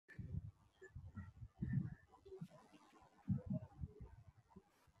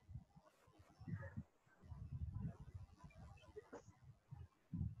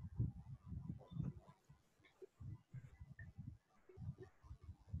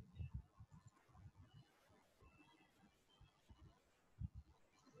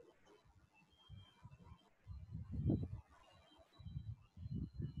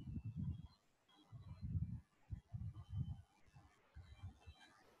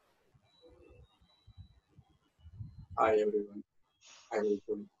Hi everyone. I will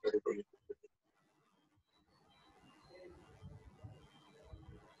do very quickly.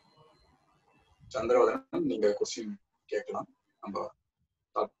 Chandravadan நீங்க question கேட்கலாம், நம்ம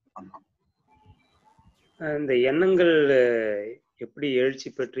ஸ்டார்ட் பண்ணலாம். இந்த எண்ணங்கள் எப்படி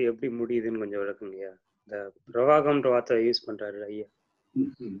எழுச்சி பெற்று எப்படி முடியுதுன்னு கொஞ்சம் விளக்குங்கய்யா. இந்த பிரவாகம்ன்ற வார்த்தை யூஸ் பண்றாரு ஐயா,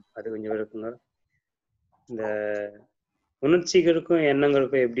 அது கொஞ்சம் விளக்குங்க. இந்த உணர்ச்சிகளுக்கும்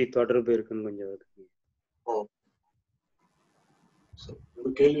எண்ணங்களுக்கும் எப்படி தொடர்பு இருக்குன்னு கொஞ்சம் விளக்குங்க.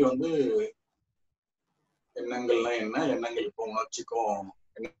 ஒரு கேள்வி வந்து எண்ணங்கள்னா என்ன, எண்ணங்களுக்கும் உணர்ச்சிக்கும்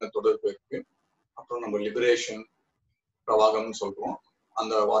என்ன தொடர்பு இருக்கு, அப்புறம் நம்ம லிபரேஷன் பிரவாகம்னு சொல்றோம்,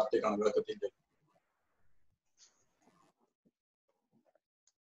 அந்த வார்த்தைக்கான விளக்கத்தை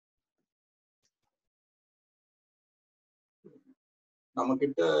நம்ம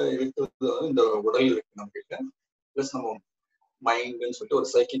கிட்ட இருக்கிறது வந்து இந்த உடல் இருக்கு நம்ம கிட்ட, பிளஸ் நம்ம மைண்ட்னு சொல்லிட்டு ஒரு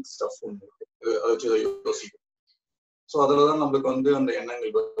சைக்கிக் ஸ்டஃப் ஒன்று இருக்கு, அதை வச்சு யோசிக்கும். ஸோ அதுலதான் நம்மளுக்கு வந்து அந்த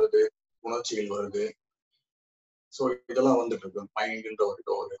எண்ணங்கள் வருது, உணர்ச்சிகள் வருது. ஸோ இதெல்லாம் வந்துட்டு இருக்கு மைண்ட்ன்ற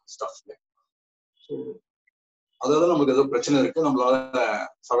ஒரு ஸ்டஃப்ல. ஸோ அதாவது நமக்கு ஏதோ பிரச்சனை இருக்கு, நம்மளால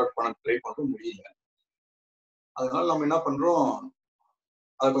சால்வ் பண்ண ட்ரை பண்ண முடியல. அதனால நம்ம என்ன பண்றோம்,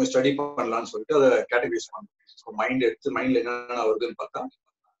 அதை கொஞ்சம் ஸ்டடி பண்ணலாம்னு சொல்லிட்டு அதை கேட்டகரைஸ் பண்றோம். ஸோ மைண்ட் எடுத்து மைண்ட்ல என்னென்ன வருதுன்னு பார்த்தா,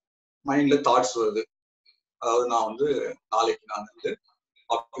 மைண்ட்ல தாட்ஸ் வருது. அதாவது நான் வந்து நாளைக்கு நான் வந்து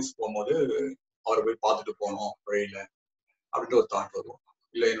ஆஃபீஸ் போகும்போது அவரை போய் பார்த்துட்டு போனோம் வழியில அப்படின்ற ஒரு தாட் வரும்.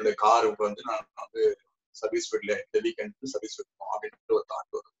 இல்லை என்னுடைய காருக்கு வந்து நான் வந்து சர்வீஸ் விடல, இந்த வீக்கெண்ட் சர்வீஸ் விடணும் அப்படின்ற ஒரு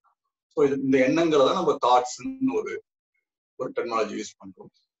தாட் வரும். ஸோ இந்த எண்ணங்களை தான் நம்ம தாட்ஸ்ன்னு ஒரு டெக்னாலஜி யூஸ்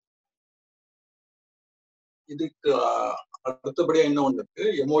பண்றோம். இதுக்கு அடுத்தபடியா என்ன ஒன்று இருக்கு,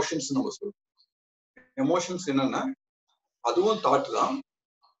 எமோஷன்ஸ் நம்ம சொல்றோம். எமோஷன்ஸ் என்னன்னா அதுவும் தாட் தான்,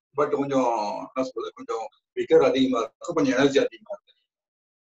 பட் கொஞ்சம் என்ன சொல்றது, கொஞ்சம் விகர் அதிகமா இருக்கு, கொஞ்சம் எனர்ஜி அதிகமா இருக்கு.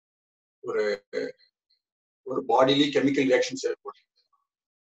 ஒரு பாடிலி கெமிக்கல் ரியாக்ஷன்ஸ் ஏற்படும்.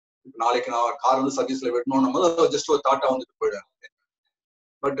 நாளைக்கு நான் கார் வந்து சர்வீஸ்ல விடணும், நம்ம ஜஸ்ட் ஒரு தாட்டா வந்துட்டு போயிடாது.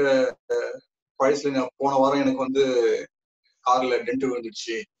 பட் பழசுல நான் போன வாரம் எனக்கு வந்து கார்ல டென்ட்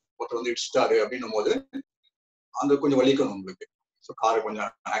விழுந்துச்சு, ஒருத்தர் வந்து இடிச்சிட்டாரு அப்படின்னும் போது அந்த கொஞ்சம் வலிக்கணும் உங்களுக்கு. ஸோ காரு கொஞ்சம்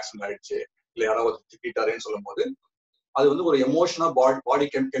ஆக்சிடென்ட் ஆயிடுச்சு, இல்லை யாராவது திட்டாருன்னு சொல்லும் போது அது வந்து ஒரு எமோஷனா பாடி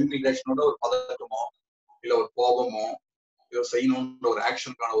கெமிக்கல் ரியாக்ஷனோட ஒரு பதட்டமோ இல்லை ஒரு கோபமோ இதை செய்யணும்ன்ற ஒரு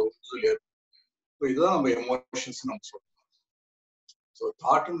ஆக்ஷனுக்கான ஒரு உறுதல் ஏற்படும். ஸோ இதுதான் நம்ம எமோஷன்ஸ் நம்ம சொல்றோம். ஸோ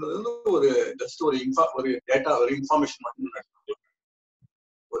தாட்ன்றது ஒரு ஜஸ்ட் ஒரு டேட்டா, ஒரு இன்ஃபர்மேஷன் மட்டும்தான்,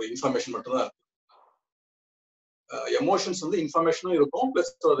 ஒரு இன்ஃபர்மேஷன் மட்டும்தான் இருக்கு. எமோஷன்ஸ் வந்து இன்ஃபர்மேஷனும் இருக்கும்,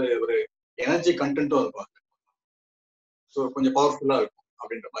 பிளஸ் ஒரு எனர்ஜி கண்டென்ட்டும் இருக்கும். ஸோ கொஞ்சம் பவர்ஃபுல்லா இருக்கும்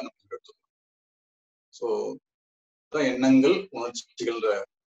அப்படின்ற மாதிரி நம்ம எடுத்துக்கணும். ஸோ எண்ணங்கள் உணர்ச்சிகள்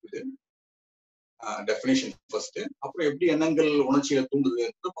இது டெஃபினேஷன் ஃபர்ஸ்ட். அப்புறம் எப்படி எண்ணங்கள் உணர்ச்சிகளை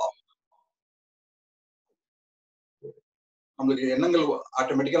தூண்டுதுன்னு பார்ப்போம். நம்மளுக்கு எண்ணங்கள்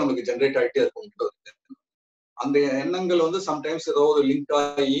ஆட்டோமேட்டிக்கா நம்மளுக்கு ஜென்ரேட் ஆகிட்டே இருக்கும். அந்த எண்ணங்கள் வந்து சம்டைம்ஸ் ஏதோ ஒரு லிங்க்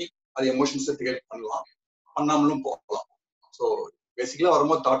ஆகி அது எமோஷன்ஸை கிரியேட் பண்ணலாம், பண்ணாமலும் போகலாம். ஸோ பேசிக்கலா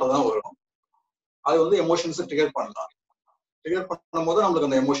வரும்போது தாட்டா தான் வரும், அது வந்து எமோஷன்ஸை ட்ரிகர் பண்ணலாம். ட்ரிகர் பண்ணும் போது நம்மளுக்கு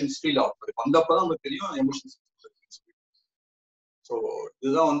அந்த எமோஷன்ஸ் ஃபீல் ஆகும், வந்தப்பதான் நமக்கு தெரியும் எமோஷன்ஸ். ஸோ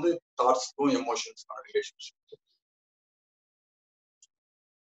இதுதான் வந்து தாட்ஸ்க்கும் எமோஷன்ஸ்க்கான ரிலேஷன்ஷிப்.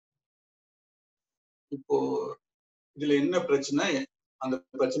 இப்போ இதுல என்ன பிரச்சனை, அந்த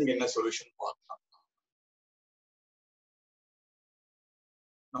பிரச்சனைக்கு என்ன சொல்யூஷன் பார்க்கலாம்.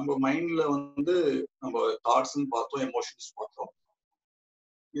 நம்ம மைண்ட்ல வந்து நம்ம தாட்ஸ்ன்னு பார்த்தோம், எமோஷன்ஸ் பார்த்தோம்.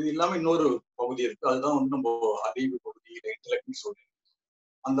 இது இல்லாம இன்னொரு பகுதி இருக்கு, அதுதான் வந்து நம்ம அறிவு பகுதி, இன்டெலெக்ட்னு சொல்றோம்.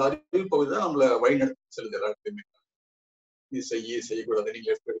 அந்த அறிவு பகுதி தான் நம்மள வழிநடத்தி செல்லுது எல்லாத்தையுமே. இது செய்யக்கூடாது, நீங்க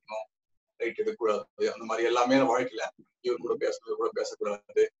லெஃப்ட் எடுக்கணும், ரைட் எடுக்கக்கூடாது, அந்த மாதிரி எல்லாமே வாழ்க்கையில இவர் கூட பேசுறது கூட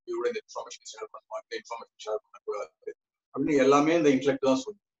பேசக்கூடாது, இவரோட இந்த இன்ஃபர்மேஷன் ஷேர் பண்ணுவாங்க, இந்த இன்ஃபர்மேஷன் ஷேர் பண்ணக்கூடாது அப்படின்னு எல்லாமே இந்த இன்டெலெக்ட் தான்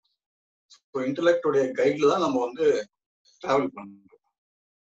சொல்லுவோம். ஸோ இன்டெலெக்டோடைய கைட்ல தான் நம்ம வந்து டிராவல் பண்றோம்.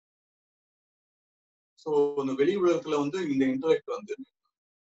 ஸோ இந்த வெளி உலகத்துல வந்து இந்த இன்டெலெக்ட் வந்து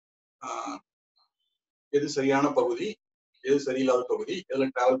எது சரியான பகுதி, எது சரியில்லாத பகுதி, எதுல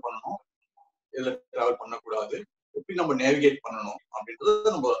டிராவல் பண்ணணும், எதுல டிராவல் பண்ணக்கூடாது, எப்படி நம்ம நேவிகேட் பண்ணணும்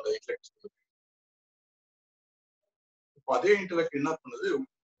அப்படின்றத நம்ம அந்த இன்டெலெக்ட் சொல்லுது. இப்போ அதே இன்டெலெக்ட் என்ன பண்ணுது,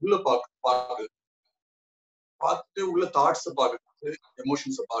 உள்ள பார்க்குது, பார்த்துட்டு உள்ள தாட்ஸை பார்க்குது,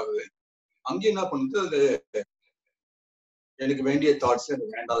 எமோஷன்ஸை பார்க்குது. அங்கே என்ன பண்ணுது, அது எனக்கு வேண்டிய தாட்ஸ்,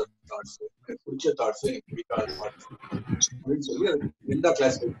 எனக்கு வேண்டாத தாட்ஸ், எனக்கு பிடிச்ச தாட்ஸ், எனக்கு பிடிக்காத தாட்ஸ் அப்படின்னு சொல்லி அது ரெண்டா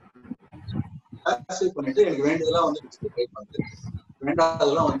கிளாஸிஃபை பண்ணிட்டு எனக்கு வேண்டியதெல்லாம் வந்து ட்ரை பண்ணுது,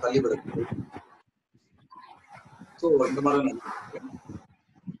 வேண்டாததெல்லாம் வந்து தள்ளிவிடுது. ஸோ இந்த மாதிரி நடந்துருக்கு.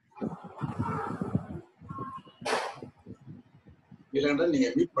 இல்லைன்னா நீங்க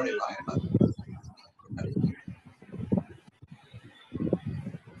மீட் பண்ணிடலாம்.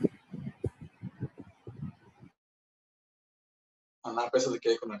 நான் பேசுறது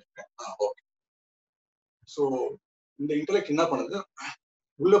கேட்கணும்னு நினைக்கிறேன். ஓகே. ஸோ இந்த இன்டெலெக்ட் என்ன பண்ணுது,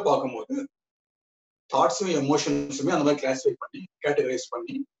 உள்ள பார்க்கும்போது தாட்ஸும் எமோஷன்ஸுமே அந்த மாதிரி கிளாஸிஃபை பண்ணி கேட்டகரைஸ்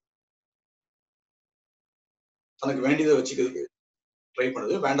பண்ணி தனக்கு வேண்டியதை வச்சுக்கிறதுக்கு ட்ரை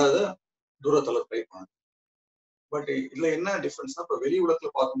பண்ணுது, வேண்டாத தூரத்துல ட்ரை பண்ணுது. பட் இதுல என்ன டிஃபரன்ஸ்னா, இப்போ வெளி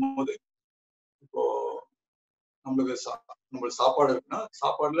உலகத்துல பார்க்கும்போது இப்போ நம்மளுக்கு சாப்பாடு இருக்குன்னா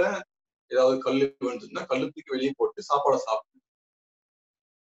சாப்பாடுல ஏதாவது கல்லு விழுந்துச்சுன்னா கல்லுக்கு வெளியே போட்டு சாப்பாடை சாப்பிடணும்.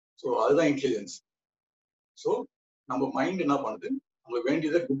 ஸோ அதுதான் இன்டெலிஜென்ஸ். ஸோ நம்ம மைண்ட் என்ன பண்ணுது, நம்மளுக்கு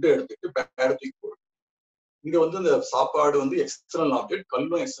வேண்டியதை குட்டை எடுத்துட்டு பேட தூக்கி போடுது. இங்க அந்த சாப்பாடு எக்ஸ்டர்னல் ஆப்ஜெக்ட்,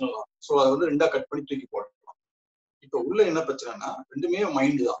 கல்லும் எக்ஸ்டர்னல் ஆப்ஜெக்ட். ஸோ அதை ரெண்டா கட் பண்ணி தூக்கி போடலாம். இப்போ உள்ள என்ன பிரச்சனைனா, ரெண்டுமே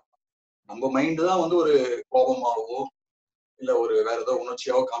மைண்டு தான். நம்ம மைண்டு தான் ஒரு கோபமாகவோ இல்ல ஒரு வேற ஏதாவது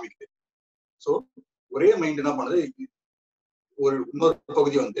உணர்ச்சியாவோ காமிக்குது. ஸோ ஒரே மைண்ட் என்ன பண்ணுது, ஒரு இன்னொரு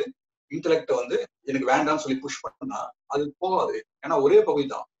பகுதி இன்டெலெக்ட எனக்கு வேண்டாம்னு சொல்லி புஷ் பண்ணா அது போகாது. ஏன்னா ஒரே பகுதி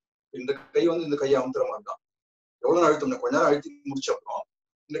தான். இந்த கை இந்த கையை அமுத்துற மாதிரி தான். எவ்வளவு அழுத்தம், கொஞ்ச நேரம் அழுத்தி முடிச்ச அப்புறம்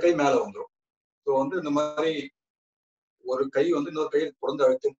இந்த கை மேல வந்துடும். ஸோ இந்த மாதிரி ஒரு கை இன்னொரு கையை தொடர்ந்து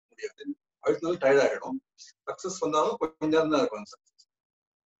அழுத்த முடியாது. அழுத்தினாலும் டயர்ட் ஆகிடும். சக்சஸ் வந்தாலும் கொஞ்ச நேரம் தான் இருக்கும் சக்சஸ்.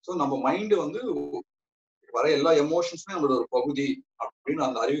 ஸோ நம்ம மைண்டு வர எல்லா எமோஷன்ஸுமே நம்மளோட ஒரு பகுதி அப்படின்னு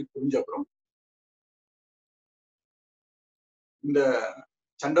அந்த அறிவு புரிஞ்ச அப்புறம் இந்த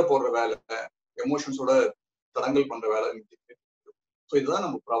சண்டை போடுற வேலை, எமோஷன்ஸோட தடங்கல் பண்ற வேலை. ஸோ இதுதான்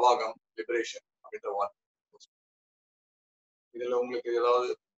நம்ம பிரவாகம், லிபரேஷன் அப்படின்ற வார்த்தை. இதுல உங்களுக்கு ஏதாவது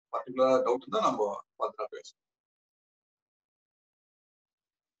பர்டிகுலரா டவுட் தான் நம்ம பார்த்தா பேசணும்.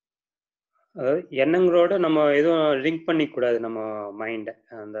 எண்ணங்களோட நம்ம எதுவும் லிங்க் பண்ணிக்க கூடாது நம்ம மைண்ட,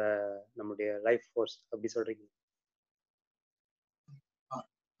 அந்த நம்முடைய லைஃப் ஃபோர்ஸ் அப்படி சொல்றீங்க.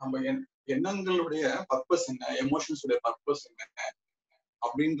 நம்ம எண்ணங்களுடைய பர்பஸ் என்ன, எமோஷன்ஸுடைய பர்பஸ் என்ன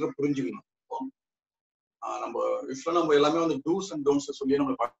அப்படின்ற புரிஞ்சுக்கணும். நம்ம இப்ப நம்ம எல்லாமே டூஸ் அண்ட் டோன்ட்ஸ் சொல்லி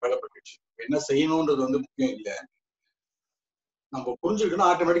நம்ம பழக்கப்பட்டுச்சு. என்ன செய்யணும்ன்றது முக்கியம் இல்லை. நம்ம புரிஞ்சுக்கிட்டோம்னா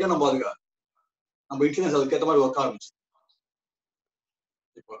ஆட்டோமேட்டிக்கா நம்ம நம்ம இன்டெலிஜென்ஸ் அதுக்கேற்ற மாதிரி ஒர்க் ஆரம்பிச்சு.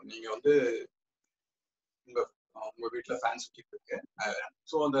 இப்போ நீங்க உங்க வீட்டுல ஃபேன் சுவிட்ச் இருக்கு.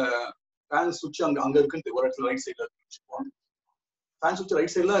 ஸோ அந்த ஃபேன் சுவிட்ச் அங்க இருக்குன்னு ஒரு இடத்துல ரைட் சைட்ல வச்சுப்போம். ஃபேன் சுவிட்ச்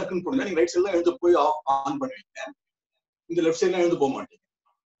ரைட் சைட்ல இருக்குன்னு போனீங்க, நீங்க ரைட் சைட்ல எழுந்து போய் ஆன் பண்ணுவீங்க. இந்த லெஃப்ட் சைட்ல எழுந்து போக மாட்டீங்க.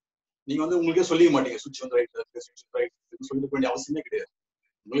 நீங்க உங்களுக்கே சொல்லிக்க மாட்டீங்க சுவிட்ச் ரைட்ல இருக்கு, சுவிட்ச் ரைட் சொல்லிக்க வேண்டிய அவசியமே கிடையாது.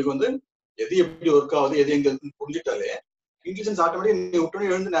 உங்களுக்கு எது எப்படி ஒர்க் ஆகுது, எது எங்க இருக்குன்னு புரிஞ்சுட்டாலே இன்டெலிஜென்ஸ் ஆட்டோமேட்டிக்கா நீங்க விட்டோடனே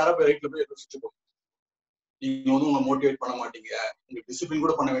எழுந்து நேரா போய் ரைட்ல போய் சுவிட்ச் போகும். நீங்க உங்களை மோட்டிவேட் பண்ண மாட்டீங்க, உங்களுக்கு டிசிப்ளின்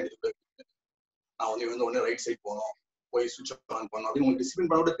கூட பண்ண வேண்டியது. நான் உடனே ரைட் சைட் போகணும், போய் சுவிட்ச் ஆன் பண்ணணும் அப்படின்னு உங்களுக்கு டிசிப்ளின்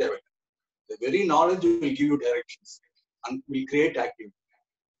பண்ண கூட தேவையில்லை. The very knowledge will give you directions and will create activity.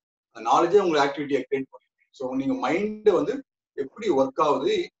 அந்த நாலேஜே உங்களுக்கு ஆக்டிவிட்டியை கிரியேட் பண்ணும். ஸோ நீங்க மைண்ட் எப்படி ஒர்க்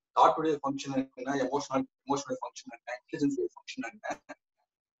ஆகுது, தாட்டுடைய ஃபங்க்ஷன் என்ன, எமோஷனல் ஃபங்க்ஷன் என்ன, இன்டெலிஜென்ஸ் ஃபங்க்ஷன் என்ன,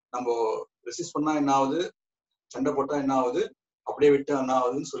 நம்ம ரெசிஸ்ட் பண்ணா என்ன ஆகுது, சண்டை போட்டா என்ன ஆகுது, அப்படியே விட்டா என்ன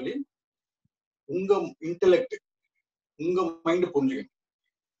ஆகுதுன்னு சொல்லி உங்க இன்டெலெக்ட், உங்க மைண்ட் புரிஞ்சுக்கணும்.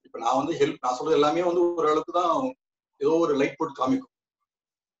 இப்ப நான் சொல்றது எல்லாமே ஓரளவுக்கு தான் ஏதோ ஒரு லைட் போட்டு காமிக்கும்.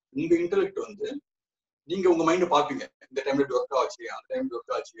 உங்க இன்டெலெக்ட் நீங்க உங்க மைண்ட் பாப்பீங்க, இந்த டைம்ல இப்படி ஒர்க் ஆச்சு, அந்த டைம்ல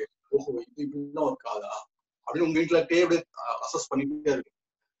ஒர்க் ஆச்சு, ஓஹோ இது இப்படிதான் ஒர்க் ஆகுதா அப்படின்னு உங்க இன்டெலெக்டே அப்படியே அசஸ் பண்ணிக்கிட்டே இருக்கு.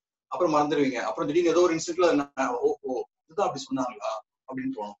 அப்புறம் மறந்துடுவீங்க. அப்புறம் திடீர்னு ஏதோ ஒரு இன்ஸ்டன்ட்ல ஓஹோ இதுதான் அப்படி சொன்னாங்களா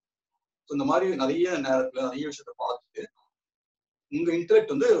அப்படின்னு தோணும். ஸோ இந்த மாதிரி நிறைய நேரத்துல நிறைய விஷயத்த பார்த்துட்டு உங்க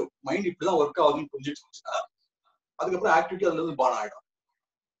இன்டெலெக்ட் மைண்ட் இப்படிதான் ஒர்க் ஆகுதுன்னு புரிஞ்சுச்சுன்னா அதுக்கப்புறம் ஆக்டிவிட்டி அதுல பான் ஆயிடும்.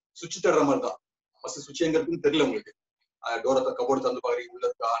 சுவிட்ச் தர்ற மாதிரி தான். ஃபர்ஸ்ட் சுவிட்ச் எங்க இருக்குன்னு தெரியல உங்களுக்கு, டோரத்தை கபோர்டு தந்து பாக்குறீங்க, உள்ள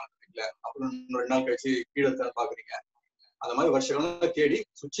இருக்கா இல்ல, அப்புறம் 2 நாள் கழிச்சு கீழே இருக்கான்னு பாக்குறீங்க. அந்த மாதிரி வருஷங்கள்லாம் தேடி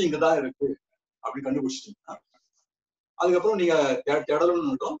சுவிட்ச் இங்கதான் இருக்கு அப்படின்னு கண்டுபிடிச்சிட்டீங்கன்னா அதுக்கப்புறம் நீங்க தேடலும்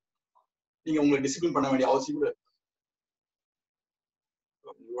மட்டும் நீங்க உங்களை டிசிப்ளின் பண்ண வேண்டிய அவசியம் இல்லை.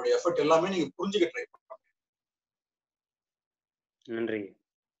 உங்களுடைய எஃபர்ட் எல்லாமே நீங்க புரிஞ்சுக்க ட்ரை பண்ணுங்க. நன்றி.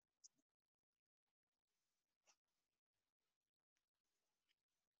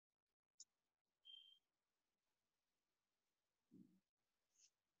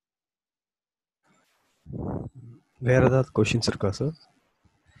 வேற ஏதாவது கொஸ்டின்ஸ் இருக்கா சார்?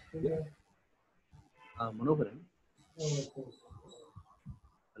 மனோகரன்,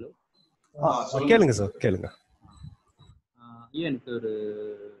 ஹலோ. கேளுங்க சார், கேளுங்க. ஐயா, எனக்கு ஒரு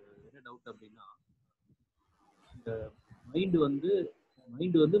என்ன டவுட் அப்படின்னா, இந்த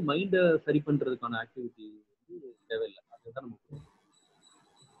மைண்டை சரி பண்றதுக்கான ஆக்டிவிட்டி தேவையில்லை, அதுதான் நமக்கு.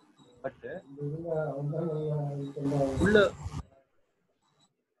 பட்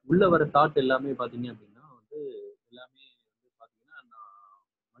உள்ள வர தாட் எல்லாமே பாத்தீங்க அப்படின்னா எல்லாமே பாத்தீங்கன்னா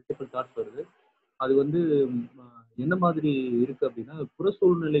மல்டிபிள் தாட்ஸ் வருது. அது என்ன மாதிரி இருக்கு அப்படின்னா, புற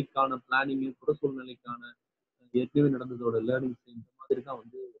சூழ்நிலைக்கான பிளானிங், புற சூழ்நிலைக்கான ஏற்கனவே நடந்ததோட லேர்னிங்ஸ் இந்த மாதிரி தான்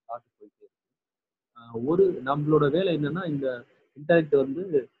வந்து தாட் போயிட்டே இருக்கு. ஒரு நம்மளோட வேலை என்னன்னா, இந்த இன்டெலெக்ட் வந்து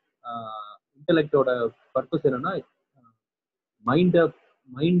இன்டெலெக்டோட பர்பஸ் என்னன்னா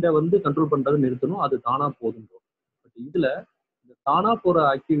மைண்டை வந்து கண்ட்ரோல் பண்றதை நிறுத்தணும், அது தானா போதும். பட் இதுல இந்த தானா போற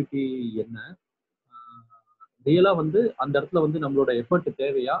ஆக்டிவிட்டி என்ன, ரியலா வந்து அந்த இடத்துல வந்து நம்மளோட எஃபர்ட்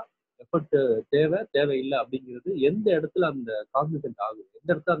தேவையா, எஃபர்ட் தேவையில்லை அப்படிங்கிறது எந்த இடத்துல அந்த காக்னிசன்ட் ஆகுது, எந்த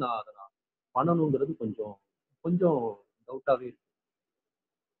இடத்துல நான் அதை பண்ணணுங்கிறது கொஞ்சம் கொஞ்சம் டவுட்டாவே இருக்கு.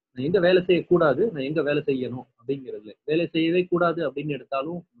 நான் எங்க வேலை செய்யக்கூடாது, நான் எங்க வேலை செய்யணும் அப்படிங்கிறது. வேலை செய்யவே கூடாது அப்படின்னு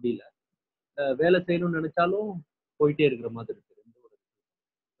எடுத்தாலும் முடியல, வேலை செய்யணும்னு நினைச்சாலும் போயிட்டே இருக்கிற மாதிரி இருக்கு.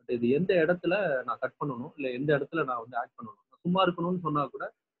 பட் இது எந்த இடத்துல நான் கட் பண்ணணும், இல்லை எந்த இடத்துல நான் வந்து ஆக்ட் பண்ணணும். சும்மா இருக்கணும்னு சொன்னா கூட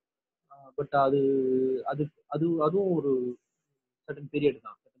பட் அது அது அது அதுவும் ஒரு சர்டன் பீரியட்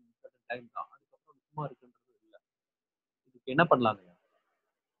தான், சர்டன் டைம் தான். அதுக்கப்புறம் சும்மா இருக்குன்றது இல்லை. இதுக்கு என்ன பண்ணலாங்க?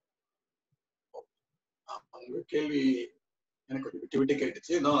 உங்க கேள்வி எனக்கு விட்டு விட்டு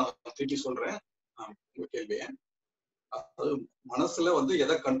கேட்டுச்சு, நான் திருப்பி சொல்றேன் உங்க கேள்விய. அது மனசுல வந்து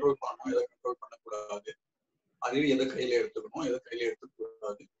எதை கண்ட்ரோல் பண்ணணும், எதை கண்ட்ரோல் பண்ணக்கூடாது, அறிவு எதை கையில எடுத்துக்கணும், எதை கையில எடுத்துக்க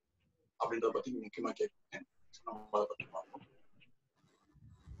கூடாது அப்படின்றத பத்தி முக்கியமா கேட்கிறேன். நம்ம அதை பத்தி பார்ப்போம்.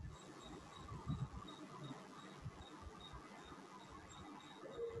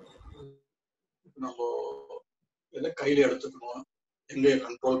 நம்ம எதை கையில எடுத்துக்கணும், எங்க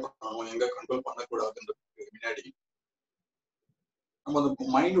கண்ட்ரோல் பண்ணணும், எங்க கண்ட்ரோல் பண்ணக்கூடாதுன்றதுக்கு முன்னாடி நம்ம அந்த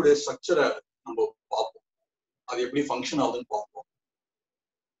மைண்டுடைய ஸ்ட்ரக்சரை நம்ம பார்ப்போம், அது எப்படி ஃபங்க்ஷன் ஆகுதுன்னு பார்ப்போம்.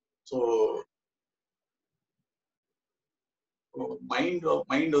 ஸோ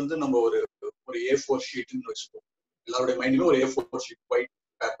மைண்ட் வந்து நம்ம ஒரு A4 ஷீட்னு வச்சுப்போம். எல்லாருடைய மைண்டுமே ஒரு A4 ஷீட், ஒயிட்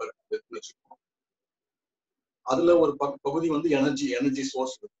பேப்பர் வச்சுப்போம். அதுல ஒரு பகுதி வந்து எனர்ஜி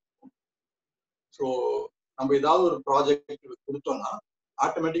சோர்ஸ் இருக்கும். ஸோ நம்ம ஏதாவது ஒரு ப்ராஜெக்ட் கொடுத்தோம்னா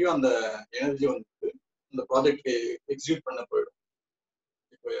ஆட்டோமேட்டிக்கா அந்த எனர்ஜி வந்து இந்த ப்ராஜெக்ட் எக்ஸிக்யூட் பண்ண போயிடும்.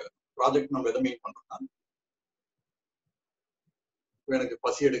 இப்போ ப்ராஜெக்ட் நம்ம எதை மீன் பண்றோம்னா, இப்போ எனக்கு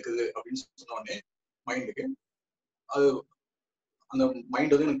பசி எடுக்குது அப்படின்னு சொன்ன உடனே மைண்டுக்கு அது அந்த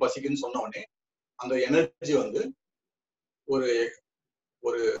மைண்ட் வந்து எனக்கு பசிக்குன்னு சொன்ன உடனே அந்த எனர்ஜி வந்து ஒரு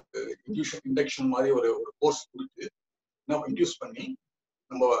ஒரு இண்டக்ஷன் மாதிரி ஒரு ஃபோர்ஸ் கொடுத்து இன்டியூஸ் பண்ணி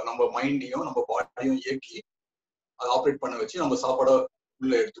நம்ம மைண்டையும் நம்ம பாடியும் இயக்கி அதை ஆப்ரேட் பண்ண வச்சு நம்ம சாப்பாடை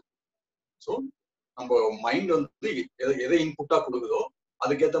உள்ள எடுத்துக்கணும். ஸோ நம்ம மைண்ட் வந்து எதை இன்புட்டா கொடுக்குதோ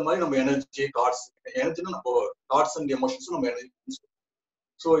அதுக்கேற்ற மாதிரி நம்ம எனர்ஜி தாட்ஸ், எனர்ஜினா நம்ம தாட்ஸ் அண்ட் எமோஷன்ஸும் நம்ம எனர்ஜி.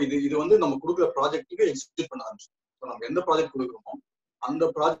 ஸோ இது வந்து நம்ம கொடுக்குற ப்ராஜெக்ட்டுக்கு எக்ஸிக்யூட் பண்ண ஆரம்பிச்சோம். ஸோ நம்ம எந்த ப்ராஜெக்ட் கொடுக்குறோமோ அந்த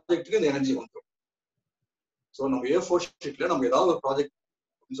ப்ராஜெக்ட்டுக்கு இந்த எனர்ஜி வந்துடும். ஸோ நம்ம A4 ஷீட்ல நம்ம ஏதாவது ஒரு ப்ராஜெக்ட்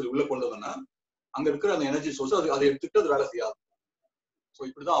அப்படின்னு சொல்லி உள்ள கொண்டு வந்தோம்னா அங்க இருக்கிற அந்த எனர்ஜி சோர்ஸ் அதை எடுத்துக்கிட்டு அது வேலை செய்யாது. ஸோ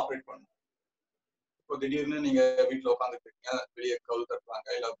இப்படிதான் ஆப்ரேட் பண்ணணும். இப்போ திடீர்னு நீங்க வீட்டுல உட்காந்துட்டு இருக்கீங்க, வெளியே கவுல் தட்டுறாங்க,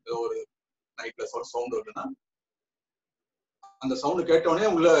 இல்ல ஒரு நைட்ல சவுண்ட் வருதுன்னா அந்த சவுண்டு கேட்டோடனே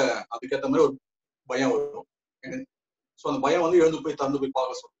உள்ள அதுக்கேற்ற மாதிரி ஒரு பயம் வரும். ஸோ அந்த பயம் வந்து எழுந்து போய் திறந்து போய்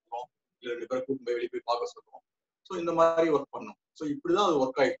பார்க்க சொல்றோம், இல்லை 2 பேரை கூட்டு போய் வெளியே போய் பார்க்க சொல்றோம். ஸோ இந்த மாதிரி ஒர்க் பண்ணும். ஸோ இப்படிதான் அது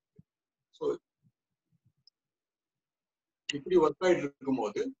ஒர்க் ஆயிட்டு இருக்கு. ஸோ இப்படி ஒர்க் ஆயிட்டு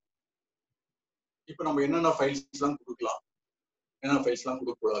இருக்கும்போது இப்போ நம்ம என்னென்ன ஃபைல்ஸ் எல்லாம் கொடுக்கலாம், என்னென்ன ஃபைல்ஸ் எல்லாம்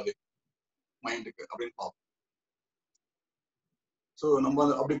கொடுக்கக்கூடாது மைண்டுக்கு அப்படின்னு பார்ப்போம். ஸோ நம்ம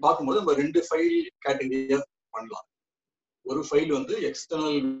அப்படி பார்க்கும்போது நம்ம 2 ஃபைல் கேட்டகரியா பண்ணலாம். ஒரு ஃபைல் வந்து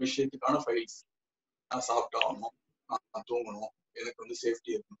எக்ஸ்டர்னல் விஷயத்துக்கான ஃபைல்ஸ், நான் சாப்பிட்டாகணும், நான் தூங்கணும், எனக்கு வந்து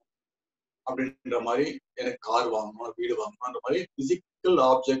சேஃப்டி இருக்கணும் அப்படின்ற மாதிரி, எனக்கு கார் வாங்கணும், வீடு வாங்கணும், அந்த மாதிரி பிசிக்கல்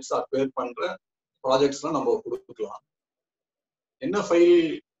ஆப்ஜெக்ட்ஸ் அக்வயர் பண்ற ப்ராஜெக்ட்ஸ் எல்லாம் நம்ம கொடுக்கலாம். என்ன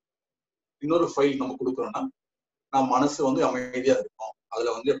ஃபைல், இன்னொரு ஃபைல் நம்ம கொடுக்குறோம்னா, நான் மனசு வந்து அமைதியா இருக்கும்,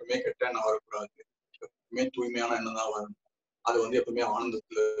 அதுல வந்து எப்பவுமே கெட்ட எண்ணம் வரக்கூடாது, எப்பவுமே தூய்மையான எண்ணம் தான் வரணும், அது வந்து எப்பவுமே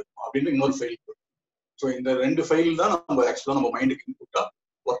ஆனந்தத்துல இருக்கும் அப்படின்னு இன்னொரு ஃபைல். ஸோ இந்த 2 ஃபைல் தான் நம்ம ஆக்சுவலா நம்ம மைண்டுக்கு இன்புட்டா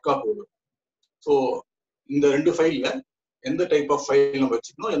ஒர்க்கா போகுது. ஸோ இந்த 2 ஃபைல்ல எந்த டைப் ஆஃப் ஃபைல் நம்ம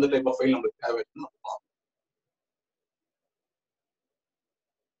வச்சுக்கணும், எந்த டைப் ஆஃப் ஃபைல் நம்மளுக்கு தேவைன்னு நம்ம பார்ப்போம்.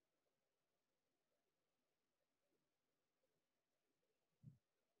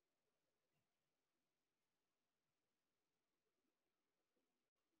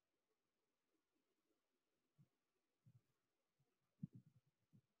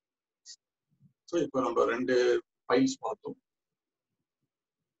 ஸோ இப்போ நம்ம 2 ஃபைல்ஸ் பார்த்தோம்.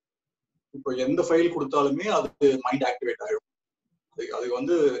 இப்போ எந்த ஃபைல் கொடுத்தாலுமே அது மைண்ட் ஆக்டிவேட் ஆகிடும். அது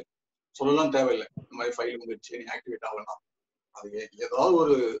வந்து சொல்லலாம் தேவையில்லை, இந்த மாதிரி ஃபைல் வந்துருச்சு நீ ஆக்டிவேட் ஆகலாம். அது ஏதாவது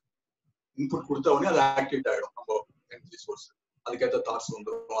ஒரு இன்புட் கொடுத்த உடனே அது ஆக்டிவேட் ஆகிடும். நம்ம எனர்ஜி சோர்ஸ், அதுக்கேற்ற தாட்ஸ்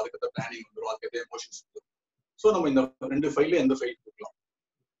வந்துடும், அதுக்கேற்ற பிளானிங் வந்துடும், அதுக்கேற்ற எமோஷன்ஸ் வந்துடும். ஸோ நம்ம இந்த 2 ஃபைல்ல எந்த ஃபைல் கொடுக்கலாம்.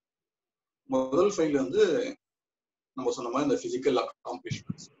 முதல் ஃபைல் வந்து நம்ம சொன்ன மாதிரி இந்த physical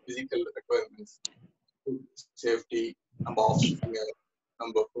accomplishments, physical requirements, safety, நம்ம ஆஃப்ஸ்பிரிங்க,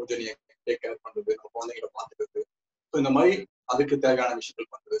 நம்ம புரோஜனியை டேக் கேர் பண்றது, நம்ம குழந்தைங்களை பார்த்துக்கிறது. ஸோ இந்த மாதிரி அதுக்கு தேவையான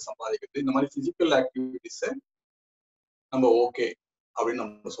விஷயங்கள் பண்றது, சம்பாதிக்கிறது, இந்த மாதிரி பிசிக்கல் ஆக்டிவிட்டிஸை நம்ம ஓகே அப்படின்னு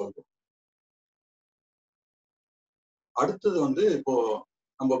நம்ம சொல்றோம். அடுத்தது வந்து இப்போ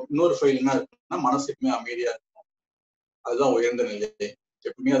நம்ம இன்னொரு ஃபைல் என்ன இருக்குன்னா, மனசு எப்பவுமே அமைதியா இருக்கும், அதுதான் உயர்ந்த நிலை,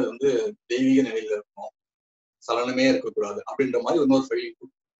 எப்பவுமே அது வந்து தெய்வீக நிலையில இருக்கும், சலனமே இருக்கக்கூடாது அப்படின்ற மாதிரி இன்னொரு ஃபைல்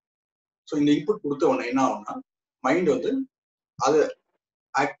இன்புட். ஸோ இந்த இன்புட் கொடுத்த உடனே என்ன ஆகும்னா, மைண்ட் வந்து அதை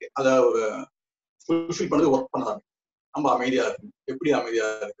ஃபுல்ஃபில் பண்ணது ஒர்க் பண்ணாது. நம்ம அமைதியா இருக்கு, எப்படி அமைதியா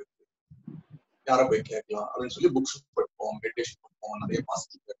இருக்கு, யாரை போய் கேட்கலாம் அப்படின்னு சொல்லி புக்ஸ் படிப்போம், மெடிடேஷன் பண்ணுவோம், நிறைய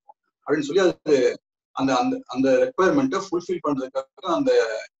பாசிட்டிவ் கேட்போம் அப்படின்னு சொல்லி அது அந்த அந்த அந்த ரெக்குவயர்மெண்ட்டை ஃபுல்ஃபில் பண்றதுக்காக அந்த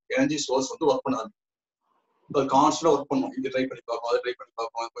எனர்ஜி சோர்ஸ் வந்து ஒர்க் பண்ணாது. அது கான்ஸ்டன்டா ஒர்க் பண்ணும். இது ட்ரை பண்ணி பார்ப்போம், அதை ட்ரை பண்ணி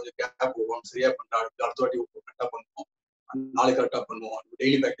பார்ப்போம், கொஞ்சம் கேப் போவோம், சரியா பண்ணா அடுத்த வாட்டி கரெக்டா பண்ணுவோம், நாளைக்கு கரெக்டா பண்ணுவோம்,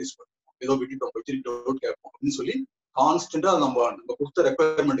 டெய்லி ப்ராக்டிஸ் பண்ணுவோம், ஏதோ விட்டுட்டோம் போய் திருப்பி டவுட் கேட்போம் அப்படின்னு சொல்லி கான்ஸ்டன்டா நம்ம கொடுத்த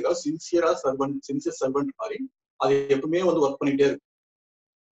ரெக்குவயர்மெண்ட்டுக்காக சின்சியர் சர்வெண்ட் மாதிரி அது எப்பவுமே வந்து ஒர்க் பண்ணிட்டே இருக்கும்.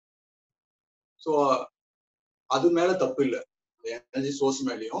 ஸோ அது மேல தப்பு இல்லை, எனர்ஜி சோர்ஸ்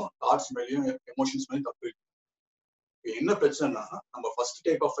மேலேயும் தாட்ஸ் மேலேயும் எமோஷன்ஸ் மேலேயும் தப்பு இல்லை. என்ன பிரச்சனைனா, நம்ம ஃபர்ஸ்ட்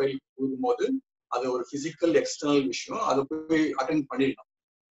டைப் ஆஃப் ஃபைல் கொடுக்கும்போது அது ஒரு பிசிக்கல் எக்ஸ்டர்னல் விஷயம், அதை போய் அட்டென்ட் பண்ணிடலாம்.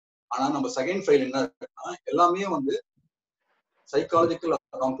 ஆனா நம்ம செகண்ட் ஃபைல் என்ன இருக்குன்னா, எல்லாமே வந்து சைக்காலஜிக்கல்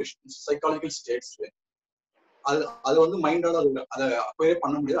அக்காம்ப்ளிஷ்மெண்ட்ஸ், சைக்காலஜிக்கல் ஸ்டேட்ஸ். அது வந்து மைண்டால அதை அப்பவே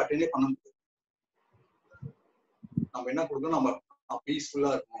பண்ண முடியாது, அட்டெண்டே பண்ண முடியாது. நம்ம என்ன கொடுக்கணும், நம்ம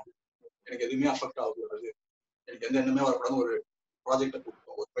பீஸ்ஃபுல்லா இருக்கணும், எனக்கு எதுவுமே அஃபெக்ட் ஆகக்கூடாது, எனக்கு எந்த எண்ணமே வரக்கூடாது, ஒரு ப்ராஜெக்டை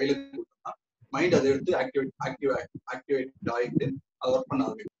கொடுத்தோம், ஒரு ஃபைலை கொடுத்தோம்னா மைண்ட் அதை எடுத்து ஆக்டிவேட் ஆகிட்டு அதை ஒர்க் பண்ண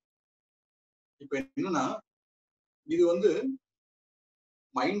ஆரம்பிக்கும். இப்ப என்னன்னா, இது வந்து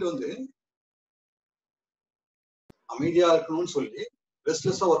மைண்ட் வந்து அமைதியா இருக்கணும்னு சொல்லி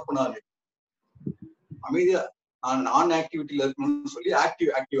ரெஸ்ட்லெஸ்ஸா ஒர்க் பண்ண ஆரம்பிக்கும். அமைதியா நான் ஆக்டிவிட்டியில இருக்கணும்னு சொல்லி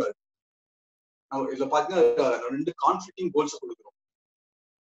ஆக்டிவா இருக்கு. நம்ம இதுல பாத்தீங்கன்னா 2 கான்ஃபிளிக்டிங் கோல்ஸ் கொடுக்குறோம்.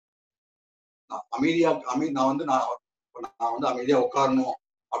 நான் வந்து அமைதியா உட்காரணும்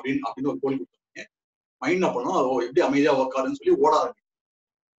அப்படின்னு ஒரு கோல் கொடுத்தோம். மைண்ட் என்ன பண்ணும், எப்படி அமைதியா உட்காருன்னு சொல்லி ஓட ஆரம்பிக்கும்.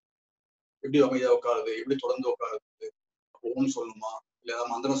 எப்படி அமைதியா உட்காருது, எப்படி தொடர்ந்து உட்காருது, ஓம் சொல்லணுமா இல்ல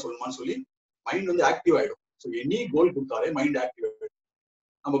ஏதாவது மந்திரம் சொல்லணுமான்னு சொல்லி மைண்ட் வந்து ஆக்டிவ் ஆயிடும். ஸோ எனி கோல் கொடுத்தாலே மைண்ட் ஆக்டிவ் ஆயிடும்.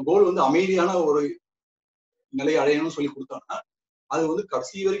 நம்ம கோல் வந்து அமைதியான ஒரு நிலையை அடையணும்னு சொல்லி கொடுத்தோம்னா அது வந்து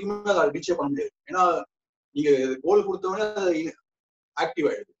கடைசி வரைக்குமே அதை ரீச்சே பண்ண முடியாது. ஏன்னா நீங்க கோல் கொடுத்தவொடனே ஆக்டிவ்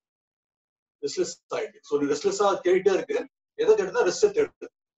ஆயிடுது, ரெஸ்ட்லெஸ் ஆயிடுது. ஸோ ரெஸ்ட்லெஸ்ஸா தேடிட்டே இருக்கு, எதை தேடுதா ரெஸ்ட் தேடுது.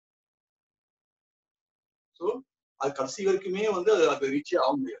 ஸோ அது கடைசி வரைக்குமே வந்து அது ரீச்சே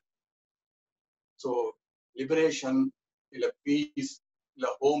ஆக முடியாது. ஸோ லிபரேஷன் இல்ல பீஸ் இல்ல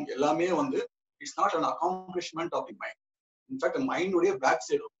ஹோம் எல்லாமே வந்து it's not an accomplishment of the mind. In fact மைண்டோடைய back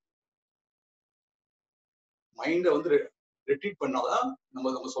side மைண்டை வந்து ரெட்ரீட் பண்ணாதான்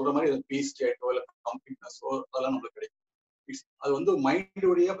நம்ம சொல்ற மாதிரி பீஸ் ஸ்டேட்டோ இல்ல கம்ப்ளீட்னஸோ அதெல்லாம் நம்மளுக்கு கிடைக்கும். அது வந்து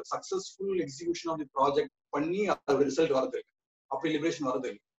மைண்டோடைய successful execution of the project பண்ணி அது ரிசல்ட் வரது இல்லை, அப்படி லிபரேஷன் வரது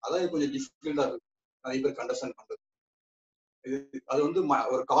இல்லை. அதான் கொஞ்சம் டிஃபிகல்ட்டா இருக்கு நிறைய பேருக்கு அண்டர்ஸ்டாண்ட் பண்றது. அது வந்து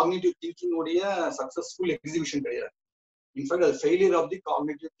ஒரு காக்னிட்டிவ் திங்கிங் உடைய சக்சஸ்ஃபுல் எக்ஸிகியூஷன் கிடையாது. இன்ஃபேக்ட் அது failure of the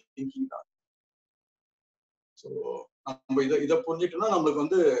cognitive thinking தான். ஸோ நம்ம இதை புரிஞ்சுட்டோம்னா நம்மளுக்கு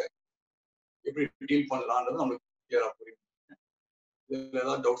வந்து எப்படி டீல் பண்ணலான்றது நம்மளுக்கு கிளியரா புரியும். இதுல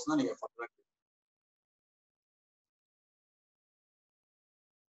ஏதாவது டவுட்ஸ்னா நீங்க ஃபர்தரா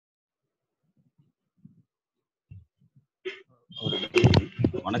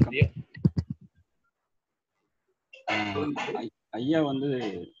வணக்கம் ஐயா. வந்து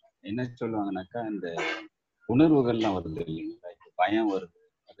என்ன சொல்லுவாங்கன்னாக்கா, இந்த உணர்வுகள்லாம் வருது இல்லைங்களா, பயம் வருது,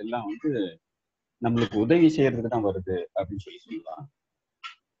 அதெல்லாம் வந்து நம்மளுக்கு உதவி செய்யறதுக்கு தான் வருது அப்படின்னு சொல்லுவாங்க.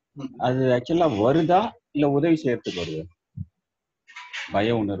 அது ஆக்சுவலா வருதா இல்ல உதவி செய்யறதுக்கு வருது? பய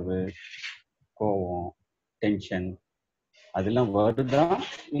உணர்வு, கோபம், டென்ஷன் அதெல்லாம் வருதா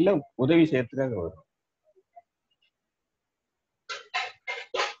இல்ல உதவி செய்யறதுக்காக வரும்?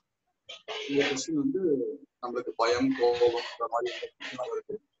 இந்த கொஸ்டின் வந்து நம்மளுக்கு பயம், கோபம் அந்த மாதிரி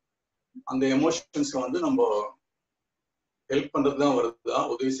வருது. அந்த எமோஷன்ஸ்ல வந்து நம்ம ஹெல்ப் பண்றதுதான் வருதா,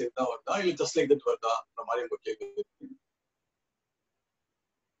 உதவி செய்யறதுதான் வருதா, இல்ல ஜஸ்ட் லைக் தட் வருதா அந்த மாதிரி நம்ம கேட்குது.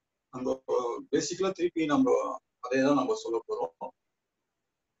 நம்ம பேசிக்கலா திருப்பி நம்ம அதைதான் நம்ம சொல்ல போறோம்.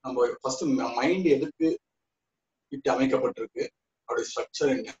 நம்ம ஃபர்ஸ்ட் மைண்ட் எதுக்கு இப்படி அமைக்கப்பட்டிருக்கு, அதோட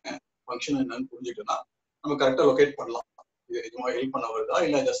ஸ்ட்ரக்சர் என்ன, ஃபங்க்ஷன் என்னன்னு புரிஞ்சுட்டோம்னா நம்ம கரெக்டா லொகேட் பண்ணலாம். இது நிஜமா ஹெல்ப் பண்ண வருதா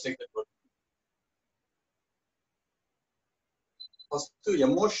இல்ல ஜஸ்ட் லைக் தட் வருதா. ஃபர்ஸ்ட்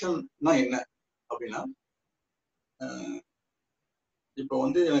எமோஷன்னா என்ன அப்படின்னா, இப்போ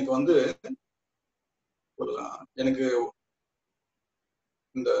வந்து எனக்கு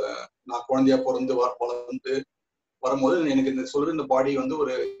இந்த நான் குழந்தையா பிறந்து வளர்ந்து வரும்போது எனக்கு இந்த சொல்ற இந்த பாடி வந்து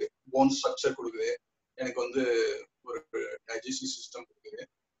ஒரு போன் ஸ்ட்ரக்சர் கொடுக்குது, எனக்கு வந்து ஒரு டைஜஸ்டிவ் சிஸ்டம் கொடுக்குது,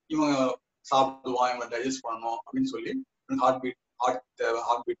 இவன் சாப்பிடுவான், இவன் டைஜஸ்ட் பண்ணணும் அப்படின்னு சொல்லி ஹார்ட் பீட் தேவை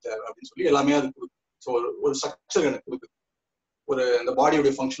அப்படின்னு சொல்லி எல்லாமே அது கொடுக்குது. ஸோ ஒரு ஸ்ட்ரக்சர் எனக்கு கொடுக்குது, ஒரு அந்த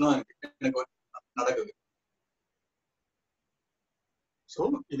பாடியோடைய ஃபங்க்ஷனும் எனக்கு நடக்குது. ஸோ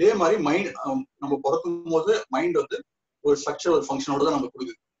இதே மாதிரி மைண்ட் நம்ம பிறக்கும் போது மைண்ட் வந்து ஒரு ஸ்ட்ரக்சர் ஒரு ஃபங்க்ஷனோட தான் நம்ம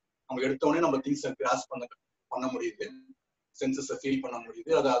கொடுக்குது. நம்ம எடுத்தோடனே நம்ம திங்ஸை கிராஸ் பண்ண முடியுது, சென்சஸை ஃபீல் பண்ண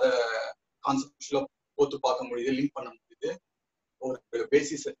முடியுது, அதை கான்செப்ட்ல போத்து பார்க்க முடியுது, லிங்க் பண்ண முடியுது, ஒரு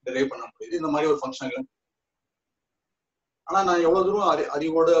பேசிஸ் டெரைவ் பண்ண முடியுது. இந்த மாதிரி ஒரு ஃபங்க்ஷன். ஆனா நான் எவ்வளவு தூரம்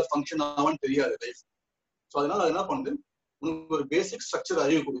அறிவோட ஃபங்க்ஷன் ஆவான்னு தெரியாது லைஃப். ஸோ அதனால அது என்ன பண்ணுது, உனக்கு ஒரு பேசிக் ஸ்ட்ரக்சர்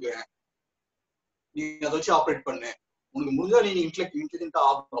அறிவு கொடுக்குறேன், நீ அதை வச்சு ஆப்ரேட் பண்ணு, உனக்கு முடிஞ்சா நீ இன்டெலிஜென்ட்டா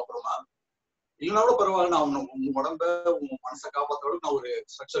ஆகணும், அப்புறமா இல்லைன்னா கூட பரவாயில்ல, நான் உன் உடம்ப உன் மனசை காப்பாற்ற அளவுக்கு நான் ஒரு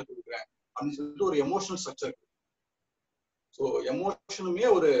ஸ்ட்ரக்சர் கொடுக்குறேன் அப்படின்னு சொல்லிட்டு ஒரு எமோஷனல் ஸ்ட்ரக்சர். ஸோ எமோஷனுமே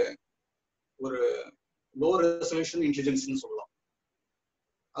ஒரு ஒரு லோ ரெசல்யூஷன் இன்டெலிஜென்ஸ்ன்னு சொல்லலாம்.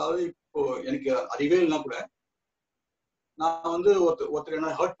 அதாவது இப்போ எனக்கு அறிவே இல்லைன்னா கூட நான் வந்து ஒருத்தர்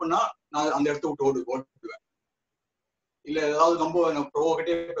என்ன ஹர்ட் பண்ணா நான் அந்த இடத்த விட்டு ஓடிடுவேன். இல்ல ஏதாவது ரொம்ப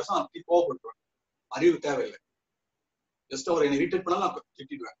ப்ரோவோகட்டே பேச அப்படி கோவப்பட்டுருவேன். அறிவு தேவையில்லை, ஜஸ்ட் அவர் என்னை இரிட்டேட் பண்ணாலும் நான்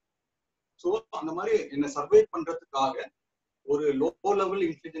திட்டிடுவேன். ஸோ அந்த மாதிரி என்னை சர்வை பண்றதுக்காக ஒரு லோ லெவல்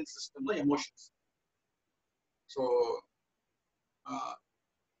இன்டெலிஜென்ஸ் சிஸ்டம் தான் எமோஷன்ஸ். ஸோ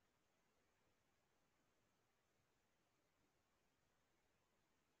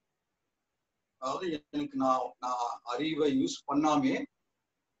அதாவது எனக்கு நான் அறிவை யூஸ் பண்ணாமே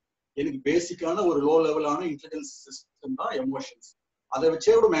எனக்கு பேசிக்கான ஒரு லோ லெவலான இன்டெலிஜென்ஸ் சிஸ்டம் தான் எமோஷன்ஸ். அதை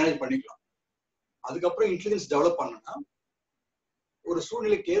வச்சே கூட மேனேஜ் பண்ணிக்கலாம். அதுக்கப்புறம் இன்டெலிஜென்ஸ் டெவலப் பண்ணனா ஒரு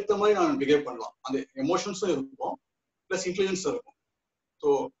சூழ்நிலைக்கு ஏற்ற மாதிரி நான் பிஹேவ் பண்ணலாம். அந்த எமோஷன்ஸும் இருக்கும், பிளஸ் இன்டெலிஜென்ஸும் இருக்கும். ஸோ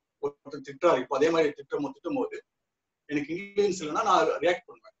ஒருத்தர் திட்டாரு, இப்போ அதே மாதிரி திட்டும் போது எனக்கு இன்டெலிஜென்ஸ் இல்லைன்னா நான் ரியாக்ட்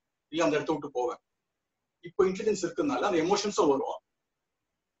பண்ணுவேன், இல்லை அந்த இடத்த விட்டு போவேன். இப்போ இன்டெலிஜென்ஸ் இருக்கிறதுனால அந்த எமோஷன்ஸும் வரும்.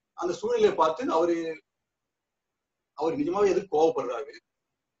 அந்த சூழ்நிலையை பார்த்து அவர் நிஜமாவே எதுக்கு கோவப்படுறாரு,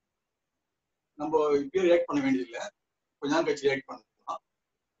 நம்ம இப்பயே ரியாக்ட் பண்ண வேண்டியதில்லை, கொஞ்ச நேரம் கழிச்சு ரியாக்ட் பண்ணலாம்.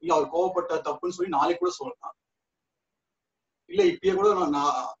 இல்லை அவர் கோவப்பட்ட தப்புன்னு சொல்லி நாளைக்கு கூட சொல்லலாம். இல்லை இப்பயே கூட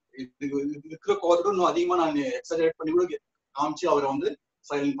நான் இருக்கிற கோவத்தோட இன்னும் அதிகமா நான் எக்ஸாஜரேட் பண்ணி கூட காமிச்சு அவரை வந்து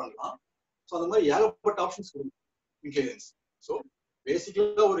சைலண்ட் பண்ணலாம். ஸோ அந்த மாதிரி ஏகப்பட்ட ஆப்ஷன்ஸ் கொடுக்கும் இன்டெலிஜென்ஸ். ஸோ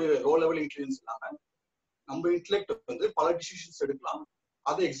பேசிக்கலா ஒரு லோ லெவல் இன்டெலிஜென்ஸ் இல்லாம நம்ம இன்டெலெக்ட் வந்து பல டிசிஷன்ஸ் எடுக்கலாம்,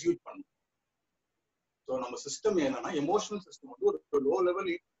 அதை எக்ஸிக்யூட் பண்ணணும். ஸோ நம்ம சிஸ்டம் என்னன்னா எமோஷனல் சிஸ்டம் வந்து ஒரு low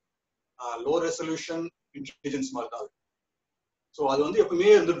level low resolution intelligence மாதிரி தான். ஸோ அது வந்து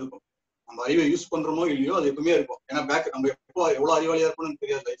எப்பவுமே இருந்துட்டு இருக்கும். நம்ம அறிவை யூஸ் பண்றோமோ இல்லையோ அது எப்பவுமே இருக்கும். ஏன்னா நம்ம எப்போ எவ்வளவு அறிவாளியா இருக்கணும்னு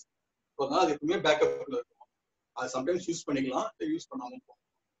தெரியாது லைஃப். அதனால அது எப்பவுமே பேக்கப்ல இருக்கும். அது சம்டைம்ஸ் யூஸ் பண்ணிக்கலாம், யூஸ் பண்ணாம போகும்.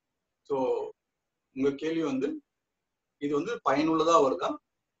 ஸோ உங்க கேள்வி வந்து இது வந்து பயனுள்ளதா வருதா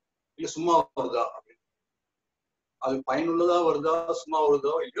இல்ல சும்மா வருதா அப்படின்னு. அது பயனுள்ளதா வருதா சும்மா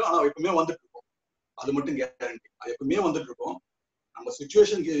வருதோ இல்லையோ, ஆனா எப்பவுமே வந்துட்டு இருக்கும். அது மட்டும் கேரண்டி, அது எப்பவுமே வந்துட்டு இருக்கும். நம்ம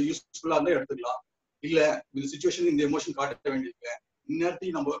சுச்சுவேஷனுக்கு யூஸ்ஃபுல்லா இருந்தா எடுத்துக்கலாம், இல்ல இந்த சுச்சுவேஷன் இந்த எமோஷன் காட்ட வேண்டியதில்லை,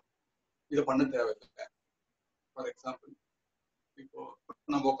 இந்நேரத்தையும் நம்ம இதை பண்ண தேவையில்லை. ஃபார் எக்ஸாம்பிள், இப்போ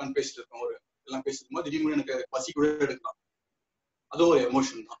நம்ம உட்காந்து பேசிட்டு இருக்கோம், எல்லாம் பேசிட்டு இருக்கோம், திடீர்னு எனக்கு பசி கூட எடுக்கலாம், அதுவும் ஒரு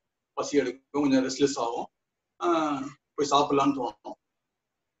எமோஷன் தான். பசி எடுக்கும், கொஞ்சம் ரெஸ்ட்லெஸ் ஆகும், போய் சாப்பிடலான்னு தோணும்.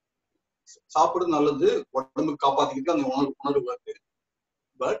 சாப்பிடுறது நல்லது, உடம்புக்கு காப்பாத்திக்கிட்டு அந்த உணர்வு வருது.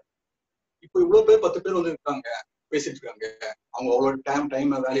 பட் இப்போ இவ்வளவு பேர் 10 பேர் வந்து இருக்காங்க, பேசிட்டு இருக்காங்க, அவங்க அவ்வளவு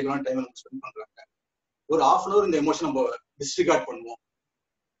டைம் வேல்யூபிளான டைம் நம்ம ஸ்பெண்ட் பண்றாங்க. ஒரு 1/2 hour இந்த எமோஷன் நம்ம டிஸ்ரிகார்ட் பண்ணுவோம்.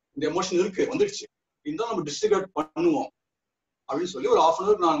 இந்த எமோஷன் இருக்கு, வந்துடுச்சு, இந்த நம்ம டிஸ்ரிகார்ட் பண்ணுவோம் அப்படின்னு சொல்லி ஒரு 1/2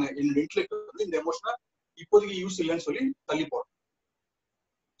 hour நான் என்னோட இன்டெலெக்ட் வந்து இந்த எமோஷனை இப்போதைக்கு யூஸ் இல்லைன்னு சொல்லி தள்ளி போறோம்.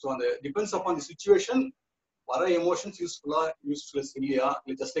 ஸோ அந்த டிபெண்ட்ஸ் அப்பான் தி சிச்சுவேஷன், வர எமோஷன்ஸ் யூஸ்ஃபுல்லா யூஸ்ஃபுல்லஸ் இல்லையா,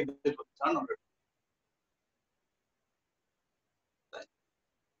 இல்லை ஜஸ்ட் லைக் நம்ம.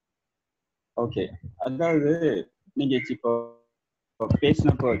 ஓகே, அதாவது நீங்க இப்போ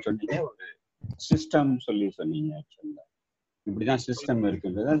பேசினப்போ சொன்னீங்க ஒரு சிஸ்டம் சொன்னீங்க. ஆக்சுவலா இப்படிதான் சிஸ்டம்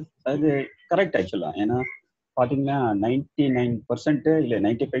இருக்குன்றது அது கரெக்ட் ஆக்சுவலா. ஏன்னா பாத்தீங்கன்னா 99% இல்லை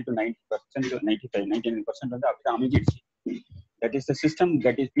 95 to 90%, 99% வந்து அப்படிதான் அமைஞ்சிடுச்சு. That is the system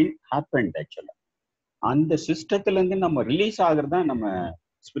that is been happened ஆக்சுவலா. அந்த சிஸ்டத்துல இருந்து நம்ம ரிலீஸ் ஆகுறது தான் நம்ம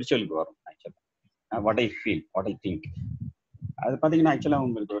ஸ்பிரிச்சுவலுக்கு வரும் ஆக்சுவலா. What I feel, what I think. அது பாத்தீங்கன்னா ஆக்சுவலா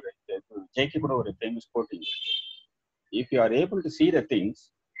உங்களுக்கு ஒரு ஜேக்கு கூட ஒரு ஃபேமஸ் கோட் இருக்கு. If you are able to see the things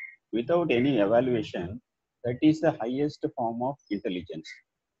without any evaluation, that is the highest form of intelligence.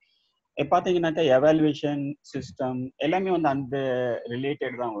 பார்த்தீங்கன்னாக்கா எவாலுவேஷன் சிஸ்டம் எல்லாமே வந்து அந்த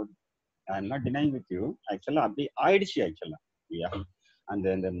ரிலேட்டட் தான் வருது. I am not denying with you. ஆக்சுவலாக அப்படி ஆயிடுச்சு ஆக்சுவலாக. அந்த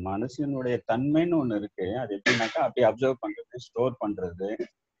அந்த மனுஷனுடைய தன்மைன்னு ஒண்ணு இருக்கு. அது எப்படின்னாக்கா அப்படியே அப்சர்வ் பண்றது, ஸ்டோர் பண்றது,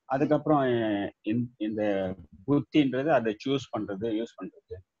 அதுக்கப்புறம் இந்த புத்தின்றது அதை சூஸ் பண்றது, யூஸ்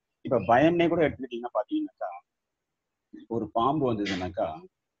பண்றது. இப்ப பயம்னே கூட எடுத்துக்கிட்டீங்கன்னா பாத்தீங்கன்னாக்கா, ஒரு பாம்பு வந்ததுனாக்கா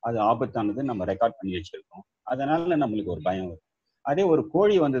அது ஆபத்தானது நம்ம ரெக்கார்ட் பண்ணி வச்சிருக்கோம், அதனால நம்மளுக்கு ஒரு பயம் வரும். அதே ஒரு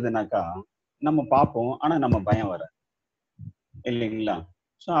கோழி வந்ததுனாக்கா நம்ம பார்ப்போம், ஆனா நம்ம பயம் வராது இல்லைங்களா?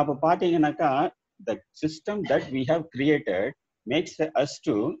 ஸோ அப்போ பார்த்தீங்கன்னாக்கா the system that we have created makes us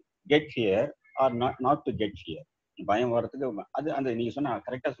to get fear or not to get fear. பயம் வர்றதுக்கு அது அந்த நீங்க சொன்ன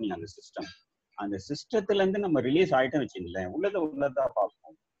கரெக்டா சொன்னீங்க. அந்த சிஸ்டத்துல இருந்து நம்ம ரிலீஸ் ஆயிட்டோம் வச்சுங்களேன், உள்ளதா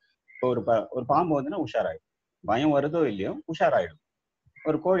பார்ப்போம். இப்போ ஒரு பாம்பு வந்துன்னா உஷாராயிடும், பயம் வருதோ இல்லையோ உஷாராயிடும்.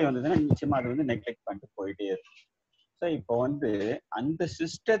 ஒரு கோழி வந்ததுன்னா நிச்சயமா அது வந்து நெக்லெக்ட் பண்ணிட்டு போயிட்டே இருக்கும். ஸோ இப்போ அந்த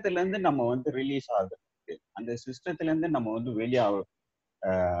சிஸ்டத்துல இருந்து நம்ம ரிலீஸ் ஆகுது, அந்த சிஸ்டத்துல இருந்து நம்ம வெளியாக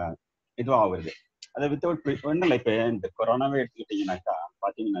இதுவும் ஆகுது. அதை வித்தவுட் ஒன்றும் இல்லை. இப்போ இந்த கொரோனாவே எடுத்துக்கிட்டீங்கன்னாக்கா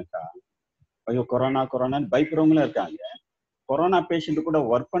பார்த்தீங்கன்னாக்கா, ஐயோ கொரோனான்னு பயப்படுறவங்களும் இருக்காங்க. கொரோனா பேஷண்ட் கூட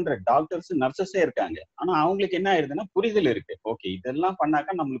ஒர்க் பண்ற டாக்டர்ஸ், நர்சஸே இருக்காங்க. ஆனா அவங்களுக்கு என்ன ஆயிடுதுன்னா புரிதல் இருக்கு. ஓகே, இதெல்லாம்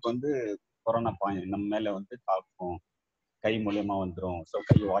பண்ணாக்கா நம்மளுக்கு கொரோனா நம்ம மேல தாக்கும், கை மூலியமா வந்துடும், ஸோ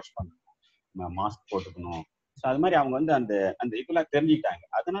கை வாஷ் பண்ணணும், மாஸ்க் போட்டுக்கணும். ஸோ அது மாதிரி அவங்க அந்த அந்த இதெல்லாம் தெரிஞ்சுக்கிட்டாங்க.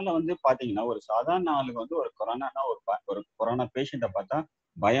 அதனால பாத்தீங்கன்னா ஒரு சாதாரண ஆளுக்கு ஒரு கொரோனானா ஒரு கொரோனா பேஷண்ட்டை பார்த்தா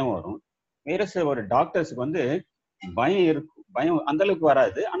பயம் வரும். வேற சில ஒரு டாக்டர்ஸுக்கு பயம் அந்த அளவுக்கு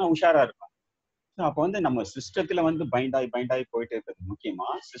வராது, ஆனா உஷாரா இருக்கும். ஸோ அப்போ நம்ம சிஸ்டத்துல பைண்டாகி போயிட்டு இருக்கிறது முக்கியமா.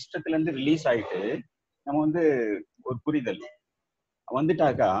 சிஸ்டத்துல இருந்து ரிலீஸ் ஆயிட்டு நம்ம ஒரு புரிதல்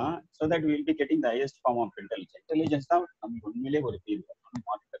வந்துட்டாக்கா, so that will be getting the highest form of intelligence. Intelligence தான் நமக்கு உண்மையிலே ஒரு தீர்வு,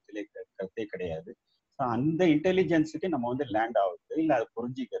 கருத்தே கிடையாது. ஸோ அந்த இன்டெலிஜென்ஸுக்கு நம்ம லேண்ட் ஆகுது, இல்லை அதை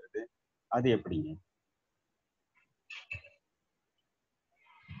புரிஞ்சிக்கிறது, அது எப்படிங்க?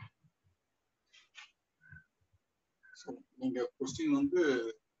 நீங்க கொஸ்டின்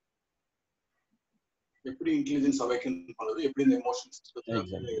எப்படி இன்டெலிஜென்ஸ் அவேக்கன் பண்றது, எப்படி இந்த எமோஷன்ஸ்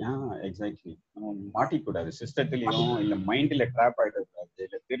எக்ஸாக்ட்லி நம்ம மாட்டிக்கூடாது சிஸ்டத்துலயும், இல்ல மைண்ட்ல ட்ராப் ஆயிடக்கூடாது,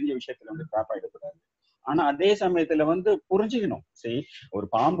 இல்ல தெரிஞ்ச விஷயத்துல ட்ராப் ஆயிடக்கூடாது. ஆனா அதே சமயத்துல புரிஞ்சுக்கணும். சரி, ஒரு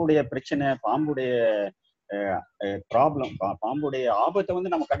பாம்புடைய பிரச்சனை, பாம்புடைய ப்ராப்ளம், பாம்புடைய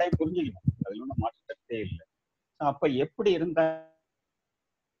ஆபத்தை நம்ம கட்டாயம் புரிஞ்சுக்கணும். அதுல ஒன்றும் மாற்றத்தே இல்லை. அப்ப எப்படி இருந்தா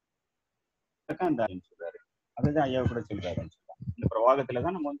அந்த சொல்றாரு, அதுதான் ஐயா கூட சொல்றாரு. இந்த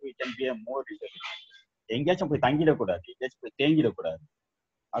பிரவாகத்துலதான் நம்ம we can be a more intelligent. எங்கேயாச்சும் போய் தங்கிடக்கூடாது, எங்கேயாச்சும் போய் தேங்கிடக்கூடாது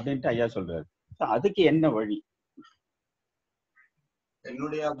அப்படின்ட்டு ஐயா சொல்றாரு. அதுக்கு என்ன வழி?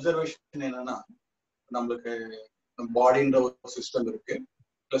 என்னுடைய அப்சர்வேஷன் என்னன்னா, நம்மளுக்கு பாடின்ற ஒரு சிஸ்டம் இருக்கு,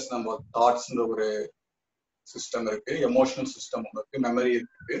 பிளஸ் நம்ம தாட்ஸ்ன்ற ஒரு சிஸ்டம் இருக்கு, எமோஷனல் சிஸ்டம் இருக்கு, மெமரி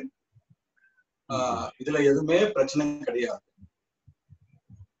இருக்கு. இதுல எதுவுமே பிரச்சனை கிடையாது.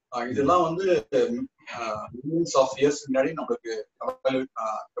 இதெல்லாம் மில்லியன்ஸ் ஆஃப் இயர்ஸ் முன்னாடி நம்மளுக்கு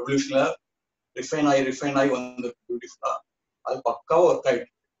எவல்யூஷன்ல ரிஃபைன் ஆகி வந்து பியூட்டிஃபுல்லா அது பக்காவா ஒர்க் ஆயிட்டு.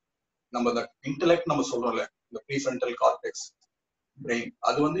 நம்ம இந்த இன்டெலெக்ட் நம்ம சொல்றோம்ல, இந்த ப்ரீஃப்ரண்டல் கார்டெக்ஸ் பிரெயின்,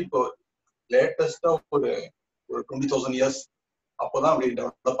 அது இப்போ லேட்டஸ்டா ஒரு 20,000 இயர்ஸ் அப்போதான் அப்படி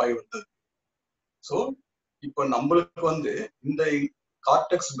டெவலப் ஆகி வந்தது. ஸோ இப்போ நம்மளுக்கு இந்த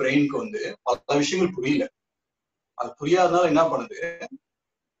கார்டெக்ஸ் பிரெயினுக்கு பல விஷயங்கள் புரியல. அது புரியாதனால என்ன பண்ணுது,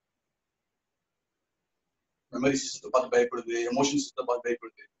 மெமரி சிஸ்டத்தை பார்த்து பயப்படுது, எமோஷன் சிஸ்டத்தை பார்த்து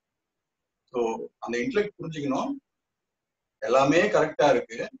பயப்படுது. ஸோ அந்த இன்டெலெக்ட் புரிஞ்சுக்கணும், எல்லாமே கரெக்டா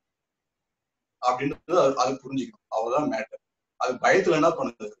இருக்கு அப்படின்றது அது புரிஞ்சுக்கணும், அவ்வளவுதான் மேட்டர். அது பயத்துல என்ன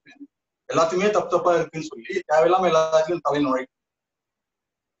பண்ணுது, எல்லாத்தையுமே தப்பா இருக்குன்னு சொல்லி தேவையில்லாம எல்லாத்தையும் தலை நுழைக்கும்.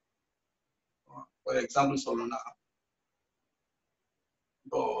 ஒரு எக்ஸாம்பிள் சொல்லணும்னா,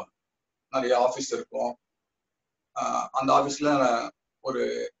 இப்போ நிறைய ஆஃபீஸ் இருக்கும், அந்த ஆஃபீஸ்ல ஒரு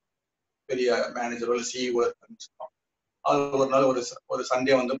பெரிய மேனேஜரோ இல்லை சிஇஓ இருக்காங்க. அது ஒரு நாள் ஒரு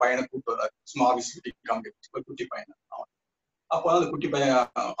சண்டே பையனை கூப்பிட்டு வர்றாரு, சும்மா ஆஃபீஸ் ஒரு குட்டி பையனை. அப்போ அந்த குட்டி பையன்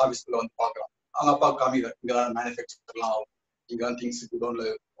ஆஃபீஸ்க்குள்ள பார்க்கலாம். அவங்க அப்பா காமிக்கிறார், இங்கதான் மேனுஃபேக்சர்லாம் ஆகும், இங்கதான் திங்ஸ் குடோன்ல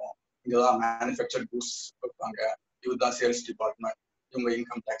இருக்கும், இங்கதான் மேனுஃபேக்சர் கூட்ஸ் வைப்பாங்க, இதுதான் சேல்ஸ் டிபார்ட்மெண்ட், இவங்க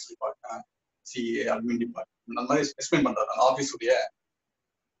income tax department, CA, admin department, அந்த மாதிரி எக்ஸ்பிளைன் பண்றாரு. அந்த ஆஃபீஸுடைய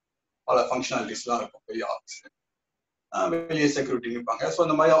பல ஃபங்க்ஷனாலிட்டிஸ் எல்லாம் இருக்கும் பெரிய ஆஃபீஸ். வெளியே செக்யூரிட்டி நிற்பாங்க. ஸோ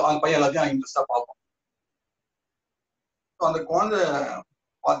அந்த மாதிரி அந்த பையன் எல்லாத்தையும் இன்ட்ரெஸ்டா பார்ப்போம். அந்த குழந்தை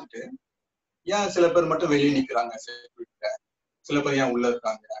பார்த்துட்டு, ஏன் சில பேர் மட்டும் வெளியே நிற்கிறாங்க செக்யூரிட்டியில, சில பேர் ஏன் உள்ள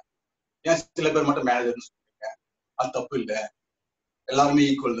இருக்காங்க, ஏன் சில பேர் மட்டும் மேனேஜர்னு சொல்றீங்க, அது தப்பு இல்லை, எல்லாருமே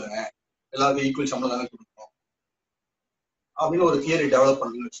ஈக்குவல் தானே, எல்லாருமே ஈக்குவல் சம்பளம் தானே கொடுக்கணும் அப்படின்னு ஒரு தியரி டெவலப்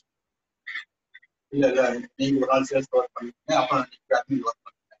பண்ணணும்னு வச்சு. இல்ல நீங்க ஒரு நாள் சேல்ஸ் ஒர்க் பண்ணிருக்கீங்க, அப்புறம் நீங்க அட்மின் ஒர்க்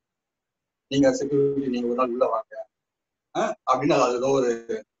பண்ணுங்க, நீங்க செக்யூரிட்டி நீங்க ஒரு நாள் உள்ள வாங்க அப்படின்னு அது ஏதோ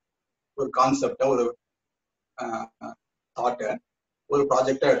ஒரு கான்செப்டா, ஒரு தாட்டை ஒரு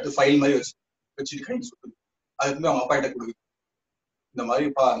ப்ராஜெக்டா எடுத்து ஃபைல் மாதிரி வச்சுட்டு கையில் சுற்றுது. அதுக்குமே அவங்க அப்பா கிட்ட கொடுக்குது. இந்த மாதிரி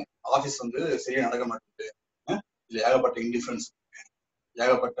ஆஃபீஸ் வந்து சரியா நடக்க மாட்டேங்குது, இதுல ஏகப்பட்ட இன்டிஃபரன்ஸ் இருக்கு,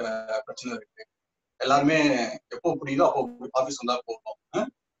 ஏகப்பட்ட பிரச்சனை இருக்கு, எல்லாருமே எப்போ புரியுதோ அப்போ ஆஃபீஸ் வந்தா போகணும்,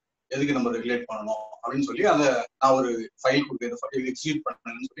 எதுக்கு நம்ம ரெகுலேட் பண்ணணும் அப்படின்னு சொல்லி அந்த நான் ஒரு ஃபைல் கொடுக்குறேன், எக்ஸிக்யூட்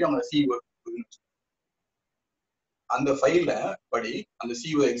பண்ணணும்னு சொல்லி அவங்க சிஇஓ அந்த ஃபைல படி அந்த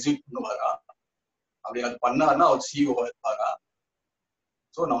சிஇஓ எக்ஸிக்யூட் பண்ணுவாரா, அப்படி அது பண்ணாருன்னா அவர் சிஇஓ இருப்பாரா?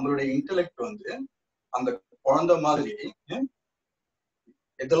 ஸோ நம்மளுடைய இன்டெலெக்ட் வந்து அந்த குழந்தை மாதிரி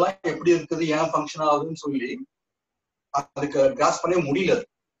இதெல்லாம் எப்படி இருக்குது, ஏன் ஃபங்க்ஷன் ஆகுதுன்னு சொல்லி அதுக்கு கிராஸ் பண்ணவே முடியல.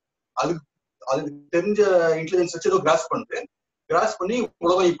 அதுக்கு தெரிஞ்ச இன்டெலிஜென்ஸ் வச்சு ஏதோ கிராஸ் பண்ணி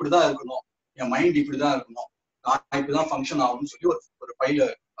உலகம் இப்படிதான் இருக்கணும், என் மைண்ட் இப்படிதான் இருக்கணும், நான் இப்படிதான் ஃபங்க்ஷன் ஆகும்னு சொல்லி ஒரு ஃபைல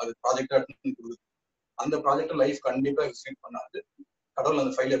அது ப்ராஜெக்டா கொடுக்குது. அந்த ப்ராஜெக்ட் லைஃப் கண்டிப்பா எக்ஸிக்யூட் பண்ணாது. கடவுள்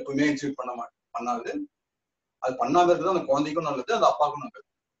அந்த ஃபைல் எப்பவுமே எக்ஸிக்யூட் பண்ணாது. அது பண்ணாம இருக்கிறது அந்த குழந்தைக்கும் நல்லது, அந்த அப்பாவுக்கும் நல்லது.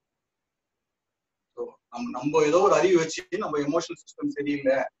 ஸோ நம்ம ஏதோ ஒரு அறிவு வச்சு நம்ம எமோஷனல் சிஸ்டம்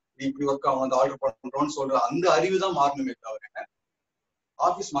சரியில்லை, நீ இப்படி ஒர்க் ஆகும், அந்த ஆர்டர் பண்றோம்னு சொல்ற அந்த அறிவு தான் மாறணுமே தவிர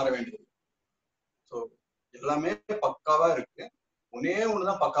ஆஃபீஸ் மாற வேண்டியது. ஸோ எல்லாமே பக்காவா இருக்கு, ஒன்னே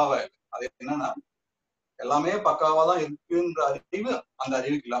ஒண்ணுதான் பக்காவா இருக்கு. அது என்னன்னா எல்லாமே பக்காவா தான் இருக்குன்ற அறிவு அந்த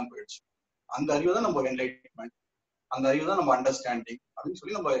அறிவுக்கு இல்லாம போயிடுச்சு. அந்த அறிவு தான் நம்ம என்லைட்மெண்ட், அந்த அறிவு தான் நம்ம அண்டர்ஸ்டாண்டிங் அப்படின்னு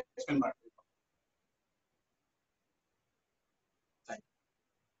சொல்லி நம்ம எக்ஸ்பிளைன் பண்ணிருக்கோம்.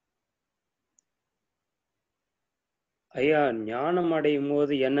 ஐயா, ஞானம் அடையும்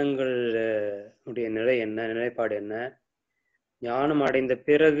போது எண்ணங்கள் உடைய நிலை என்ன, நிலைப்பாடு என்ன? ஞானம் அடைந்த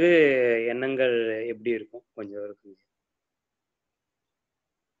பிறகு எண்ணங்கள் எப்படி இருக்கும் கொஞ்சம் இருக்குங்க.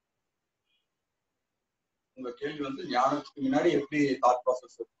 உங்க கேள்வி வந்து ஞானத்துக்கு முன்னாடி எப்படி தாட்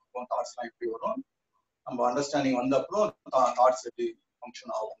ப்ராசஸ் இருக்கும், தாட்ஸ் எல்லாம் எப்படி வரும், நம்ம அண்டர்ஸ்டாண்டிங் வந்த அப்புறம் தாட்ஸ் எப்படி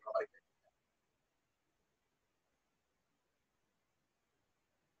ஃபங்க்ஷன் ஆகுங்கிற மாதிரி.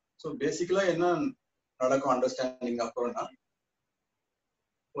 ஸோ பேசிக்கலா என்ன நடக்கும் அண்டர்ஸ்டாண்டிங் அப்புறம்னா,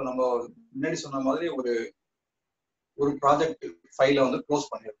 இப்போ நம்ம முன்னாடி சொன்ன மாதிரி ஒரு ப்ராஜெக்ட் ஃபைலை வந்து க்ளோஸ்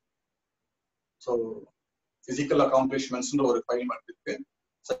பண்ணிடுறோம். ஸோ பிசிக்கல் அக்காம்ப்ளிஷ்மெண்ட்ஸ்ன்ற ஒரு ஃபைல் மட்டும் இருக்கு,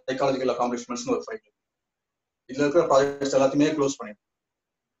 சைக்காலஜிக்கல் அக்காம்ப்ளிஷ்மெண்ட்ஸ்னு ஒரு ஃபைல் இருக்கு. இதுல இருக்கிற ப்ராஜெக்ட்ஸ் எல்லாத்தையுமே க்ளோஸ் பண்ணிடுறோம்.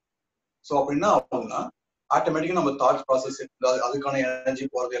 ஸோ அப்படின்னா ஆகும்னா ஆட்டோமேட்டிக்கா நம்ம தாட் ப்ராசஸ் அதுக்கான எனர்ஜி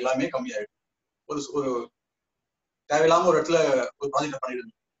போறது எல்லாமே கம்மியாயிடும். ஒரு தேவையில்லாம ஒரு இடத்துல ஒரு ப்ராஜெக்ட்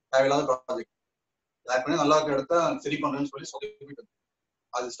பண்ணிடுது, தேவையில்லாத ப்ராஜெக்ட் பண்ணி நல்லா இருக்கிற இடத்த சரி பண்றேன்னு சொல்லி சொல்லிட்டு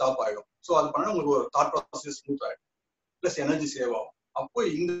அது ஸ்டாப் ஆயிடும். ஸோ அது பண்ணா உங்களுக்கு ஒரு தாட் ப்ராசஸ் ஸ்மூத் ஆயிடும், பிளஸ் எனர்ஜி சேவ் ஆகும். அப்போ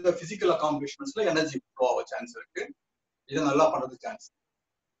இந்த பிசிக்கல் அக்காம்ப்ளிஷ்மெண்ட்ஸ்ல எனர்ஜி ஃப்ளோ ஆக சான்ஸ் இருக்கு, இதை நல்லா பண்றதுக்கு சான்ஸ்.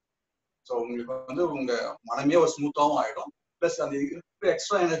 ஸோ உங்களுக்கு வந்து உங்க மனமே ஒரு ஸ்மூத்தாவும் ஆயிடும், பிளஸ் அந்த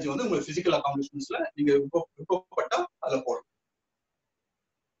எக்ஸ்ட்ரா எனர்ஜி வந்து உங்களுக்கு பிசிக்கல் அக்காம்ப்ளிஷ்மெண்ட்ஸ்ல நீங்க விருப்பப்பட்டா அதுல போடும்.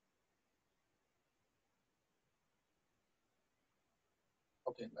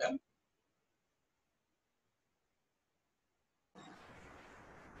 ஓகேங்களா?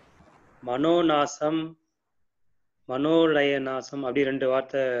 மனோநாசம், மனோலய நாசம் அப்படி 2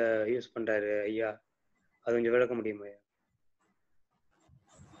 வார்த்தை யூஸ் பண்றாரு ஐயா, அது கொஞ்சம் விளக்க முடியுமா ஐயா?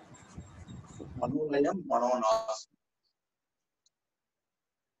 மனோலயம், மனோநாசம்,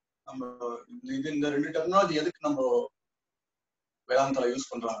 நம்ம இந்த 2 டெக்னாலஜி எதுக்கு நம்ம வேதாந்தால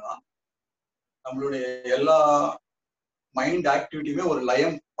யூஸ் பண்றாங்கன்னா, நம்மளுடைய எல்லா மைண்ட் ஆக்டிவிட்டியுமே ஒரு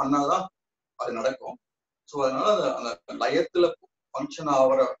லயம் பண்ணாதான் அது நடக்கும். ஸோ அதனால அந்த லயத்துல ஃபங்க்ஷன்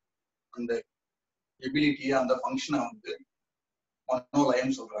ஆகிற அந்த எபிலிட்டி, அந்த ஃபங்க்ஷனை வந்து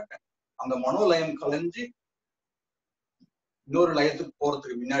மனோலயம் சொல்றாங்க. அந்த மனோலயம் கலைஞ்சு இன்னொரு லயத்துக்கு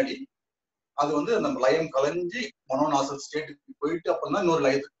போறதுக்கு முன்னாடி அது வந்து அந்த லயம் கலைஞ்சு மனோநாச ஸ்டேட்டுக்கு போயிட்டு அப்புறம் தான் இன்னொரு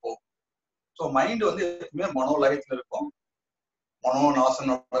லயத்துக்கு போகும். ஸோ மைண்ட் வந்து எப்பவுமே மனோலயத்துல இருக்கும்,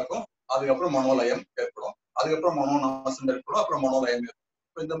 மனோநாசம் நடக்கும், அதுக்கப்புறம் மனோலயம் ஏற்படும், அதுக்கப்புறம் மனோநாசம் ஏற்படும், அப்புறம் மனோலயம்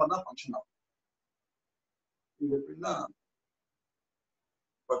ஏற்படும். இந்த மாதிரி தான் ஃபங்க்ஷன் ஆகும். இது எப்படின்னா,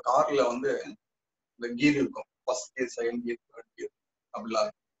 இப்போ கார்ல வந்து இந்த கீர் இருக்கும், first gear, second gear, third gear அப்படிலாம்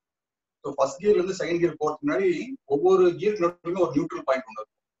இருக்கும். ஸோ ஃபர்ஸ்ட் கியர்ல இருந்து செகண்ட் கியர் போறதுக்கு முன்னாடி ஒவ்வொரு கியருக்கு நடுவுமே ஒரு நியூட்ரல் பாயிண்ட் ஒன்று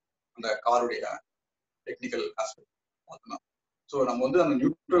இருக்கும், அந்த காருடைய டெக்னிக்கல் ஆஸ்பெக்ட் பார்த்தோம்னா. ஸோ நம்ம வந்து அந்த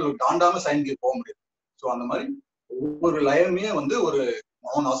நியூட்ரல் தாண்டாம செகண்ட் கியர் போக முடியாது. ஸோ அந்த மாதிரி ஒவ்வொரு லயமே வந்து ஒரு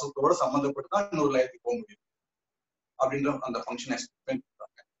மனோநாசத்தோட சம்மந்தப்பட்டு தான் இன்னொரு லயத்துக்கு போக முடியும் அப்படின்ற அந்த ஃபங்க்ஷனை எக்ஸ்பிளைன்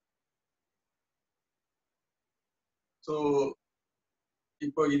பண்றாங்க. ஸோ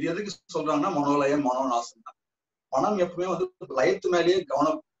இப்போ இது எதுக்கு சொல்றாங்கன்னா, மனோலயம் மனோநாசம் தான். மனம் எப்பவுமே வந்து லயத்து மேலேயே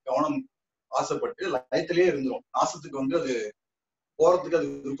கவனம் ஆசைப்பட்டு லயத்திலேயே இருந்துரும், நாசத்துக்கு வந்து அது போறதுக்கு அது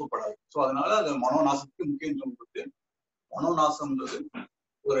விருப்பப்படாது. ஸோ அதனால அது மனோநாசத்துக்கு முக்கியத்துவம் கொடுத்து மனோநாசம்ன்றது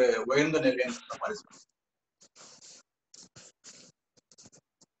ஒரு உயர்ந்த நிலைன்ற மாதிரி சொல்லுவாங்க.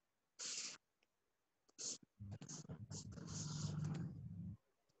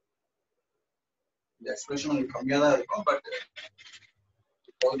 இந்த எக்ஸ்பிரஷன் உங்களுக்கு கம்மியா தான் இருக்கும். பட்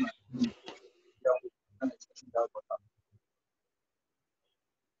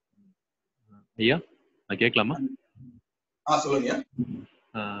ஐயா நான் கேட்கலாமா? சொல்லுங்க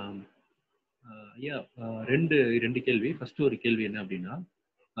ஐயா. ரெண்டு கேள்வி. ஃபர்ஸ்ட் ஒரு கேள்வி என்ன அப்படின்னா,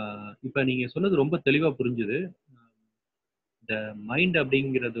 இப்ப நீங்க சொன்னது ரொம்ப தெளிவா புரிஞ்சுது. இந்த மைண்ட்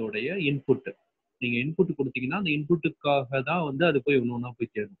அப்படிங்கிறதோடைய இன்புட், நீங்க இன்புட் கொடுத்தீங்கன்னா அந்த இன்புட்டுக்காக தான் வந்து அது போய் ஒன்னொன்னா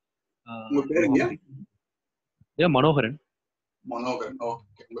போய் சேரும். ஏன் மனோகரன்? மனோகரன்,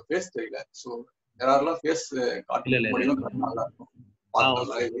 ஓகே. உங்க ஃபேஸ் தெரியல, சோ யாரெல்லாம் ஃபேஸ் காட்டல முடியும் நல்லா இருக்கும்.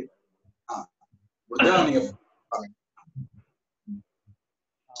 நீங்க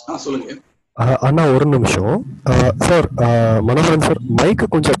சொல்லுங்க. அண்ணா ஒரு நிமிஷம் சார். மனோகரன் சார், மைக்கு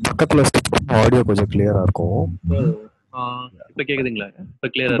கொஞ்சம் பக்கத்துல ஆடியோ கொஞ்சம் கிளியரா இருக்கும். இப்ப கேக்குதுங்களா? இப்ப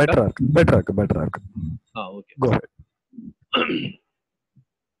கிளியரா இருக்கா? பெட்டரா இருக்கு. ஓகே. Go ahead.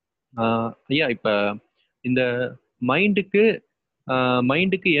 ஐயா, இப்ப இந்த மைண்டுக்கு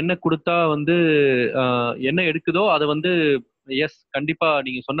என்ன கொடுத்தா வந்து என்ன எடுக்குதோ அதை வந்து எஸ் கண்டிப்பா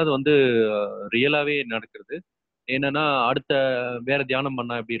நீங்க சொன்னது வந்து ரியலாவே நடக்கிறது. என்னன்னா அடுத்த வேற தியானம்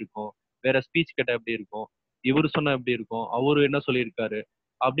பண்ணா எப்படி இருக்கும், வேற ஸ்பீச் கேட்டா எப்படி இருக்கும், இவரு சொன்னா எப்படி இருக்கும், அவரு என்ன சொல்லியிருக்காரு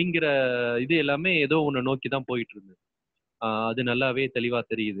அப்படிங்கிற இது எல்லாமே ஏதோ ஒண்ணு நோக்கி தான் போயிட்டு இருந்தது. அது நல்லாவே தெளிவா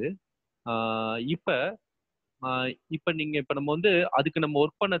தெரியுது. இப்ப நம்ம வந்து அதுக்கு நம்ம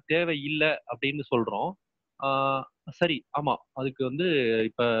ஒர்க் பண்ண தேவை இல்லை அப்படின்னு சொல்றோம். சரி, ஆமா. அதுக்கு வந்து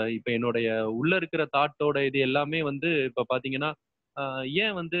இப்ப என்னுடைய உள்ள இருக்கிற தாட்டோட இது எல்லாமே வந்து இப்ப பாத்தீங்கன்னா,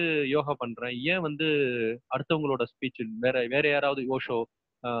 ஏன் வந்து யோகா பண்றேன், ஏன் வந்து அடுத்தவங்களோட ஸ்பீச் வேற யாராவது ஓஷோ,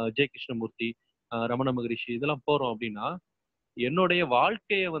 ஜெய கிருஷ்ணமூர்த்தி, ரமண மகரிஷி இதெல்லாம் போறோம் அப்படின்னா, என்னுடைய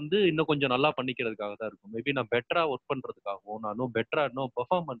வாழ்க்கைய வந்து இன்னும் கொஞ்சம் நல்லா பண்ணிக்கிறதுக்காக தான் இருக்கும். மேபி நான் பெட்டரா ஒர்க் பண்றதுக்காகவும், நான் இன்னும் பெட்டரா இன்னும்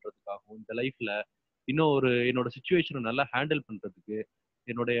பெர்ஃபார்ம் பண்றதுக்காகவும், இந்த லைஃப்ல இன்னும் என்னோட சுச்சுவேஷனை நல்லா ஹேண்டில் பண்றதுக்கு,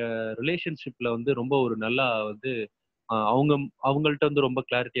 என்னுடைய ரிலேஷன்ஷிப்ல வந்து ரொம்ப ஒரு நல்லா வந்து அவங்கள்ட்ட வந்து ரொம்ப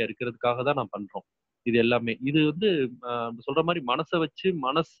கிளாரிட்டியா இருக்கிறதுக்காக தான் நான் பண்றோம். இது எல்லாமே இது வந்து சொல்ற மாதிரி மனசை வச்சு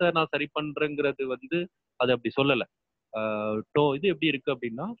மனசை நான் சரி பண்றேங்கிறது வந்து அது அப்படி சொல்லலை. இது எப்படி இருக்கு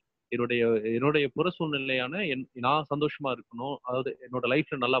அப்படின்னா, என்னுடைய புற சூழ்நிலையான நான் சந்தோஷமா இருக்கணும், அதாவது என்னோட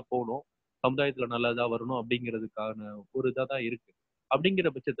லைஃப்ல நல்லா போகணும், சமுதாயத்துல நல்லதா வரணும் அப்படிங்கிறதுக்கான ஒரு இதா தான் இருக்கு. அப்படிங்கிற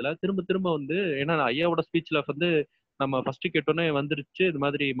பட்சத்துல திரும்ப திரும்ப வந்து ஏன்னா ஐயாவோட ஸ்பீச்ல வந்து நம்ம ஃபர்ஸ்ட் கேட்டோன்னே வந்துருச்சு இது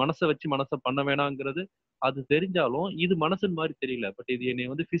மாதிரி மனசை வச்சு மனசை பண்ண வேணாங்கிறது. அது தெரிஞ்சாலும் இது மனசுன்னு மாதிரி தெரியல. பட் இது என்னை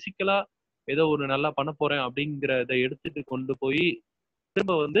வந்து பிசிக்கலா ஏதோ ஒரு நல்லா பண்ண போறேன் அப்படிங்கிறத எடுத்துட்டு கொண்டு போய்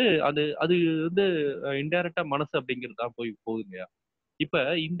திரும்ப வந்து அது அது வந்து இன்டைரக்டா மனசு அப்படிங்கிறது தான் போகுதுங்கய்யா. இப்ப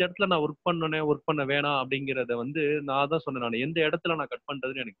இந்த இடத்துல நான் ஒர்க் பண்ண வேணாம் அப்படிங்கிறத வந்து நான் தான் சொன்னேன். நான் எந்த இடத்துல நான் கட்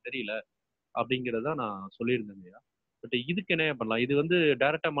பண்றதுன்னு எனக்கு தெரியல அப்படிங்கிறத நான் சொல்லியிருந்தேங்கய்யா. பட் இதுக்கு என்ன பண்ணலாம்? இது வந்து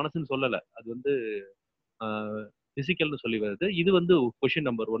டைரக்டா மனசுன்னு சொல்லல, அது வந்து பிசிக்கல்னு சொல்லி வருது. இது வந்து கொஸ்டின்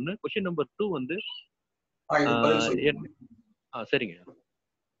நம்பர் 1. கொஸ்டின் நம்பர் 2 வந்து சரிங்க.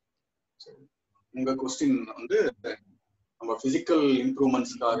 உங்க கொஸ்டின் வந்து நம்ம பிசிக்கல்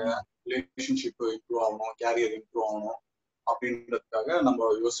இம்ப்ரூவ்மெண்ட்ஸ்க்காக ரிலேஷன்ஷிப் இம்ப்ரூவ் ஆகணும், கேரியர் இம்ப்ரூவ் ஆகணும் அப்படின்றதுக்காக நம்ம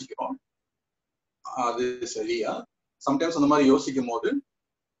யோசிக்கிறோம். அது சரியா? சம்டைம்ஸ் அந்த மாதிரி யோசிக்கும் போது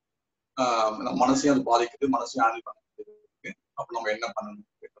நம்ம மனசையும் அது பாதிக்குது, மனசையும் ஹேண்டில் பண்ண இருக்கு. அப்ப நம்ம என்ன பண்ணணும்?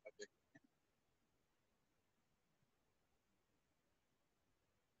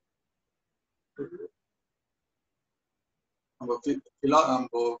 நம்ம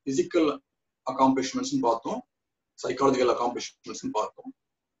பிசிக்கல் அக்காம்ப்ளிஷ்மெண்ட்ஸ் பார்த்தோம், சைக்காலஜிக்கல் அக்காம்ப்ளிஷ்மெண்ட்ஸ் பார்த்தோம்.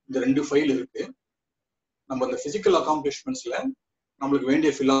 இந்த 2 ஃபைல் இருக்கு. நம்ம இந்த பிசிக்கல் அக்காம்ப்ளிஷ்மெண்ட்ஸ்ல நம்மளுக்கு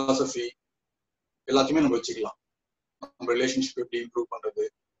வேண்டிய பிலாசபி எல்லாத்தையுமே நம்ம வச்சுக்கலாம். நம்ம ரிலேஷன்ஷிப் எப்படி இம்ப்ரூவ் பண்றது,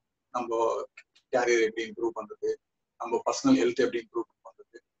 நம்ம கேரியர் எப்படி இம்ப்ரூவ் பண்றது, நம்ம பர்சனல் ஹெல்த் எப்படி இம்ப்ரூவ்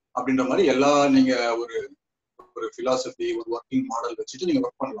பண்றது அப்படின்ற மாதிரி நீங்க ஒரு பிலாசபி, ஒரு ஒர்க்கிங் மாடல் வச்சுட்டு நீங்க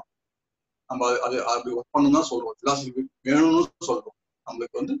ஒர்க் பண்ணலாம். நம்ம அது அப்படி ஒர்க் பண்ணணும் தான் சொல்றோம். பிலாசபி வேணும்னு சொல்றோம்.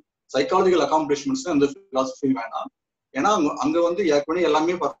 நம்மளுக்கு வந்து சைக்காலஜிக்கல் அக்காம்ப்ளிஷ்மெண்ட்ஸ் அந்த பிலாசபி வேணாம். ஏன்னா அங்க வந்து ஏற்கனவே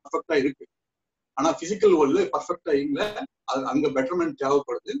எல்லாமே பர்ஃபெக்டா இருக்கு. ஆனா பிசிக்கல் வேர்ல்ட்ல பர்ஃபெக்டா இல்லை. அங்க பெட்டர்மெண்ட்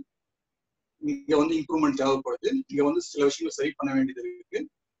தேவைப்படுது, இங்க வந்து இம்ப்ரூவ்மெண்ட் தேவைப்படுது, இங்க வந்து சில விஷயங்கள் சரி பண்ண வேண்டியது இருக்கு.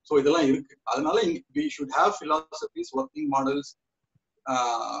 ஸோ இதெல்லாம் இருக்கு. அதனால we should have philosophies, working models,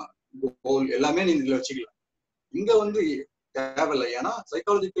 எல்லாமே நீங்க இதுல வச்சுக்கலாம். இங்க வந்து தேவையில்லை. ஏன்னா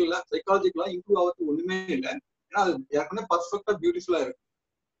சைக்காலஜிக்கலா இம்ப்ரூவ் ஆகிறது ஒண்ணுமே இல்லை. ஏன்னா அது ஏற்கனவே பர்ஃபெக்டா பியூட்டிஃபுல்லா இருக்கு.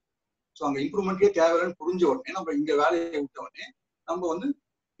 ஸோ அங்க இம்ப்ரூவ்மெண்ட்கே தேவையில்லைன்னு புரிஞ்ச உடனே நம்ம இங்க வேலையை விட்ட உடனே நம்ம வந்து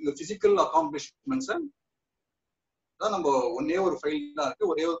இந்த பிசிக்கல் அக்காம்ப்ளிஷ்மெண்ட்ஸை தான் நம்ம ஒரே ஒரு ஃபைல் தான் இருக்கு,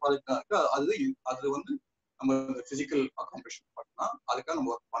 ஒரே ஒரு ப்ராஜெக்ட் தான் இருக்கு. அது வந்து நம்ம பிசிக்கல் அக்காம்ப்ளிஷ்மெண்ட் பண்ணலாம். அதுக்காக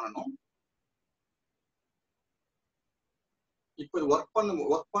நம்ம ஒர்க் பண்ணணும். இப்போ இது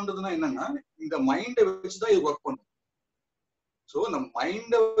ஒர்க் பண்றதுன்னா என்னன்னா, இந்த மைண்டை வச்சுதான் இது ஒர்க் பண்ணும். ஸோ இந்த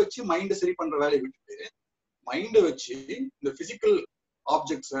மைண்டை வச்சு மைண்டை சரி பண்ற வேலையை விட்டுட்டு மைண்டை வச்சு இந்த பிசிக்கல்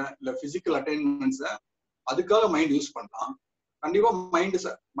ஆப்ஜெக்ட்ஸை இல்லை பிசிக்கல் அட்டைன்மெண்ட்ஸை அதுக்காக மைண்ட் யூஸ் பண்ணலாம். கண்டிப்பா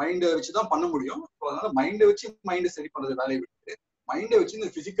மைண்டை வச்சுதான் பண்ண முடியும். ஸோ அதனால மைண்டை வச்சு மைண்டை சரி பண்றது வேலையை விட்டுட்டு மைண்டை வச்சு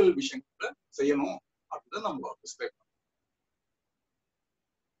இந்த பிசிக்கல் விஷயங்களை செய்யணும் அப்படின்னு நம்ம ப்ரிஸ்கிரைப் பண்ணணும்.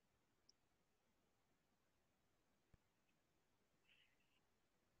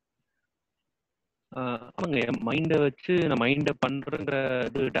 ஆமாங்க, மைண்டை வச்சு நான் மைண்டை பண்றேங்கிற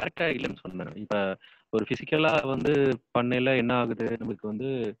இது டேரக்டா இல்லைன்னு சொன்னேன். இப்ப ஒரு பிசிக்கலா வந்து பண்ணையில என்ன ஆகுது, நமக்கு வந்து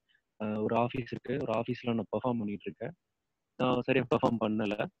ஒரு ஆஃபீஸ் இருக்கு, ஒரு ஆஃபீஸ்ல நான் பெர்ஃபார்ம் பண்ணிட்டு இருக்கேன், நான் சரியா பெர்ஃபார்ம்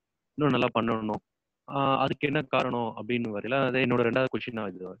பண்ணல, இன்னும் நல்லா பண்ணணும். அதுக்கு என்ன காரணம் அப்படின்னு வரையில அதை என்னோட 2வது கொஸ்டின்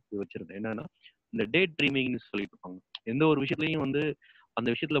நான் இது வச்சிருந்தேன். என்னன்னா, இந்த டே ட்ரீமிங்னு சொல்லிட்டு இருப்பாங்க. எந்த ஒரு விஷயத்துலையும் வந்து அந்த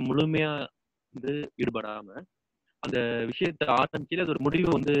விஷயத்துல முழுமையா வந்து ஈடுபடாம அந்த விஷயத்த ஆரம்பிச்சு அது ஒரு முடிவு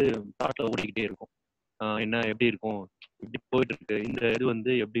வந்து தாட்ல ஓடிக்கிட்டே இருக்கும். என்ன எப்படி இருக்கும், இப்படி போயிட்டு இருக்கு, இந்த இது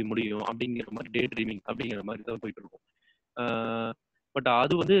வந்து எப்படி முடியும் அப்படிங்கிற மாதிரி டே ட்ரீமிங் அப்படிங்கிற மாதிரி தான் போயிட்டு இருக்கும். பட்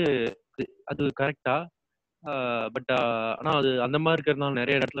அது வந்து அது கரெக்டா? பட் ஆனா அது அந்த மாதிரி இருக்கிறதுனால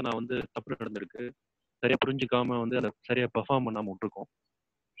நிறைய இடத்துல நான் வந்து தப்பு நடந்திருக்கு, சரியா புரிஞ்சுக்காம வந்து அதை சரியா பெர்ஃபார்ம் பண்ணாம விட்டுருக்கோம்.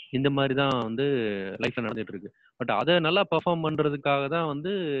 இந்த மாதிரி தான் வந்து லைஃப்ல நடந்துட்டு இருக்கு. பட் அதை நல்லா பெர்ஃபார்ம் பண்றதுக்காக தான்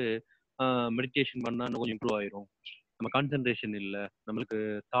வந்து மெடிடேஷன் பண்ணா இன்னும் கொஞ்சம் இம்ப்ரூவ் ஆயிரும். நம்ம கான்சென்ட்ரேஷன் இல்லை, நம்மளுக்கு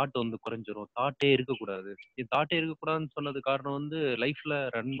தாட் வந்து குறைஞ்சிரும், தாட்டே இருக்கக்கூடாது. தாட்டே இருக்கக்கூடாதுன்னு சொன்னது காரணம் வந்து லைஃப்ல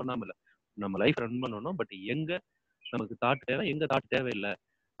ரன் பண்ணாம இல்லை, நம்ம லைஃப் ரன் பண்ணணும். பட் எங்க நமக்கு தாட் தேவை, எங்க தாட் தேவையில்லை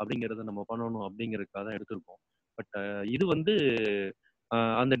அப்படிங்கிறத நம்ம பண்ணணும் அப்படிங்கிறதுக்காக தான் எடுத்திருக்கோம். பட் இது வந்து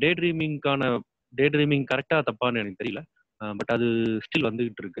அந்த டே ட்ரீமிங் கரெக்டா தப்பான்னு எனக்கு தெரியல. பட் அது ஸ்டில்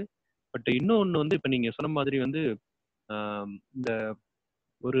வந்துகிட்டு இருக்கு. பட் இன்னொன்று வந்து இப்போ நீங்க சொன்ன மாதிரி வந்து இந்த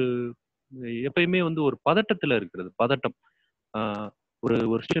ஒரு எப்பயுமே வந்து ஒரு பதட்டத்துல இருக்கிறது, பதட்டம். ஒரு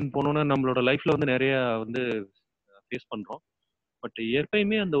ஒரு ஸ்டூடெண்ட் போனோன்னா நம்மளோட லைஃப்ல வந்து நிறைய வந்து ஃபேஸ் பண்றோம். பட்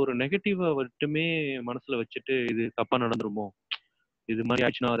எப்பயுமே அந்த ஒரு நெகட்டிவா மட்டுமே மனசுல வச்சுட்டு இது தப்பா நடந்துருமோ, இது மாதிரி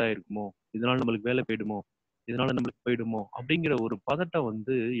ஆச்சுன்னா அதான் இருக்குமோ, இதனால நம்மளுக்கு வேலை போயிடுமோ, இதனால நம்மளுக்கு போயிடுமோ அப்படிங்கிற ஒரு பதட்டம்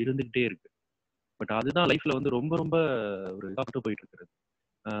வந்து இருந்துகிட்டே இருக்கு. பட் அதுதான் லைஃப்ல வந்து ரொம்ப ரொம்ப ஒரு இதாகிட்டு போயிட்டு இருக்கிறது.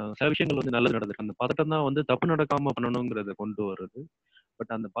 சில விஷயங்கள் வந்து நல்லது நடந்திருக்கு, அந்த பதட்டம் தான் வந்து தப்பு நடக்காம பண்ணணுங்கிறத கொண்டு வருது.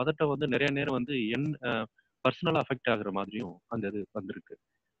 பட் அந்த பதட்டம் வந்து நிறைய நேரம் வந்து பர்சனலா அஃபெக்ட் ஆகுற மாதிரியும் அந்த இது வந்திருக்கு.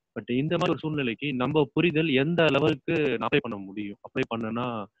 பட் இந்த மாதிரி ஒரு சூழ்நிலைக்கு நம்ம புரிதல் எந்த லெவலுக்கு அப்ளை பண்ண முடியும், அப்ளை பண்ணனா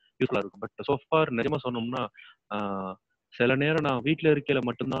யூஸ்ஃபுல்லா இருக்கும். பட் சோஃபார் நிஜமா சொன்னோம்னா சில நேரம் நான் வீட்டில் இருக்கையில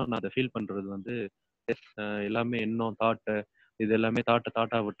மட்டும்தான் நான் அதை ஃபீல் பண்றது வந்து எல்லாமே எண்ணம் தாட்டை, இது எல்லாமே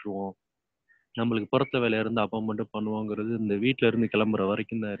தாட்டா விட்டுருவோம், நம்மளுக்கு புறத்த வேலையா இருந்து அப்போ மட்டும் பண்ணுவோங்கிறது இந்த வீட்டில இருந்து கிளம்புற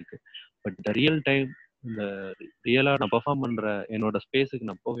வரைக்கும் தான் இருக்கு. பட் இந்த ரியல் டைம், இந்த ரியலா நான் பெர்ஃபார்ம் பண்ற என்னோட ஸ்பேஸுக்கு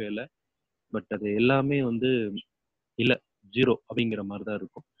நான் போகவே இல்லை. பட் அது எல்லாமே வந்து இல்லை, ஜீரோ அப்படிங்கிற மாதிரி தான்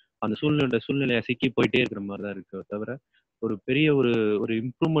இருக்கும். அந்த சூழ்நிலையை சிக்கி போயிட்டே இருக்கிற மாதிரி தான் இருக்கு தவிர ஒரு பெரிய ஒரு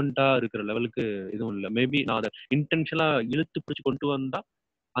இம்ப்ரூவ்மெண்ட்டா இருக்கிற லெவலுக்கு எதுவும் இல்லை. மேபி நான் அதை இன்டென்ஷனலா இழுத்து பிடிச்சி கொண்டு வந்தா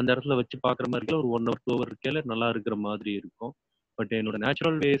அந்த இடத்துல வச்சு பார்க்குற மாதிரி இருக்கல, ஒரு 1 hour 2 hour இருக்கையில நல்லா இருக்கிற மாதிரி இருக்கும். பட் என்னோட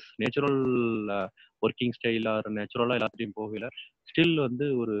நேச்சுரல் ஒர்க்கிங் ஸ்டைலா நேச்சுரலா எல்லாத்தையும் போகல, ஸ்டில் வந்து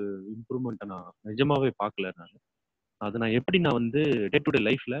ஒரு இம்ப்ரூவ்மெண்ட்டை நான் நிஜமாவே பார்க்கல. அதை நான் எப்படி நான் வந்து டே டு டே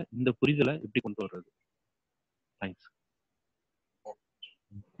லைஃப்ல இந்த புரிதலை எப்படி கொண்டு வர்றது? தேங்க்ஸ்.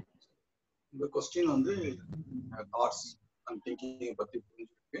 இந்த கொஸ்டின் வந்து தாட்ஸ் அண்ட் திங்கிங் பத்தி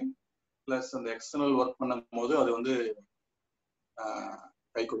புரிஞ்சிருக்கு. பிளஸ் அந்த எக்ஸ்டர்னல் ஒர்க் பண்ணும் போது அது வந்து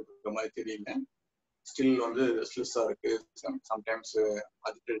கை கொடுக்குற மாதிரி தெரியல. ஸ்டில் வந்து ரெஸ்ட்லெஸ்ஸா இருக்கு, சம்டைம்ஸ்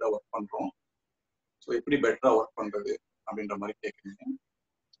அஜிடேட்டா ஒர்க் பண்றோம். ஸோ எப்படி பெட்டரா ஒர்க் பண்றது அப்படின்ற மாதிரி கேட்குறீங்க.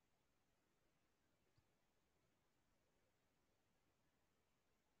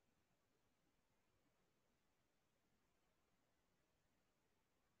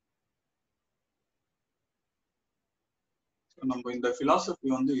 நம்ம இந்த பிலாசபி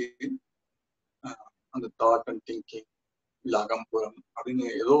வந்து அந்த தாட் அண்ட் திங்கிங் இல்லை அகம்புறம் அப்படின்னு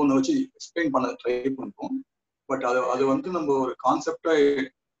ஏதோ ஒன்று வச்சு எக்ஸ்பிளைன் பண்ண ட்ரை பண்றோம். பட் அது வந்து நம்ம ஒரு கான்செப்டா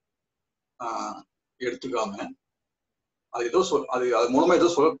எடுத்துக்காம அது ஏதோ அது மூலமா ஏதோ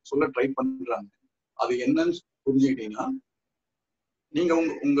சொல்ல ட்ரை பண்றாங்க. அது என்னன்னு புரிஞ்சுக்கிட்டீங்கன்னா நீங்க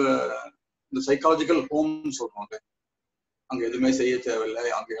உங்க இந்த சைக்காலஜிக்கல் ஹோம் சொல்லுவாங்க, அங்க எதுவுமே செய்ய தேவையில்லை,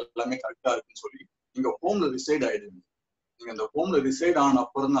 அங்க எல்லாமே கரெக்டா இருக்குன்னு சொல்லி நீங்க ஹோம்ல ரிசைட் ஆயிடுவீங்க. நீங்க அந்த ஹோம்ல ரிசைட் ஆன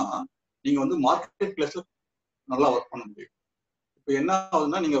அப்புறம் தான் நீங்க வந்து மார்க்கெட் பிளேஸ்ல நல்லா ஒர்க் பண்ண முடியும். இப்போ என்ன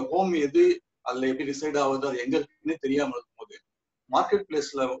ஆகுதுன்னா நீங்க ஹோம் எது, அதுல எப்படி டிசைட் ஆகுது, அது எங்க இருக்குன்னே தெரியாம இருக்கும் போது மார்க்கெட்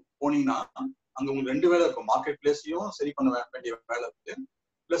பிளேஸ்ல போனீங்கன்னா அங்க உங்களுக்கு 2 வேலை இருக்கும். மார்க்கெட் பிளேஸையும் சரி பண்ண வேண்டிய வேலை இருக்கு,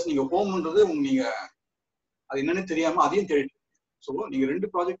 பிளஸ் நீங்க ஹோம்ன்றது நீங்க அது என்னன்னு தெரியாம அதையும் தேடிட்டு. ஸோ நீங்க 2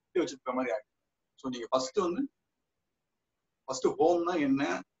 ப்ராஜெக்ட் வச்சிருக்கிற மாதிரி ஆகும். ஸோ நீங்க ஃபர்ஸ்ட் ஹோம்னா என்ன,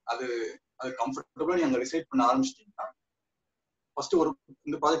 அது கம்ஃபர்டபுளா நீங்க அங்க ரிசைட் பண்ண ஆரம்பிச்சிட்டீங்கன்னா ஃபர்ஸ்ட் ஒரு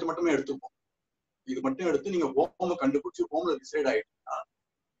இந்த ப்ராஜெக்ட் மட்டுமே எடுத்துப்போம். இது மட்டும் எடுத்து நீங்க ஹோமை கண்டுபிடிச்சு ஹோம்ல டிசைட் ஆயிட்டீங்கன்னா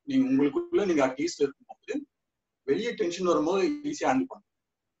நீங்க உங்களுக்குள்ள நீங்க அட்லீஸ்ட் இருக்கும்போது வெளியே டென்ஷன் வரும்போது ஈஸியா ஹேண்டில் பண்ணுங்க.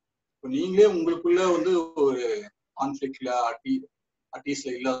 இப்போ நீங்களே உங்களுக்குள்ள வந்து ஒரு கான்ஃபிளிக்ட்ல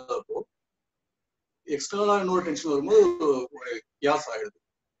அட்லீஸ்ட்ல இல்லாதப்போ எக்ஸ்டர்னலா இன்னொரு டென்ஷன் வரும்போது ஒரு கியாஸ் ஆயிடுது,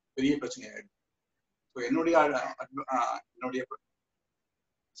 பெரிய பிரச்சனை ஆயிடுது. ஸோ என்னுடைய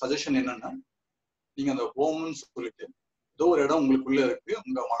சஜஷன் என்னன்னா, நீங்க அந்த ஹோம்னு சொல்லிட்டு ஏதோ ஒரு இடம் உங்களுக்குள்ள இருக்கு,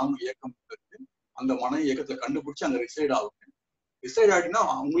 உங்க மனம் இயக்கம் இருக்கு, அந்த மன இயக்கத்துல கண்டுபிடிச்சு அங்க ரிசைட் ஆகுங்க. ரிசைட் ஆகிட்டுன்னா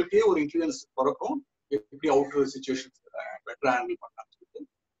உங்களுக்கே ஒரு இன்ஃபுளுன்ஸ் பிறக்கும், எப்படி அவுட்டர் சிச்சுவேஷன்ஸ் பெட்டரா ஹேண்டில் பண்ணலாம்னு சொல்லிட்டு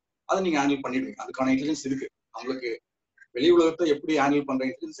அதை நீங்க ஹேண்டில் பண்ணிடுவீங்க. அதுக்கான இன்டெலிஜென்ஸ் இருக்கு நம்மளுக்கு. வெளி உலகத்தை எப்படி ஹேண்டில் பண்ற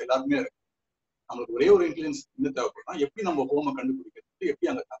இன்டெலிஜென்ஸ் எல்லாருமே இருக்கு. நம்மளுக்கு ஒரே ஒரு இன்டெலிஜென்ஸ் என்ன தேவைப்படும்னா, எப்படி நம்ம ஹோமை கண்டுபிடிக்கிறது, எப்படி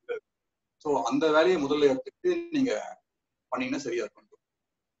அந்த தங்க இருக்கு. ஸோ அந்த வேலையை முதல்ல எடுத்துட்டு நீங்க பண்ணீங்கன்னா சரியா இருக்கும்.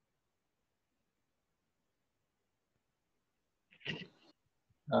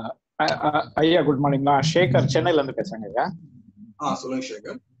 ஐயா குட் மார்னிங். நான் சேகர் சென்னையில இருந்து பேசுறேங்க ஐயா. சொல்லுங்க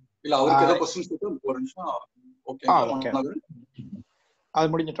சேகர். இல்ல அவருக்கு ஏதாவது क्वेश्चंस இருக்கு, ஒரு நிமிஷம். ஓகே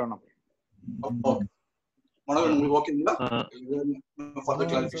அது முடிஞ்சிட்டோம். ஓகே மனோகர் உங்களுக்கு ஓகேங்களா? ஃபர்தர்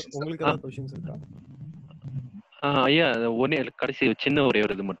கிளாரிஃபிகேஷன் உங்களுக்கு ஏதாவது क्वेश्चंस இருக்கா? ஐயா ஒண்ணே கடைசி சின்ன ஒரே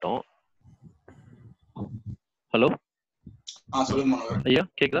ஒரு இது மட்டும். ஹலோ சொல்லுங்க மனோகர். ஐயா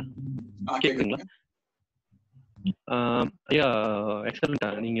கேக்குதா? கேக்குதுங்களா ஐயா? எக்ஸலண்டா,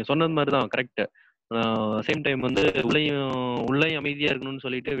 நீங்க சொன்னது மாதிரி தான் கரெக்ட். சேம் டைம் வந்து உள்ளேயும் அமைதியா இருக்கணும்னு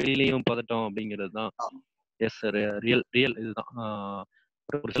சொல்லிட்டு வெளியிலையும் பதட்டம் அப்படிங்கிறது தான். எஸ் சார், ரியல் இதுதான்.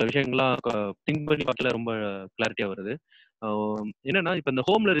 ஒரு சில விஷயங்கள்லாம் திங்க் பண்ணி பார்க்கல, ரொம்ப கிளாரிட்டியா வருது. என்னன்னா இப்ப இந்த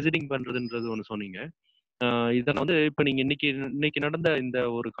ஹோம்ல விசிட்டிங் பண்றதுன்றது ஒன்று சொன்னீங்க. இதை வந்து இப்ப நீங்க இன்னைக்கு நடந்த இந்த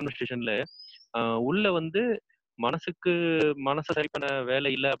ஒரு கான்வர்சேஷன்ல உள்ள வந்து மனசை சரி பண்ண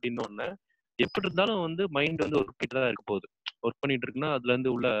வேலை இல்லை அப்படின்னு ஒண்ணு, எப்படி இருந்தாலும் வந்து மைண்ட் வந்து ஒர்க் பண்ணிட்டு தான் இருக்க போகுது. ஒர்க் பண்ணிட்டு இருக்குன்னா அதுல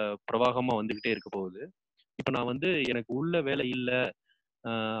இருந்து உள்ள பிரவாகமா வந்துகிட்டே இருக்க போகுது. இப்ப நான் வந்து எனக்கு உள்ள வேலை இல்லை,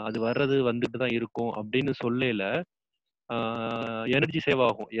 அது வர்றது வந்துட்டு தான் இருக்கும் அப்படின்னு சொல்லல, எனர்ஜி சேவ்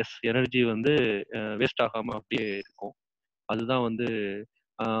ஆகும். எஸ், எனர்ஜி வந்து வேஸ்ட் ஆகாம அப்படியே இருக்கும். அதுதான் வந்து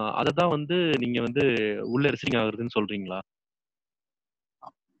அததான் வந்து நீங்க வந்து உள்ள ரிசீவிங் ஆகுறதுன்னு சொல்றீங்களா?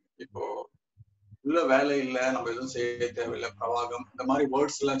 இப்போ உள்ள வேலை இல்ல, நம்ம எதுவும் செய்ய தேவையில்லை, பிரவாகம், இந்த மாதிரி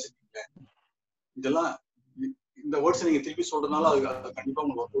வேர்ட்ஸ் எல்லாம் வச்சிருக்கீங்க. இதெல்லாம் இந்த வேர்ட்ஸ் நீங்க திருப்பி சொல்றதுனால அது கண்டிப்பா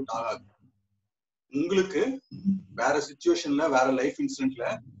உங்களுக்கு ஒர்க் அவுட் ஆகாது. உங்களுக்கு வேற சிச்சுவேஷன்ல வேற லைஃப் இன்சிடென்ட்ல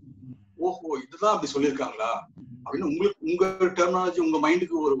ஓஹோ இதுதான் அப்படி சொல்லியிருக்காங்களா அப்படின்னு உங்களுக்கு உங்க டெர்மினாலஜி உங்க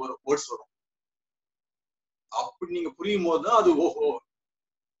மைண்டுக்கு ஒரு வேர்ட்ஸ் வரும். அப்படி நீங்க புரியும் போது தான் அது ஓஹோ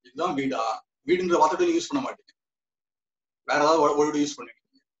இதுதான் வீடா, வீடுன்ற வார்த்தை யூஸ் பண்ண மாட்டீங்க, வேற ஏதாவது வேர்டு யூஸ் பண்ணுவீங்க.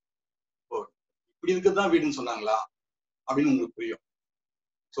 இப்படி இருக்கிறதுதான் வீடுன்னு சொன்னாங்களா அப்படின்னு உங்களுக்கு புரியும்.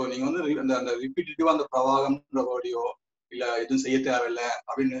 ஸோ நீங்க வந்து அந்த ரிப்பீட்டேட்டிவா அந்த பிரவாகம்ன்ற வேர்டையோ இல்ல எதுவும் செய்ய தேவையில்லை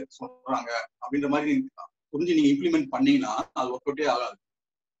அப்படின்னு சொல்றாங்க அப்படின்ற மாதிரி புரிஞ்சு நீங்க இம்ப்ளிமெண்ட் பண்ணீங்கன்னா அது ஒர்க் அவுட்டே ஆகாது.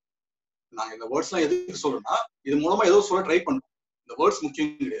 நாங்க இந்த வேர்ட்ஸ் எல்லாம் எதுக்கு சொல்றோம்னா, இது மூலமா ஏதோ சொல்ல ட்ரை பண்ணுவோம். இந்த வேர்ட்ஸ்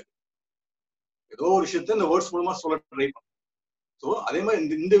முக்கியம் கிடையாது, ஏதோ ஒரு விஷயத்த இந்த வேர்ட்ஸ் மூலமா சொல்ல ட்ரை பண்ணுவோம். ஸோ அதே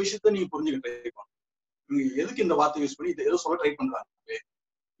மாதிரி இந்த விஷயத்த நீங்க புரிஞ்சுக்க ட்ரை பண்ணுவோம். நீங்க எதுக்கு இந்த வார்த்தை யூஸ் பண்ணி இதை ஏதோ சொல்ல ட்ரை பண்றாங்க,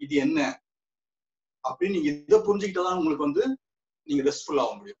 இது என்ன அப்படின்னு நீங்க இதை புரிஞ்சுக்கிட்டதான் உங்களுக்கு வந்து நீங்க ரெஸ்ட்ஃபுல்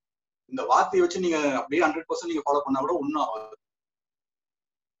ஆக முடியும். இந்த வார்த்தையை வச்சு நீங்க அப்படியே 100% நீங்க ஃபாலோ பண்ணா கூட ஒன்னும் ஆகாது.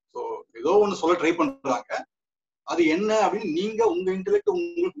 ஸோ ஏதோ ஒண்ணு சொல்ல ட்ரை பண்றாங்க, அது என்ன அப்படின்னு நீங்க உங்க இன்டெலெக்ட்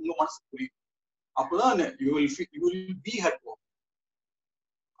உங்களுக்கு உங்க மனசு புரியும். அப்போதான் you will be at home.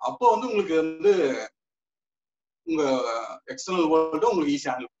 அப்போ வந்து உங்களுக்கு வந்து உங்க எக்ஸ்டர்னல் வேர்ல்ட உங்களுக்கு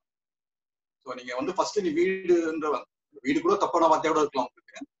ஈஸியா ஹேண்டில் பண்ணும். ஸோ நீங்க வந்து ஃபர்ஸ்ட் நீ வீடு கூட தப்பான வார்த்தையோட இருக்கலாம்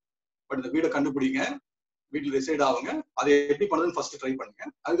உங்களுக்கு, பட் இந்த வீடை கண்டுபிடிங்க, வீட்டில் டிசைட் ஆகுங்க, அதை எப்படி பண்ணுறதுன்னு ஃபர்ஸ்ட் ட்ரை பண்ணுங்க.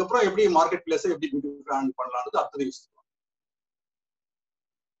 அதுக்கப்புறம் எப்படி மார்க்கெட் பிளேஸை எப்படி பியூட்டிஃபுல்லா ஹேண்டில் பண்ணலாம்னு அடுத்தது யூஸ் பண்ணலாம்.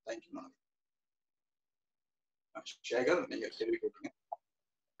 Thank you madam. சேகர், நீங்க கேள்வி கேட்டீங்க.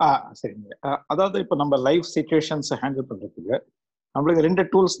 சரிங்க. அதாவது இப்போ நம்ம லைஃப் சிச்சுவேஷன்ஸ் ஹேண்டில் பண்றதுக்கு நம்மளுக்கு 2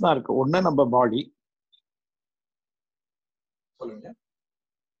 டூல்ஸ் தான் இருக்கு. ஒன்று நம்ம பாடி, சொல்லுங்க.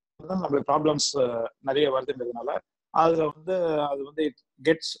 நம்மளுக்கு ப்ராப்ளம்ஸ் நிறைய வருதுன்றதுனால அது வந்து it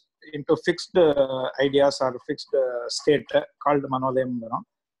gets into fixed ideas R fixed state called மனோலயம் வரும்.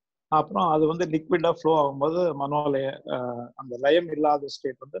 அப்புறம் அது வந்து லிக்விடா ஃப்ளோ ஆகும்போது அந்த லயம் இல்லாத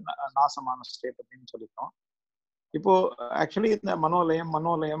ஸ்டேட் வந்து நாசமான ஸ்டேட் அப்படின்னு சொல்லிட்டோம். இப்போ ஆக்சுவலி இந்த மனோலயம்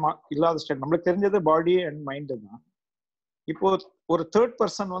இல்லாத ஸ்டேட் நம்மளுக்கு தெரிஞ்சது பாடி அண்ட் மைண்டு தான். இப்போ ஒரு தேர்ட்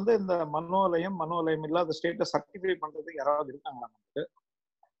பர்சன் வந்து இந்த மனோலயம் இல்லாத ஸ்டேட்டை சர்டிஃபை பண்றதுக்கு யாராவது இருக்காங்களா நமக்கு?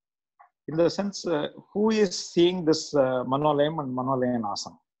 இந்த sense who is seeing this மனோலயம் அண்ட் மனோலய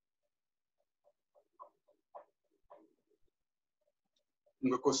நாசம்?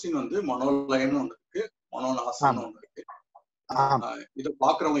 உங்க கொஸ்டின் வந்து மனோலயம்னு ஒண்ணு இருக்கு, மனோநாசம்னு ஒண்ணு இருக்கு. இதை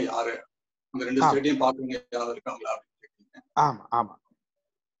பாக்குறவங்க யாரு, இந்த 2 ஸ்டேட்டையும் பாக்குறவங்க யாராவது இருக்காங்களா அப்படின்னு கேட்டீங்க. ஆமா ஆமா.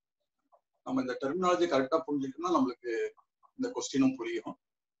 நம்ம இந்த டெர்மினாலஜி கரெக்டா புரிஞ்சுக்கணும்னா நம்மளுக்கு இந்த கொஸ்டினும் புரியும்.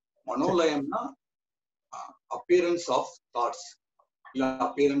 மனோலயம்னா அப்பியரன்ஸ் ஆஃப் தாட்ஸ், இல்ல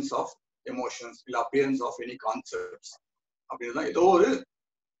அப்பியரன்ஸ் ஆஃப் எமோஷன்ஸ், இல்ல அப்பியரன்ஸ் ஆஃப் எனி கான்செப்ட்ஸ் அப்படின்னா ஏதோ ஒரு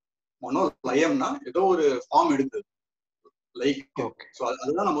மனோலயம்னா ஏதோ ஒரு ஃபார்ம் எடுக்குது லைக். ஸோ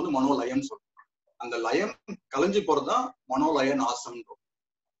அதுதான் நம்ம வந்து மனோலயம் சொல்றோம். அந்த லயம் கலைஞ்சு போறதுதான் மனோலய நாசம்.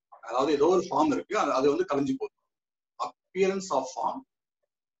 அதாவது ஏதோ ஒரு ஃபார்ம் இருக்கு, அது வந்து கலைஞ்சு போகுது. Appearance of form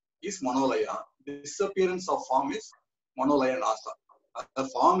is மனோலயா, disappearance of form is மனோலய NASA.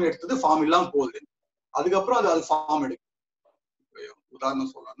 Form எடுத்தது ஃபார்ம் இல்லாம போகுது, அதுக்கப்புறம் அது ஃபார்ம் எடுக்கும்.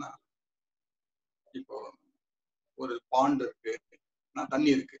 உதாரணம் சொல்லணும்னா, இப்போ ஒரு பாண்ட் இருக்கு, தண்ணி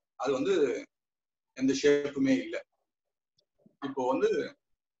இருக்கு, அது வந்து எந்த ஷேப்புமே இல்லை. இப்போ வந்து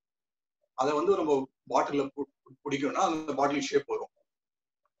அதை வந்து நம்ம பாட்டில பிடிக்கணும்னா அந்த பாட்டில் ஷேப் வரும்.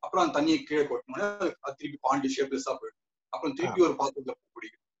 அப்புறம் அந்த தண்ணியை கீழே கொட்டணும்னா அது திருப்பி பாண்டு ஷேப்லெஸ்ஸா போயிடும். அப்புறம் திருப்பி ஒரு பாத்திரத்துல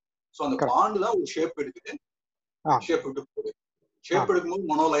பிடிக்கும். ஸோ அந்த பாண்டு தான் ஒரு ஷேப் எடுக்குது, ஷேப் விட்டு போகுது. ஷேப் எடுக்கும்போது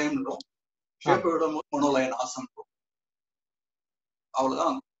மனோலயம்ன்றோம், ஷேப் விடும்போது மனோலய நாசம்.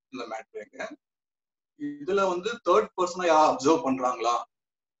 அவ்வளவுதான் இந்த மேட்ருங்க. இதுல வந்து தேர்ட் பர்சனா யார் அப்சர்வ் பண்றாங்களா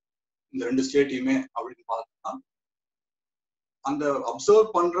இந்த 2 ஸ்டேட்டையுமே அப்படின்னு பார்த்தோம்னா, அந்த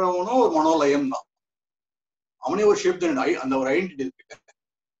அப்சர்வ் பண்றவனும் ஒரு மனோலயம் தான். அவனே ஒரு ஷேப் தான், அந்த ஒரு ஐடென்டிட்டி இருக்கு.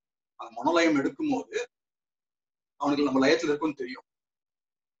 அந்த மனோலயம் எடுக்கும் போது அவனுக்கு நம்ம லயத்துல இருக்குன்னு தெரியும்.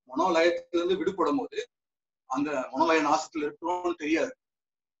 மனோலயத்துல இருந்து விடுபடும் போது அந்த மனோலய நாசத்துல இருக்கிறோம்னு தெரியாது.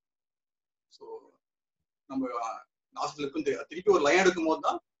 ஸோ நம்ம நாசத்துல இருக்குன்னு தெரியாது. திருப்பி ஒரு லயம் எடுக்கும் போது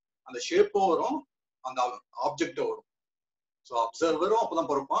தான் அந்த ஷேப்பும் வரும், அந்த ஆப்ஜெக்டும் வரும். ஸோ அப்சர்வரும் அப்பதான்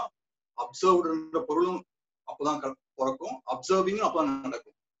பிறப்பான், அப்சர்வ்டுன்ற பொருளும் அப்பதான் பிறக்கும், அப்சர்விங்கும் அப்பதான்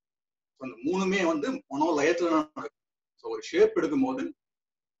நடக்கும். ஸோ அந்த 3மே வந்து மனோலயத்துல நடக்கும். ஸோ ஒரு ஷேப் எடுக்கும் போது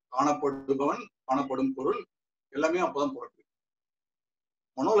காணப்படுபவன், காணப்படும் பொருள் எல்லாமே அப்பதான் பிறக்கும்.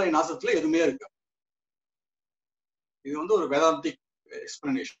 மனோலய நாசத்துல எதுவுமே இருக்கு. இது வந்து ஒரு வேதாந்திக்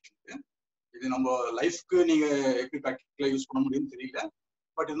எக்ஸ்பிளனேஷன். இது நம்ம லைஃப்க்கு நீங்க எப்படி ப்ராக்டிக்கலா யூஸ் பண்ண முடியும்னு தெரியல.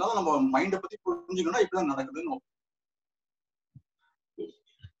 பட் இருந்தாலும் நம்ம மைண்டை பத்தி புரிஞ்சுக்கணும்னா இப்படிதான் நடக்குதுன்னு.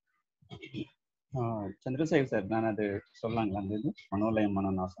 சந்திரசேகர் சார், நான் அது சொல்லலாங்களா? அந்த இது மனோலயம்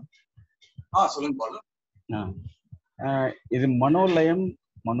மனோநாசம். சொல்லுங்க பாலு. இது மனோலயம்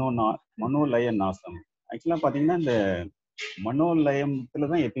மனோலய நாசம். ஆக்சுவலா பாத்தீங்கன்னா இந்த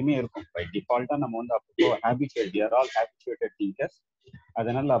மனோலயத்துலதான் எப்பயுமே இருக்கும். பை டிஃபால்ட்டா நம்ம வந்து அப்பப்போ ஹேபிச்சுவேட்டட் திங்கர்ஸ்,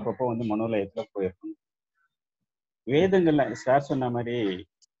 அதனால அப்பப்போ வந்து மனோலயத்துல போயிருக்கணும். வேதங்கள்ல சார் சொன்ன மாதிரி,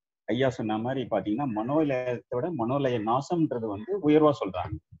 ஐயா சொன்ன மாதிரி பாத்தீங்கன்னா மனோலயத்தோட மனோலய நாசம்ன்றது வந்து உயர்வா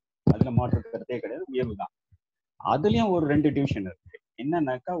சொல்றாங்க. அதுல மாற்று கருத்தே கிடையாது, உயர்வு தான். அதுலயும் ஒரு 2 டிவிஷன் இருக்கு.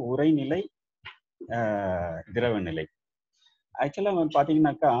 என்னன்னாக்கா உரைநிலை, திரவ நிலை. ஆக்சுவலா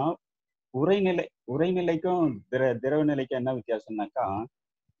பாத்தீங்கன்னாக்கா உரைநிலைக்கும் திரவ நிலைக்கும் என்ன வித்தியாசம்னாக்கா,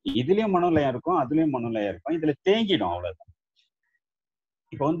 இதுலயும் மனோலயம் இருக்கும், அதுலயும் மனோலயம் இருக்கும். இதுல தேங்கிடும், அவ்வளவுதான்.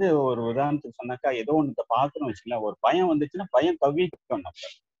 இப்ப வந்து ஒரு உதாரணத்துக்கு சொன்னாக்கா, ஏதோ ஒண்ணு பாக்குறோம் வச்சுக்கலாம், ஒரு பயம் வந்துச்சுன்னா பயம் கவிக்கும்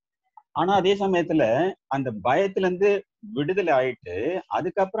நம்ம. ஆனா அதே சமயத்துல அந்த பயத்துல இருந்து விடுதலை ஆயிட்டு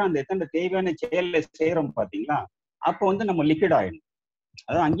அதுக்கப்புறம் அந்த எத்தனை தேவையான செயலை செய்யறோம் பாத்தீங்களா, அப்ப வந்து நம்ம லிக்விட் ஆயிடும்.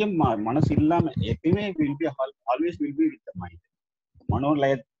 அதாவது அங்கேயும் மனசு இல்லாம எப்பயுமே always will be with the mind.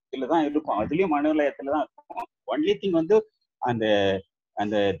 மனோலயத்துலதான் இருக்கும், அதுலயும் மனோலயத்துலதான் இருக்கும். ஒன்லி திங் வந்து அந்த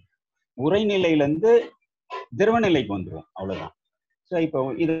அந்த உரைநிலையில இருந்து திரவநிலைக்கு வந்துடும், அவ்வளவுதான். ஸோ இப்போ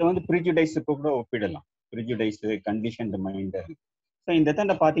இதை வந்து ப்ரிஜுடைஸுக்கு கூட ஒப்பிடலாம். Prejudice, conditioned mind. ஸோ இந்த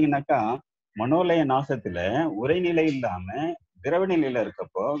இடத்துல பாத்தீங்கன்னாக்கா மனோலய நாசத்துல உரைநிலை இல்லாம திரவ நிலையில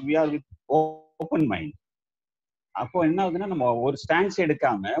இருக்கப்போ we are with open mind. அப்போ என்ன ஆகுதுன்னா நம்ம ஒரு ஸ்டான்ஸ்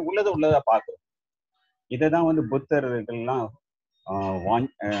எடுக்காம உள்ளதா பார்க்கிறோம். இதைதான் வந்து புத்தர்கள்லாம்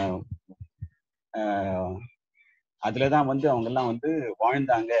அதுலதான் வந்து அவங்க எல்லாம் வந்து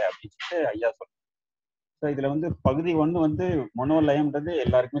வாழ்ந்தாங்க அப்படின்னு சொல்லிட்டு ஐயா சொல்றாங்க. ஸோ இதுல வந்து பகுதி 1 வந்து மனோலயம்ன்றது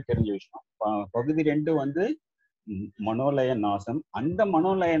எல்லாருக்குமே தெரிஞ்ச விஷயம். பகுதி 2 வந்து மனோலய நாசம். அந்த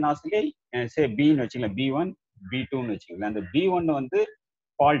மனோலய நாசிலே பின்னு வச்சுக்கலாம், B1 B2ன்னு வச்சுக்கலாம். அந்த B1 வந்து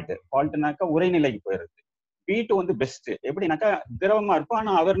ஃபால்ட்னாக்கா உரைநிலைக்கு போயிடுது. B2 வந்து பெஸ்ட். எப்படின்னாக்கா திரவமா இருக்கும்,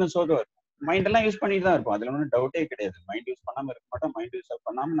 ஆனா அவேர்னஸோட இருக்கும். மைண்ட் எல்லாம் யூஸ் பண்ணிட்டு தான் இருக்கும், அதுல ஒன்றும் டவுட்டே கிடையாது. மைண்ட் யூஸ் பண்ணாம இருக்க மாட்டோம், மைண்ட் யூஸ்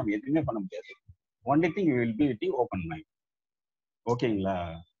பண்ணாம நம்ம எதுவுமே பண்ண முடியாது. Only thing you will be with the open mind. ஓகேங்களா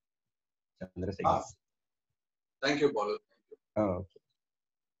சந்திரசேகர்? தேங்க்யூ பாலு.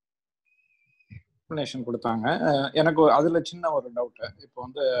 எக்ஸ்பிளனேஷன் கொடுத்தாங்க. எனக்கு அதுல சின்ன ஒரு டவுட். இப்போ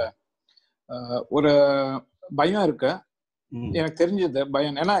வந்து ஒரு பயம் இருக்கு, எனக்கு தெரிஞ்சது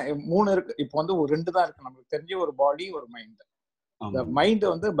பயம். ஏன்னா 3 இருக்கு, இப்போ வந்து ஒரு 2 தான் இருக்கு நமக்கு தெரிஞ்ச, ஒரு பாடி ஒரு மைண்ட். இந்த மைண்ட்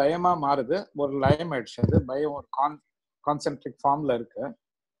வந்து பயமா மாறுது, ஒரு லயம் ஆயிடுச்சு, அது பயம் ஒரு கான்சென்ட்ரிக் ஃபார்ம்ல இருக்கு.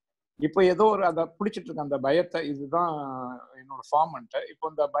 இப்போ ஏதோ ஒரு அதை பிடிச்சிட்டு இருக்கு அந்த பயத்தை, இதுதான் என்னோட ஃபார்ம்ன்ட்டு. இப்போ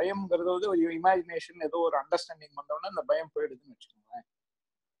இந்த பயம்ங்கிறது வந்து ஒரு இமேஜினேஷன், ஏதோ ஒரு அண்டர்ஸ்டாண்டிங் வந்தோடனே அந்த பயம் போயிடுதுன்னு வச்சுக்கோங்களேன்.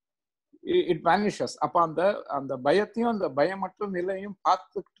 It vanishes. அப்ப அந்த பயத்தையும் அந்த பயமற்ற நிலையும்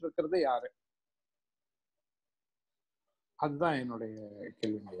பார்த்துக்கிட்டு இருக்கிறது யாரு? அதுதான் என்னுடைய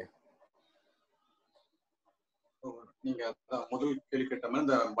கேள்வி. நீங்க முதல் கேள்வி கேட்ட மாதிரி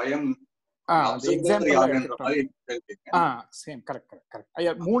இந்த பயம் சேம் கரெக்ட்.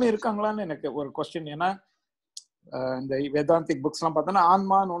 ஐயா 3 இருக்காங்களான்னு எனக்கு ஒரு கொஸ்டின். ஏன்னா இந்த வேதாந்திக் புக்ஸ் எல்லாம் பார்த்தோன்னா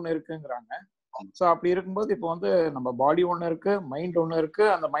ஆன்மான்னு ஒண்ணு இருக்குங்கிறாங்க. ஸோ அப்படி இருக்கும்போது இப்போ வந்து நம்ம பாடி ஒண்ணு இருக்கு, மைண்ட் ஒண்ணு இருக்கு,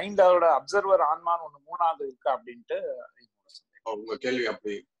 அந்த மைண்டோட அப்சர்வர் ஆன்மான்னு ஒண்ணு 3வது இருக்கு அப்படின்ட்டு உங்க கேள்வி.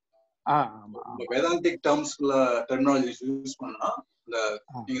 அப்படி வேதாந்திக் டேர்ம்ஸ்ல டெர்மினாலஜி யூஸ் பண்ணா இந்த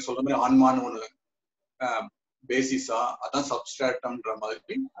நீங்க சொல்ற மாதிரி ஆன்மான்னு ஒண்ணு பேசிஸா, அதான் சப்ஸ்ட்ராட்டம்ன்ற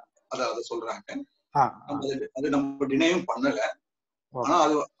மாதிரி அதை சொல்றாங்க. அது நம்ம டினையும் பண்ணல. ஆனா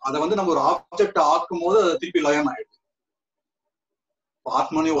அதை வந்து நம்ம ஒரு ஆப்ஜெக்ட் ஆக்கும் போது அது திருப்பி லயம் ஆயிடுது.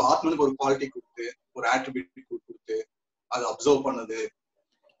 ஆத்மனுக்கு ஒரு குவாலிட்டி கொடுத்து, ஒரு ஆட்ரிபியூட் கொடுத்து, அது அப்சர்வ் பண்ணுது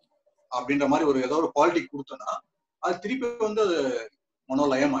அப்படின்ற மாதிரி ஒரு ஏதோ ஒரு குவாலிட்டி கொடுத்தோம்னா அது திருப்பி வந்து அது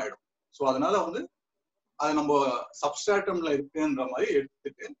மனோலயம் ஆயிடும். ஸோ அதனால வந்து அது நம்ம சப்ஸ்ட்ராட்டம்ல இருக்குன்ற மாதிரி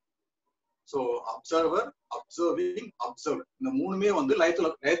எடுத்துட்டு, ஸோ அப்சர்வர், அப்சர்விங், அப்சர்வ் இந்த 3மே வந்து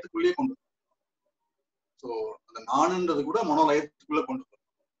லயத்துக்குள்ளேயே கொண்டு வரும். ஸோ அந்த நானுன்றது கூட மனோலயத்துக்குள்ள கொண்டு வரும்.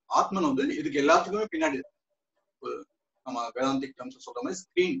 ஆத்மன் வந்து இதுக்கு எல்லாத்துக்குமே பின்னாடி நம்ம வேதாந்திக் டேர்ம்ஸ் சொல்ற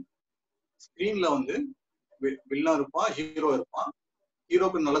மாதிரி ஸ்கிரீன்ல வந்து வில்லன் இருப்பான், ஹீரோ இருப்பான்.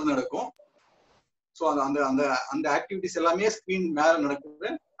 ஹீரோக்கு நல்லது நடக்கும். ஸோ அந்த ஆக்டிவிட்டிஸ் எல்லாமே ஸ்கிரீன் மேல நடக்குது,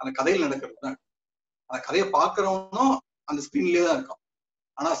 அந்த கதையில் நடக்கிறது தான். அந்த கதையை பார்க்கறவனும் அந்த ஸ்கிரீன்லயே தான் இருக்கான்.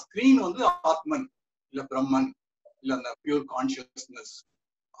 ஆனா ஸ்கிரீன் வந்து ஆத்மன் இல்ல பிரம்மன் இல்ல அந்த பியூர் கான்சியஸ்னஸ்,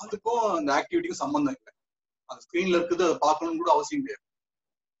 அதுக்கும் அந்த ஆக்டிவிட்டிக்கும் சம்பந்தம் இல்லை. அந்த ஸ்கிரீன்ல இருக்குது, அதை பார்க்கணும்னு கூட அவசியம் கிடையாது.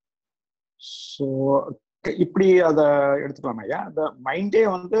 ஸோ இப்படி அதை எடுத்துக்கலாமா ஐயா? அந்த மைண்டே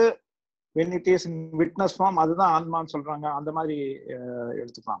வந்து when it is in witness form அதுதான் ஆன்மான்னு சொல்றாங்க, அந்த மாதிரி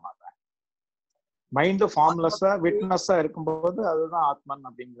எடுத்துக்கலாமா? மைண்ட் ஃபார்ம்லெஸ்ஸா விட்னஸா இருக்கும்போது அதுதான் ஆத்மன்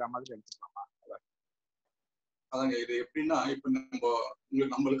அப்படிங்கிற மாதிரி எடுத்துக்கலாமா? அதாங்க இது எப்படின்னா, இப்ப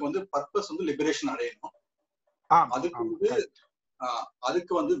நம்மளுக்கு வந்து பர்பஸ் வந்து லிபரேஷன் அடையணும்.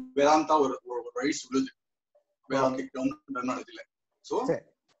 அதுக்கு வந்து வேதாந்தா ஒரு வழி சொல்லுது, வேதாந்திக் டெர்மினாலஜில. சோ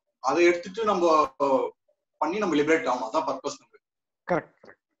அதை எடுத்துட்டு நம்ம பண்ணி நம்ம லிபரேட் ஆகணும், அதான் பர்பஸ் நம்மளுக்கு. கரெக்ட்.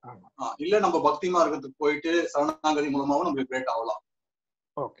 இல்ல நம்ம பக்தி மார்க்கத்துக்கு போயிட்டு சரணாகதி மூலமாவும் நம்ம லிபரேட் ஆகலாம்.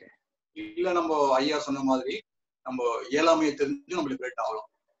 ஓகே. இல்ல நம்ம ஐயா சொன்ன மாதிரி நம்ம இயலாமையை தெரிஞ்சு நம்ம லிபரேட் ஆகலாம்.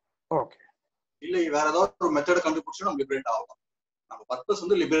 ஓகே. இல்ல வேற ஏதாவது ஒரு மெத்தடை கண்டுபிடிச்சு நம்ம லிபரேட் ஆகலாம். நம்ம பர்பஸ்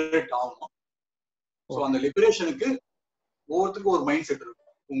வந்து லிபரேட் ஆகணும். ஸோ அந்த லிபரேஷனுக்கு ஒவ்வொருத்தருக்கும் ஒரு மைண்ட் செட் இருக்கு.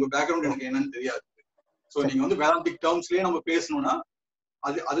 உங்க பேக்ரவுண்ட் எனக்கு என்னன்னு தெரியாது. ஸோ நீங்க வந்து வேதாந்திக் டேர்ம்ஸ்லயே நம்ம பேசணும்னா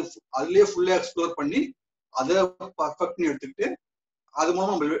அதுலயே ஃபுல்லா எக்ஸ்ப்ளோர் பண்ணி அதை பர்ஃபெக்ட்னு எடுத்துக்கிட்டு அது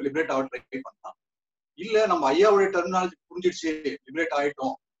மூலமா நம்ம லிபரேட் ஆக ட்ரை பண்ணலாம். இல்ல நம்ம ஐயாவுடைய டெர்மினாலஜி புரிஞ்சிடுச்சு, லிபரேட்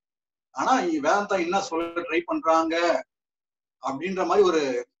ஆயிட்டோம், ஆனா வேதாந்தா என்ன சொல்ல ட்ரை பண்றாங்க அப்படின்ற மாதிரி ஒரு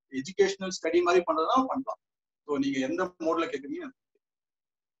எஜுகேஷனல் ஸ்டடி மாதிரி பண்றதுதான் பண்ணலாம். ஸோ நீங்க எந்த மோட்ல கேக்குறீங்க?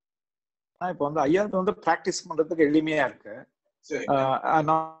 இப்போ வந்து ஐயாவுக்கு வந்து பிராக்டிஸ் பண்றதுக்கு எளிமையா இருக்கு.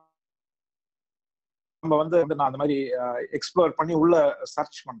 நம்ம வந்து நான் அந்த மாதிரி எக்ஸ்ப்ளோர் பண்ணி உள்ள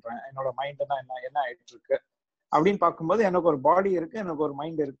சர்ச் பண்றேன், என்னோட மைண்ட்னா என்ன ஆயிட்டு இருக்கு அப்படின்னு பார்க்கும்போது எனக்கு ஒரு பாடி இருக்கு, எனக்கு ஒரு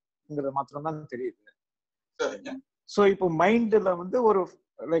மைண்ட் இருக்குங்கிறது மாத்திரம் தான் தெரியுது. ஸோ இப்போ மைண்ட்ல வந்து ஒரு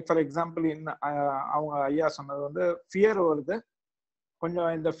லைக் ஃபார் எக்ஸாம்பிள் அவங்க ஐயா சொன்னது வந்து ஃபியர் வருது, கொஞ்சம்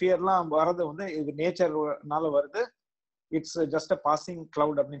இந்த ஃபியர்லாம் வர்றது வந்து இது நேச்சர்னால வருது, it's just a passing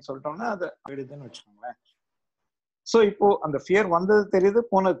cloud அப்படின்னு சொல்லிட்டோம்னா அது ஆயிடுதுன்னு வச்சுக்கோங்களேன். ஸோ இப்போ அந்த ஃபியர் வந்தது தெரியுது,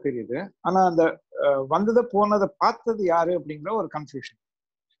 போனது தெரியுது, ஆனா அந்த வந்ததை போனதை பார்த்தது யாரு அப்படிங்கிற ஒரு கன்ஃபியூஷன்.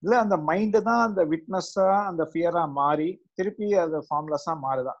 இல்ல அந்த மைண்டு தான் அந்த விட்னஸா அந்த ஃபியரா மாறி திருப்பி அது ஃபார்ம்லெஸ்ஸா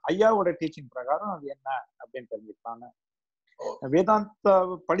மாறுதான். ஐயாவோட டீச்சிங் பிரகாரம் அது என்ன அப்படின்னு தெரிஞ்சுக்கலாங்க. வேதாந்தா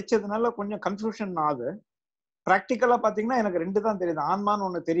படிச்சதுனால கொஞ்சம் கன்ஃபியூஷன் ஆகுது. ப்ராக்டிக்கலா பாத்தீங்கன்னா எனக்கு 2 தான் தெரியுது, ஆன்மான்னு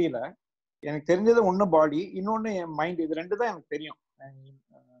ஒண்ணு தெரியல. எனக்கு தெரிஞ்சது ஒண்ணு பாடி, இன்னொன்னு என் மைண்ட். இது 2 தான் எனக்கு தெரியும்.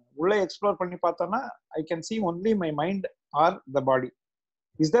 உள்ள எக்ஸ்ப்ளோர் பண்ணி பார்த்தோம்னா I can see only my mind or the body.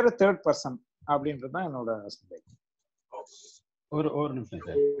 Is there a third person அப்படின்றது தான் என்னோட சந்தேகம். ஒரு நிமிஷம்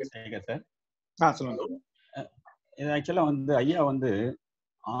சார். சொல்லுங்க. இது ஆக்சுவலா வந்து ஐயா வந்து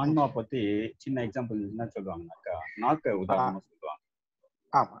ஆன்மா பத்தி சின்ன எக்ஸாம்பிள் என்ன சொல்லுவாங்கன்னாக்கா, நாக்க உதாரணமா சொல்லுவாங்க.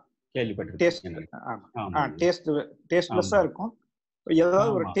 ஆமா, டேஸ்ட்லெஸ்ஸா இருக்கும்.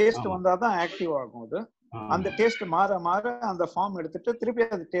 ஏதாவது ஒரு டேஸ்ட் வந்தாதான் ஆக்டிவ் ஆகும். அது அந்த டேஸ்ட் மாற மாற அந்த ஃபார்ம் எடுத்துட்டு திருப்பி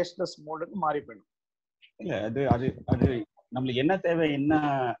அது டேஸ்ட்லெஸ் மோடுக்கு மாறி போயிடும். இல்ல அது அது அது நம்மளுக்கு என்ன தேவை, என்ன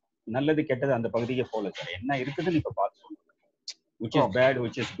நல்லது கெட்டது அந்த பகுதிக்கு போல சார், என்ன இருக்குதுன்னு இப்ப பார்த்து which is bad,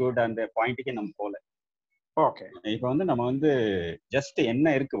 which is good அந்த பாயிண்ட்டுக்கு நம்ம போல. ஓகே, இப்போ வந்து நம்ம வந்து ஜஸ்ட்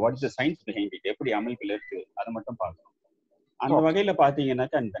என்ன இருக்கு, what is the science behind it, எப்படி அமைப்பில் இருக்கு அதை மட்டும் பார்க்கணும். அந்த வகையில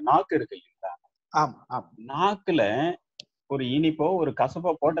பாத்தீங்கன்னாக்கா இந்த நாக்கு இருக்கு இல்லைங்களா, நாக்குல ஒரு இனிப்போ ஒரு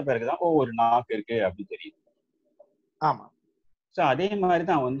கசப்போ போட்ட பிறகுதான் ஒரு நாக்கு இருக்கு அப்படின்னு தெரியுது. ஆமா. ஸோ அதே மாதிரி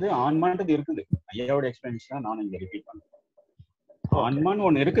தான் வந்து ஆன்மான்றது இருக்குது. ஐயாவோட எக்ஸ்பீரியன்ஸ் தான் நானும் இங்க ரிப்பீட் பண்றேன். ஆன்மான்னு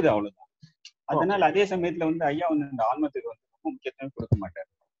ஒண்ணு இருக்குது, அவ்வளவுதான். அதனால அதே சமயத்துல வந்து ஐயா வந்து இந்த ஆன்மத்துக்கு வந்து ரொம்ப முக்கியத்துவம் கொடுக்க மாட்டார்.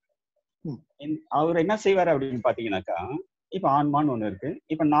 அவர் என்ன செய்வாரு அப்படின்னு பாத்தீங்கன்னாக்கா, இப்ப ஆன்மான்னு ஒண்ணு இருக்கு,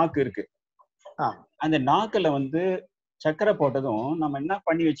 இப்ப நாக்கு இருக்கு. அந்த நாக்குல வந்து சக்கரை போட்டதும் நம்ம என்ன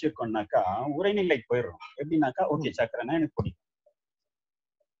பண்ணி வச்சிருக்கோம்னாக்கா உரைநிலைக்கு போயிடுறோம். எப்படின்னாக்கா ஓகே சக்கரைனா எனக்கு பிடிக்கும்,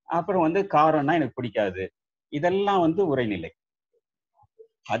 அப்புறம் வந்து காரம்னா எனக்கு பிடிக்காது, இதெல்லாம் வந்து உரைநிலை.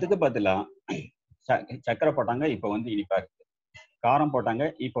 அதுக்கு பதிலா சக்கரை போட்டாங்க இப்ப வந்து இனிப்பா இருக்கு, காரம் போட்டாங்க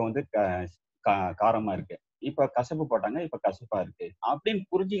இப்ப வந்து காரமா இருக்கு, இப்ப கசப்பு போட்டாங்க இப்ப கசப்பா இருக்கு அப்படின்னு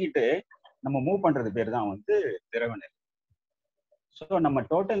புரிஞ்சுக்கிட்டு நம்ம மூவ் பண்றது பேர் தான் வந்து திரவநிலை. ஸோ நம்ம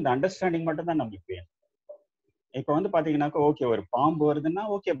டோட்டல் இந்த அண்டர்ஸ்டாண்டிங் மட்டும் தான் நம்மளுக்கு வேணும். இப்ப வந்து பாத்தீங்கன்னாக்கா ஓகே ஒரு பாம்பு வருதுன்னா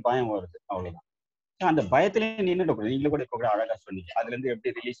ஓகே பயம் வருது, அவ்வளவுதான். அந்த பயத்திலேயே நின்றுட்டு நீங்களும் கூட இப்ப கூட அழகா சொன்னீங்க, அதுல இருந்து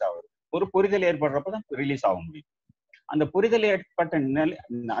எப்படி ரிலீஸ் ஆகுது, ஒரு புரிதல் ஏற்படுறப்பதான் ரிலீஸ் ஆக முடியும். அந்த புரிதல் ஏற்பட்ட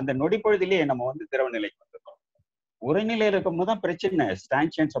அந்த நொடி பொழுதிலேயே நம்ம வந்து திரவ நிலைக்கு வந்துருக்கோம். உரைநிலையில இருக்கும்போது தான் பிரச்சனை.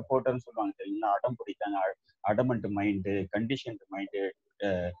 ஸ்டான்ஷியன் சப்போர்ட்டர்னு சொல்லுவாங்க சரிங்களா, அடம் பிடிக்காங்க, adamant mind, condition mind,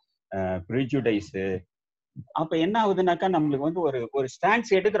 prejudice. அப்ப என்ன ஆகுதுனாக்கா நம்மளுக்கு வந்து ஒரு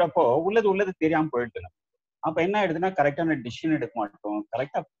ஸ்டான்ஸ் எடுக்கிறப்போ உள்ளது தெரியாம போயிடுது. அப்ப என்ன ஆயிடுதுன்னா கரெக்டான டிசிஷன் எடுக்க மாட்டோம்,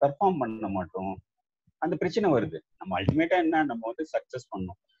 கரெக்டா பெர்ஃபார்ம் பண்ண மாட்டோம், அந்த பிரச்சனை வருது. நம்ம அல்டிமேட்டா என்ன, நம்ம வந்து சக்சஸ்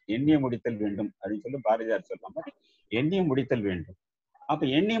பண்ணணும், எண்ணிய முடித்தல் வேண்டும் அப்படின்னு சொல்லி பாரதியார் சொல்ற மாதிரி எண்ணிய முடித்தல் வேண்டும். அப்ப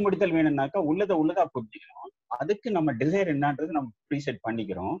எண்ணிய முடித்தல் வேணும்னாக்கா உள்ளதா புரிஞ்சுக்கணும். அதுக்கு நம்ம டிசைர் என்னன்றது நம்ம ப்ரீசெட்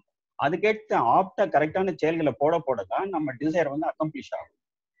பண்ணிக்கிறோம். அதுக்கேற்ற ஆப்டா கரெக்டான செயல்களை போடதான் நம்ம டிசைர் வந்து அக்கம்ப்ளிஷ் ஆகும்.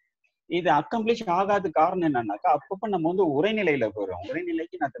 இது அக்கம்ப்ளிஷ் ஆகாத காரணம் என்னன்னாக்கா அப்பப்ப நம்ம வந்து உரைநிலையில போறோம்.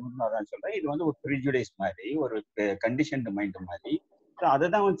 உரைநிலைக்கு நான் தமிழ்தான் சொல்றேன், இது வந்து ஒரு ப்ரிஜுடைஸ் மாதிரி, ஒரு கண்டிஷன்டு மைண்ட் மாதிரி.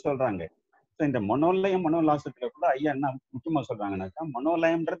 அதைதான் வந்து சொல்றாங்க. இந்த மனோலயம் மனோலாசத்துல கூட ஐயா என்ன முக்கியமா சொல்றாங்கன்னாக்கா,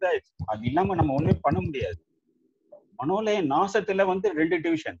 மனோலயம்ன்றது அது இல்லாம நம்ம ஒண்ணுமே பண்ண முடியாது. மனோலய நாசத்துல வந்து 2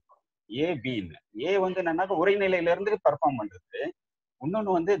 டிவிஷன், ஏ பின்னு. ஏ வந்து என்னன்னாக்கா உரைநிலையில இருந்து பெர்ஃபார்ம் பண்றது,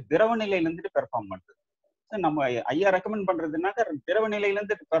 இன்னொன்னு வந்து திரவ நிலையில இருந்துட்டு பெர்ஃபார்ம் பண்றது. நம்ம ஐயா ரெக்கமெண்ட் பண்றதுனாக்கா திரவ நிலையில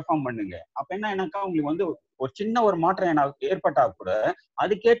இருந்து பெர்ஃபார்ம் பண்ணுங்க. அப்ப என்னக்கா உங்களுக்கு வந்து ஒரு சின்ன ஒரு மாற்றம் ஏற்பட்டா கூட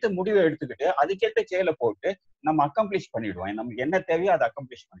அதுக்கேற்ற முடிவை எடுத்துக்கிட்டு அதுக்கேற்ற செயலை போட்டு நம்ம அக்கம்ப்ளிஷ் பண்ணிடுவோம். நமக்கு என்ன தேவையோ அதை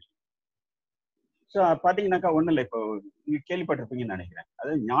அக்கம்ப்ளிஷ் பண்ணிடுவோம். ஸோ பாத்தீங்கன்னாக்கா ஒண்ணும் இல்லை, இப்போ நீங்க கேள்விப்பட்டிருப்பீங்கன்னு நினைக்கிறேன்.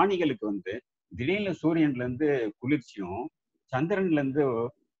 அதாவது ஞானிகளுக்கு வந்து திடீர்னு சூரியன்ல இருந்து குளிர்ச்சியும் சந்திரன்ல இருந்து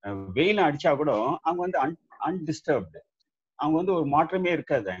வெயிலும் அடிச்சா கூட அவங்க வந்து அன்டிஸ்டர்ப்டு, அவங்க வந்து ஒரு மாற்றமே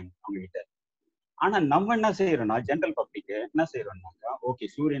இருக்காது அவங்க கிட்ட. ஆனா நம்ம என்ன செய்யறோம்னா ஜென்ரல் பப்ளிக் என்ன செய்யறோம்னாக்கா ஓகே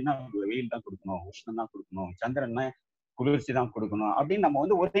சூரியன்னா வெயில் தான் கொடுக்கணும், உஷ்ணம் தான் கொடுக்கணும், சந்திரன்னா குளிர்ச்சி தான் கொடுக்கணும் அப்படின்னு நம்ம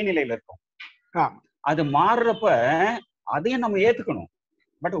வந்து ஒரே நிலையில இருக்கோம். அது மாறுறப்ப அதையும் நம்ம ஏத்துக்கணும்.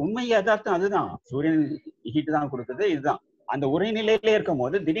 பட் உண்மை யதார்த்தம் அதுதான், சூரியன் ஹீட் தான் கொடுக்குது, இதுதான். அந்த ஒரே நிலையிலே இருக்கும்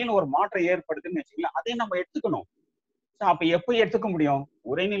போது திடீர்னு ஒரு மாற்றம் ஏற்படுதுன்னு வச்சுக்கலாம், அதையும் நம்ம எடுத்துக்கணும். அப்ப எப்ப எடுத்துக்க முடியும்,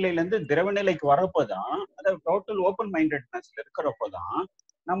 உரைநிலையில இருந்து திரவ நிலைக்கு வரப்போதான், அதாவது டோட்டல் ஓப்பன் மைண்டட்னஸ்ல இருக்கிறப்பதான்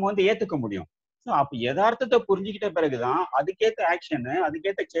நம்ம வந்து ஏத்துக்க முடியும். ஸோ அப்ப யதார்த்தத்தை புரிஞ்சுக்கிட்ட பிறகுதான் அதுக்கேற்ற ஆக்ஷனு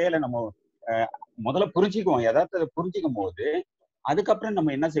அதுக்கேற்ற செயலை நம்ம முதல்ல புரிஞ்சுக்குவோம். யதார்த்தத்தை புரிஞ்சுக்கும் போது அதுக்கப்புறம்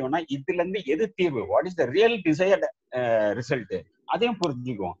நம்ம என்ன செய்வோம்னா இதுல இருந்து எது தீர்வு, what is the real desired result, அதையும்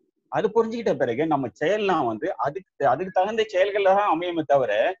புரிஞ்சுக்குவோம். அது புரிஞ்சுக்கிட்ட பிறகு நம்ம செயல்லாம் வந்து அதுக்கு தகுந்த செயல்கள் தான் அமையுமே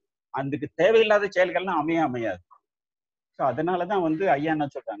தவிர அதுக்கு தேவையில்லாத செயல்கள்லாம் அமையாது. ஸோ அதனாலதான் வந்து ஐயா என்ன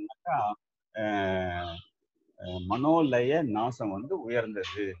சொல்றாங்கன்னாக்கா மனோலய நாசம் வந்து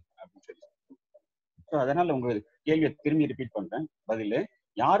உயர்ந்தது அப்படின்னு சொல்லி. ஸோ அதனால உங்களுக்கு கேள்வியை திரும்பி ரிப்பீட் பண்றேன். பதில்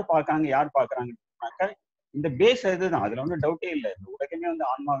யார் பாக்குறாங்கன்னாக்கா இந்த பேஸ் இதுதான், அதுல வந்து டவுட்டே இல்லை. இந்த உலகமே வந்து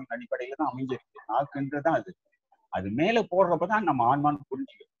ஆன்மாவின் அடிப்படையில தான் அமைஞ்சிருக்கு. நாக்குன்றதான் அது மேல போடுறப்பதான் நம்ம ஆன்மான்னு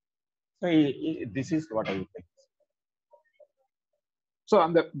புரிஞ்சுக்கணும். So this is what I think. So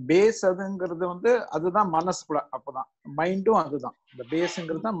அந்த பேஸ் அதுங்கிறது வந்து அதுதான் மனசு கூட, அப்பதான் மைண்டும் அதுதான். இந்த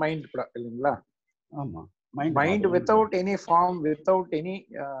பேஸ்ங்கிறது தான் மைண்ட் கூட இல்லைங்களா? ஆமா, mind without any form, without any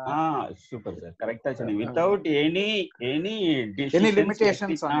super sir, கரெக்ட்டா சொன்னீங்க. Without any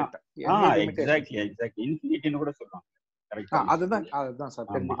limitations on it. Exactly இன்ஃபினிட்டின்னு கூட சொல்றாங்க. கரெக்ட்டா, அதுதான் சார்.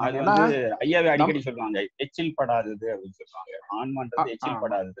 அது வந்து ஐயாவே அடிக்கடி சொல்லுவாங்க, எச்சில் படாதது அப்படின்னு சொல்லுவாங்க. ஆன்மான்றது எச்சில்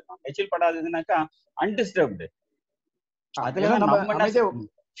படாதது. எச்சில் படாததுனாக்கா அன்டிஸ்டர்ப்டு. அதுல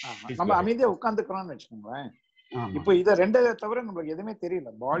நம்ம அமைதியா உட்கார்ந்துக்கிறோம்னு வச்சுக்கோங்களேன். இப்போ இத ரெண்டு தவிர நம்மளுக்கு எதுவுமே தெரியல.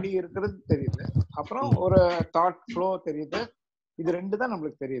 பாடி இருக்கிறது தெரியுது, அப்புறம் ஒரு தாட் ஃப்ளோ தெரியுது, இது ரெண்டு தான்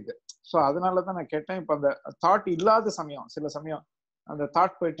நம்மளுக்கு தெரியுது. ஸோ அதனாலதான் நான் கேட்டேன். இப்போ அந்த தாட் இல்லாத சமயம், சில சமயம் அந்த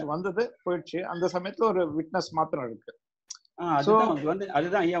தாட் போயிடுச்சு, வந்தது போயிடுச்சு. அந்த சமயத்துல ஒரு விட்னஸ் மாத்திரம் இருக்கு.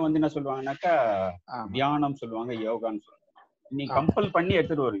 அதுதான் ஐயா வந்து என்ன சொல்லுவாங்கன்னாக்கா தியானம் சொல்லுவாங்க, யோகான்னு சொல்லுவாங்க. நீங்க கம்பல் பண்ணி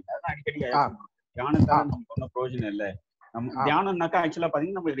எடுத்துட்டு வருவீங்க. அதான் அடிக்கடி தியானத்தால நமக்கு ஒன்றும் பிரயோஜனம் இல்லை. நம்ம தியானம்னாக்கா ஆக்சுவலா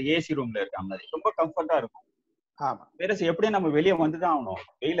பாத்தீங்கன்னா நம்ம ஏசி ரூம்ல இருக்க மாதிரி ரொம்ப கம்ஃபர்ட்டா இருக்கும். வேற எப்படியும் நம்ம வெளியே வந்துதான் ஆகணும்,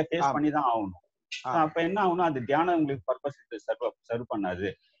 வெயில ஃபேஸ் பண்ணி தான் ஆகணும். அப்ப என்ன ஆகணும், அந்த தியானம் உங்களுக்கு பர்பஸ் சர்வ் பண்ணாது.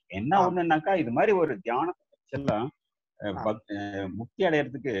 என்ன ஒண்ணுனாக்கா இது மாதிரி ஒரு தியானம் எல்லாம் முக்தி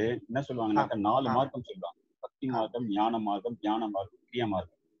அடையறதுக்கு என்ன சொல்லுவாங்கன்னாக்கா 4 மார்க்கம் சொல்லுவாங்க. பக்தி மார்க்கம், ஞான மார்க்கம், தியான மார்க்கம், கிரியா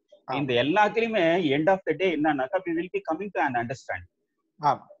மார்க்கம். இந்த எல்லாத்துலயுமே எண்ட் ஆஃப் த டே என்னன்னாக்கா we will be coming to an understanding.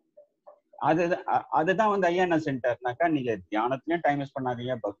 அதுதான் வந்து ஐயா என்ன சென்டர்னாக்கா, நீங்க தியானத்திலயும் டைம் வேஸ்ட்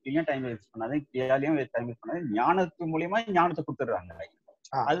பண்ணாதீங்க, பக்திலையும் டைம் வேஸ்ட் பண்ணாதீங்க, கிரியாலையும் டைம் வேஸ்ட் பண்ணாதீங்க, ஞானத்து மூலியமா ஞானத்தை கொடுத்துடுறாங்க.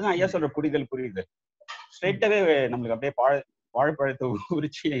 அதுதான் ஐயா சொல்ற புரிதல். ஸ்ட்ரெயிட்டாவே நம்மளுக்கு அப்படியே வாழைப்பழத்தை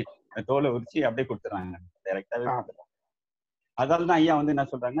உரிச்சு தோலை உரிச்சு அப்படியே கொடுத்துறாங்க, டைரக்டாவே. அதால தான் ஐயா வந்து என்ன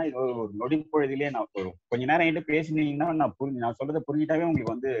சொல்றாங்கன்னா, இது ஒரு நொடி பொழுதிலேயே நான் கொஞ்ச நேரம் என்கிட்ட பேசினீங்கன்னா நான் சொல்றதை புரிஞ்சிட்டாவே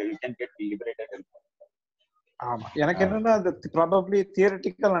உங்களுக்கு வந்து யூ கேன் கெட் லிபரேட்டட் இருக்கும். ஆமா, எனக்கு என்னன்னா அது ப்ராபப்லி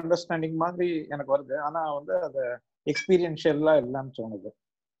தியரிட்டிக்கல் அண்டர்ஸ்டாண்டிங் மாதிரி எனக்கு வருது. ஆனா வந்து அது எக்ஸ்பீரியன்ஷியலா இல்லைன்னு தோணுது.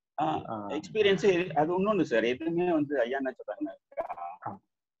 எக்ஸ்பீரியன்ஸ் அது ஒண்ணு சார். எதுவுமே வந்து ஐயா என்ன சொல்றாங்க,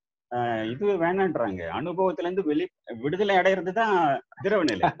 இது வேணான்றாங்க. அனுபவத்துல இருந்து விடுதலை அடைறதுதான் திரவ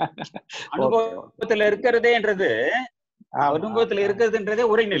நிலை. அனுபவத்துல இருக்கிறதேன்றது, அனுபவத்துல இருக்கிறதுன்றதே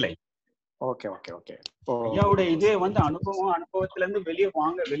உரைநிலை. ஐயாவுடைய இதே வந்து அனுபவத்துல இருந்து வெளியே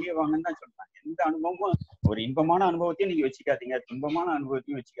வாங்கன்னு தான் சொல்றாங்க. எந்த அனுபவமும் ஒரு இன்பமான அனுபவத்தையும் நீங்க வச்சுக்காதீங்க, துன்பமான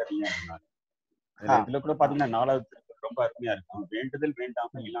அனுபவத்தையும் வச்சுக்காதீங்க. இதுல கூட பாத்தீங்கன்னா 4வது ரொம்ப அருமையா இருக்கும். வேண்டுதல்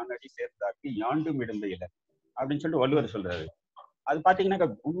வேண்டாம இல்லாட்டி சேர்த்தாக்கு யாண்டும் இடம்பெயல அப்படின்னு சொல்லிட்டு வள்ளுவர் சொல்றாரு. அது பாத்தீங்கன்னாக்கா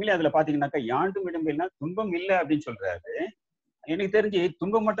உண்மையிலே அதுல பாத்தீங்கன்னாக்கா யாண்டும் இடம்பெயல்னா துன்பம் இல்லை அப்படின்னு சொல்றாரு. எனக்கு தெரிஞ்சு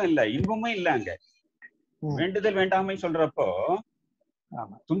துன்பம் மட்டும் இல்ல, இன்பமும் இல்ல. அங்க வேண்டுதல் வேண்டாமை சொல்றப்போ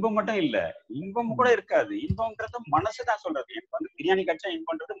துன்பம் மட்டும் இல்ல, இன்பம் கூட இருக்காது. இன்பம்ன்றது மனசுதான் சொல்றது. எனக்கு வந்து பிரியாணி கட்சா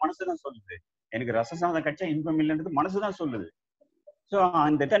இன்பம்ன்றது மனசுதான் சொல்லுது. எனக்கு ரசசாதம் கட்சா இன்பம் இல்லைன்றது மனசுதான் சொல்லுது. சோ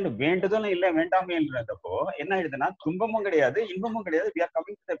அந்த வேண்டுதலும் இல்லை வேண்டாமைன்றப்போ என்ன ஆயிடுதுன்னா, துன்பமும் கிடையாது, இன்பமும் கிடையாது. we are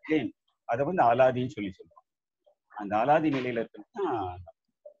coming to the plane. அதை வந்து அலாதின்னு சொல்லுவோம். அந்த அலாதி நிலையில இருக்குன்னா,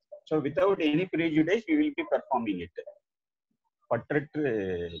 so without any prejudice we will be performing it. பற்றற்று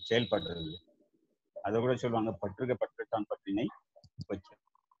செயல்படுறது. அதை கூட சொல்லுவாங்க, பற்றுத்தான் பற்றினை வச்சு.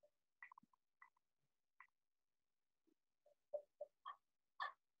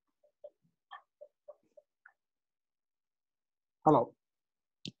 Hello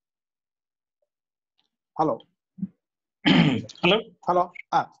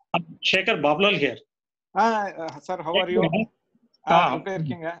Shekhar Bablal here. Sir, how are you? எப்படி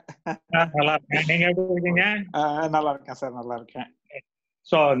இருக்கீங்க? நல்லா இருக்கேன். நீங்க எப்படி இருக்கீங்க? நல்லா இருக்கேன் சார், நல்லா இருக்கேன்.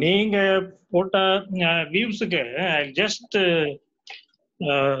 ஸோ நீங்க போட்ட வியூஸுக்கு just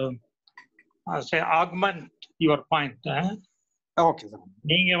augment your point. Okay sir.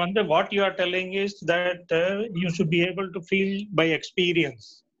 நீங்க வந்து what you are telling is that you should be able to feel by experience.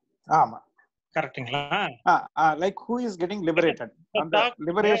 ஆமா, கரெக்ட்டுங்களா? Like who is getting liberated, அந்த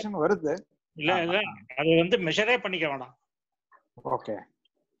லிபரேஷன் வருது. இல்ல அது வந்து மெஷரே பண்ணிக்க வேண்டாம். ஓகே,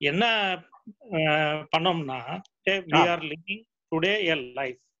 என்ன பண்ணோம்னா, we are living today a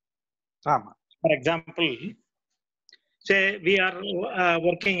life. For example, say we are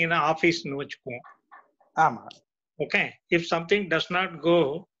working in an office nu vechukkom. Okay, if something does not go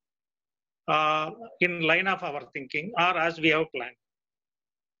in line of our thinking or as we have planned,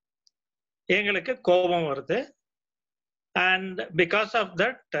 எங்களுக்கு கோபம் வருது. And because of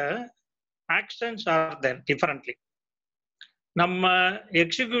that actions are there differently. நம்ம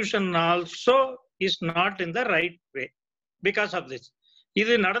execution also is not in the right way because of this.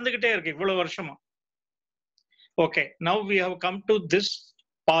 இது நடந்துகிட்டே இருக்கு இவ்வளவு வருஷமா. Okay, now we have come to this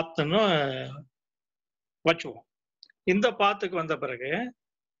pathன்னு வச்சுவோம். இந்த பாத்துக்கு வந்த பிறகு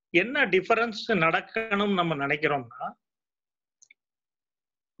என்ன டிஃபரன்ஸ் நடக்கணும் நம்ம நினைக்கிறோம்னா,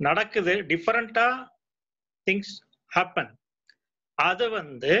 நடக்குது, டிஃபரண்டா திங்ஸ் ஹேப்பன். அது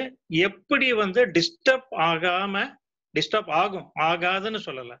வந்து எப்படி வந்து டிஸ்டர்ப் ஆகும், ஆகாதுன்னு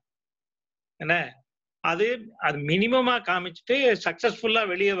சொல்லல. என்ன, அது மினிமமா காமிச்சிட்டு சக்சஸ்ஃபுல்லா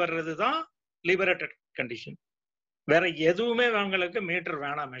வெளியே வர்றது தான் லிபரேட்டட் கண்டிஷன். வேற எதுவுமே உங்களுக்கு மீட்டர்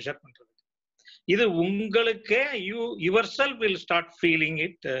வேணாம் மெஷர் பண்றது. இது உங்களுக்கே your self will start feeling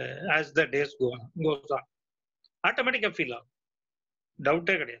it as the days goes on. ஆட்டோமேட்டிக்கா ஃபீல் ஆகும்,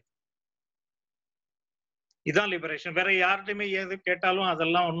 டவுட்டே கிடையாது. இதான் லிபரேஷன். வேற யார்கிட்டயுமே எது கேட்டாலும்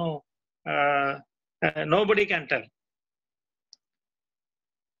அதெல்லாம் ஒன்றும் நோபடி கேன் டெல்.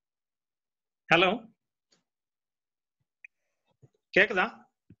 ஹலோ, கேக்குதா?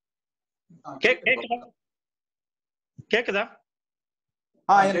 கேக்குதா?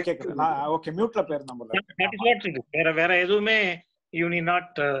 எனக்கு கேக்குது. நான் ஓகே மியூட்ல போயிருந்தேன் போல. That is what it is. வேற எதுவுமே you need not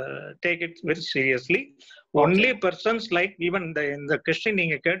take it very seriously. Only persons like even இந்த question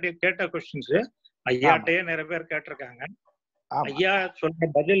நீங்க கேட்ட questions ஐயாட்டே நிறைய பேர் கேட்டிருக்காங்க. ஐயா சொல்ற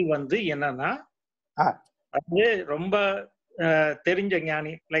பதில் வந்து என்னன்னா, அது ரொம்ப தெரிஞ்ச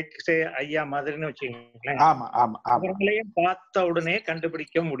ஞானி லைக் சே ஐயா மாதிரின்னு வச்சுக்கோங்களேன். அவர்களையும் பார்த்த உடனே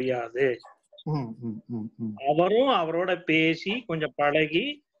கண்டுபிடிக்க முடியாது. அவரும் அவரோட பேசி கொஞ்சம் பழகி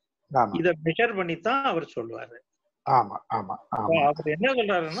இத மெஷர் பண்ணித்தான் அவர் சொல்லுவாரு. அவர் என்ன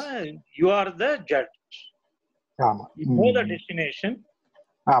சொல்றாருன்னா, you are the judge, you know the destination.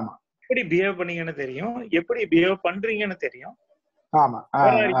 எப்படி பிஹேவ் பண்ணீங்கன்னு தெரியும், எப்படி பிஹேவ் பண்றீங்கன்னு தெரியும்.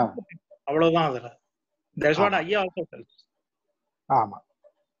 அவ்வளவுதான் அதுல. தட்ஸ் வாட் ஐயா ஆல்சோ டெல்ஸ். ஆமா.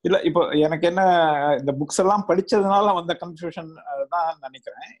 இல்ல இப்போ எனக்கு என்ன இந்த புக்ஸ் எல்லாம் படிச்சதுனால வந்த கன்ஃபியூஷன் தான்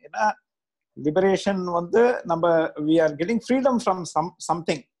நினைக்கிறேன். ஏன்னா லிபரேஷன் வந்து நம்ம we are getting freedom from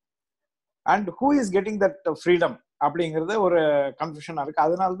something and who is getting that freedom அப்படிங்கிறது ஒரு கன்ஃபியூஷனா இருக்கு.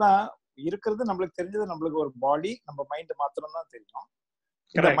 அதனால தான் இருக்கிறது நம்மளுக்கு தெரிஞ்சது நம்மளுக்கு ஒரு பாடி, நம்ம மைண்ட் மாத்திரம் தான் தெரியும்.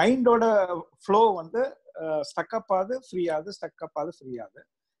 இந்த மைண்டோட ஃப்ளோ வந்து ஸ்டக் அப் ஆகுது, ஃப்ரீ ஆகுது, ஸ்டக் அப் ஆகுது, ஃப்ரீ ஆகுது.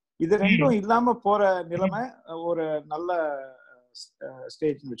 இது ரெண்டும் இல்லாம போற நிலைமை ஒரு நல்ல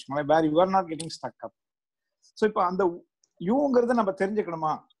ஸ்டேஜ்னு வச்சுக்கோங்களேன், where you are not getting stuck up. So இப்போ அந்த யூங்கிறது நம்ம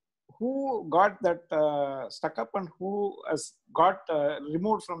தெரிஞ்சுக்கணுமா, who got that stuck up and who has got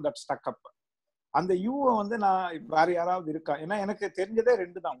removed from that stuck up. அந்த யூவை வந்து நான் வேற யாராவது இருக்கா? ஏன்னா எனக்கு தெரிஞ்சதே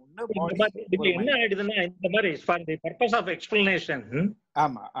ரெண்டு தான். ஒண்ணு என்ன ஆயிடுதுன்னா, இந்த மாதிரி for the purpose of explanation,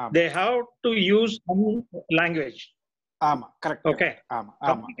 ஆமா they have to use some language. ஆமா கரெக்ட். ஓகே, ஆமா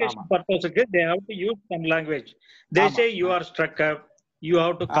communication purpose-க்கு they have to use some language. They say you are struck up, you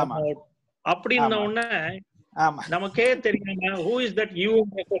have to come out அப்படின்ன உடனே நமக்கே தெரியாம who is that you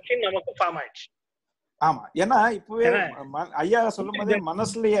question நமக்கு form ஆயிடுச்சு. ஆமா, ஏன்னா இப்பவே ஐயா சொல்லும் போதே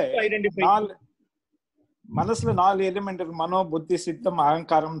மனசுலயே மனசுல 4 எலிமெண்ட் இருக்கு. மனோ, புத்தி, சித்தம்,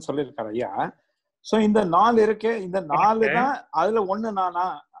 அகங்காரம் சொல்லியிருக்காரு ஐயா. சோ இந்த 4 இருக்கு, இந்த 4 தான் அதுல ஒண்ணு நானா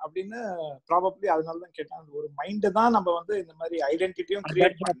அப்படின்னு ப்ராபப்ளி அதனாலதான் கேட்டேன். ஒரு மைண்ட் தான் நம்ம வந்து இந்த மாதிரி ஐடென்டிட்டியும்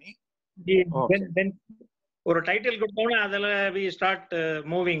கிரியேட் பண்ணி ஒரு டைட்டில் கொடுத்தோம்னா அதுல we start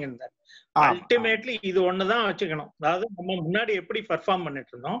moving in that. Ultimately இது ஒண்ணுதான் வச்சுக்கணும். அதாவது நம்ம முன்னாடி எப்படி பெர்ஃபார்ம்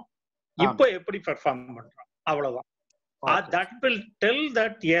பண்ணிட்டு இருந்தோம், இப்போ எப்படி பெர்ஃபார்ம் பண்றோம், அவ்வளவுதான். That will tell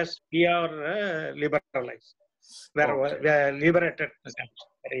that yes we are liberalized, liberated.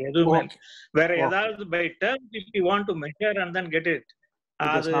 எதுவுமே வேற ஏதாவது by terms if you want to measure and then get it,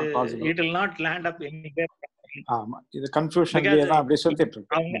 it will not land up anywhere. ஆமா, இது கன்ஃபியூஷன்லயே தான் அப்படியே சுத்திட்டு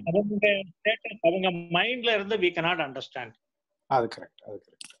இருக்கு. அவங்க மைண்ட்ல இருந்து we cannot understand. அது கரெக்ட், அது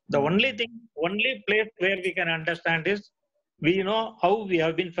correct. The only place where we can understand is we know how we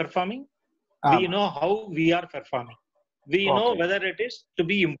have been performing, we know how we are performing, we know whether it is to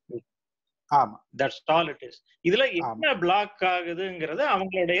be improved. ஆமா, that's all it is. இதுல என்ன black ஆகுதுங்கிறது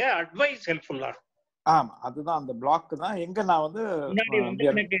அவங்களுடைய advice ஹெல்ப்ஃபுல்லா இருக்கும். ஆமா, அதுதான் அந்த black தான். எங்க நான் வந்து முன்னாடி வந்து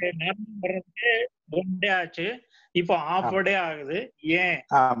எனக்கு நார்மல்ங்கிறது 1 டே ஆச்சு, இப்போ half a day ஆகுது, ஏன்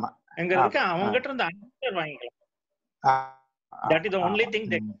எங்கிறதுக்கு அவங்க கிட்ட இருந்து ஆன்சர் வாங்கிக்கலாம். that is the only thing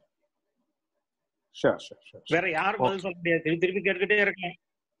they sure வேற யாரும் பதில் சொல்ல முடியாது. திருப்பி கேட்டுக்கிட்டே இருக்கலாம்.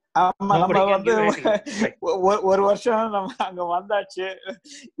 ஆமா, நம்ம வந்து ஒரு வருஷம் நம்ம அங்க வந்தாச்சு,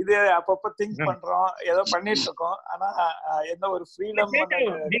 இது அப்பப்ப திங்க் பண்றோம், ஏதோ பண்ணிட்டு இருக்கோம், ஆனா எந்த ஒரு ஃப்ரீடம்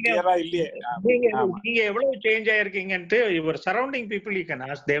கிளியரா இல்லையே. நீங்க எவ்வளவு change ஆயிருக்கீங்கன்ட்டு your surrounding people you can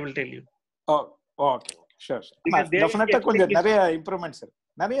ask, they will tell you. Okay sure டெஃபினட்டா கொஞ்சம் நிறைய இம்ப்ரூவ்மெண்ட்ஸ் இருக்கு,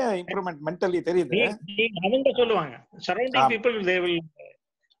 நிறைய இம்ப்ரூவ்மெண்ட் மென்டலி தெரியுது. அவங்க சொல்லுவாங்க surrounding people they will,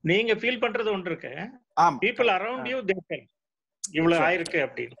 நீங்க ஃபீல் பண்றது ஒன்று இருக்கு, people around you they tell இவ்வளவு ஆயிருக்கு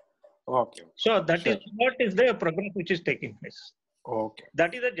அப்படின்னு. Okay. So that is what is the progress which is taking place. Okay.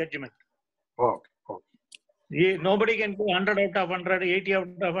 That is a judgment. Okay. Nobody can go 100 out of 100, 80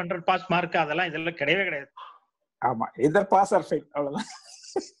 out of 100 pass mark. அதெல்லாம் இதெல்லாம் கிடையவே கிடையாது. ஆமா, either pass or fail, அவ்வளவுதான்.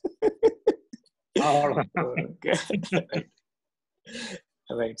 Okay.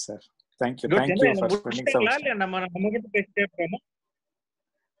 Right sir. Thank you for spending some time. நம்ம கிட்ட பேசிட்டே இருக்கோம்.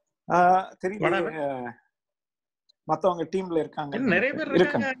 தெரியல, மத்தவங்க டீம்ல இருக்காங்க, நிறைய பேர்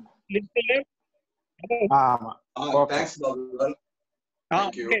இருக்காங்க லிஸ்ட்ல. ஆமா, thanks Babu.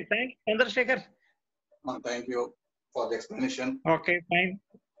 Thank you. Okay, thanks Chandrashekar. Thank you for the explanation. Okay, fine.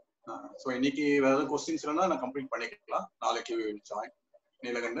 So இன்னைக்கு வேற क्वेश्चंस இருந்தா நான் கம்ப்ளீட் பண்ணிக்கலாம். நாளைக்கு we will join.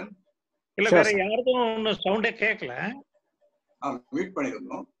 நீலகண்டன் இல்ல வேற யாருக்கும் சவுண்டே கேட்கல. மியூட்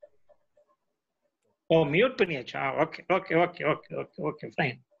பண்ணிருந்தோம். மியூட் பண்ணியாச்சா? Okay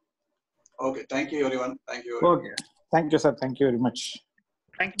fine. Okay, thank you everyone. Thank you. Okay, thank you sir, thank you very much.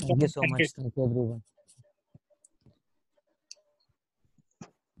 Thank you so much. Thank you everyone.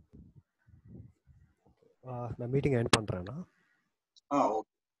 நான் மீட்டிங் எண்ட் பண்ணுறேண்ணா. ஓகே.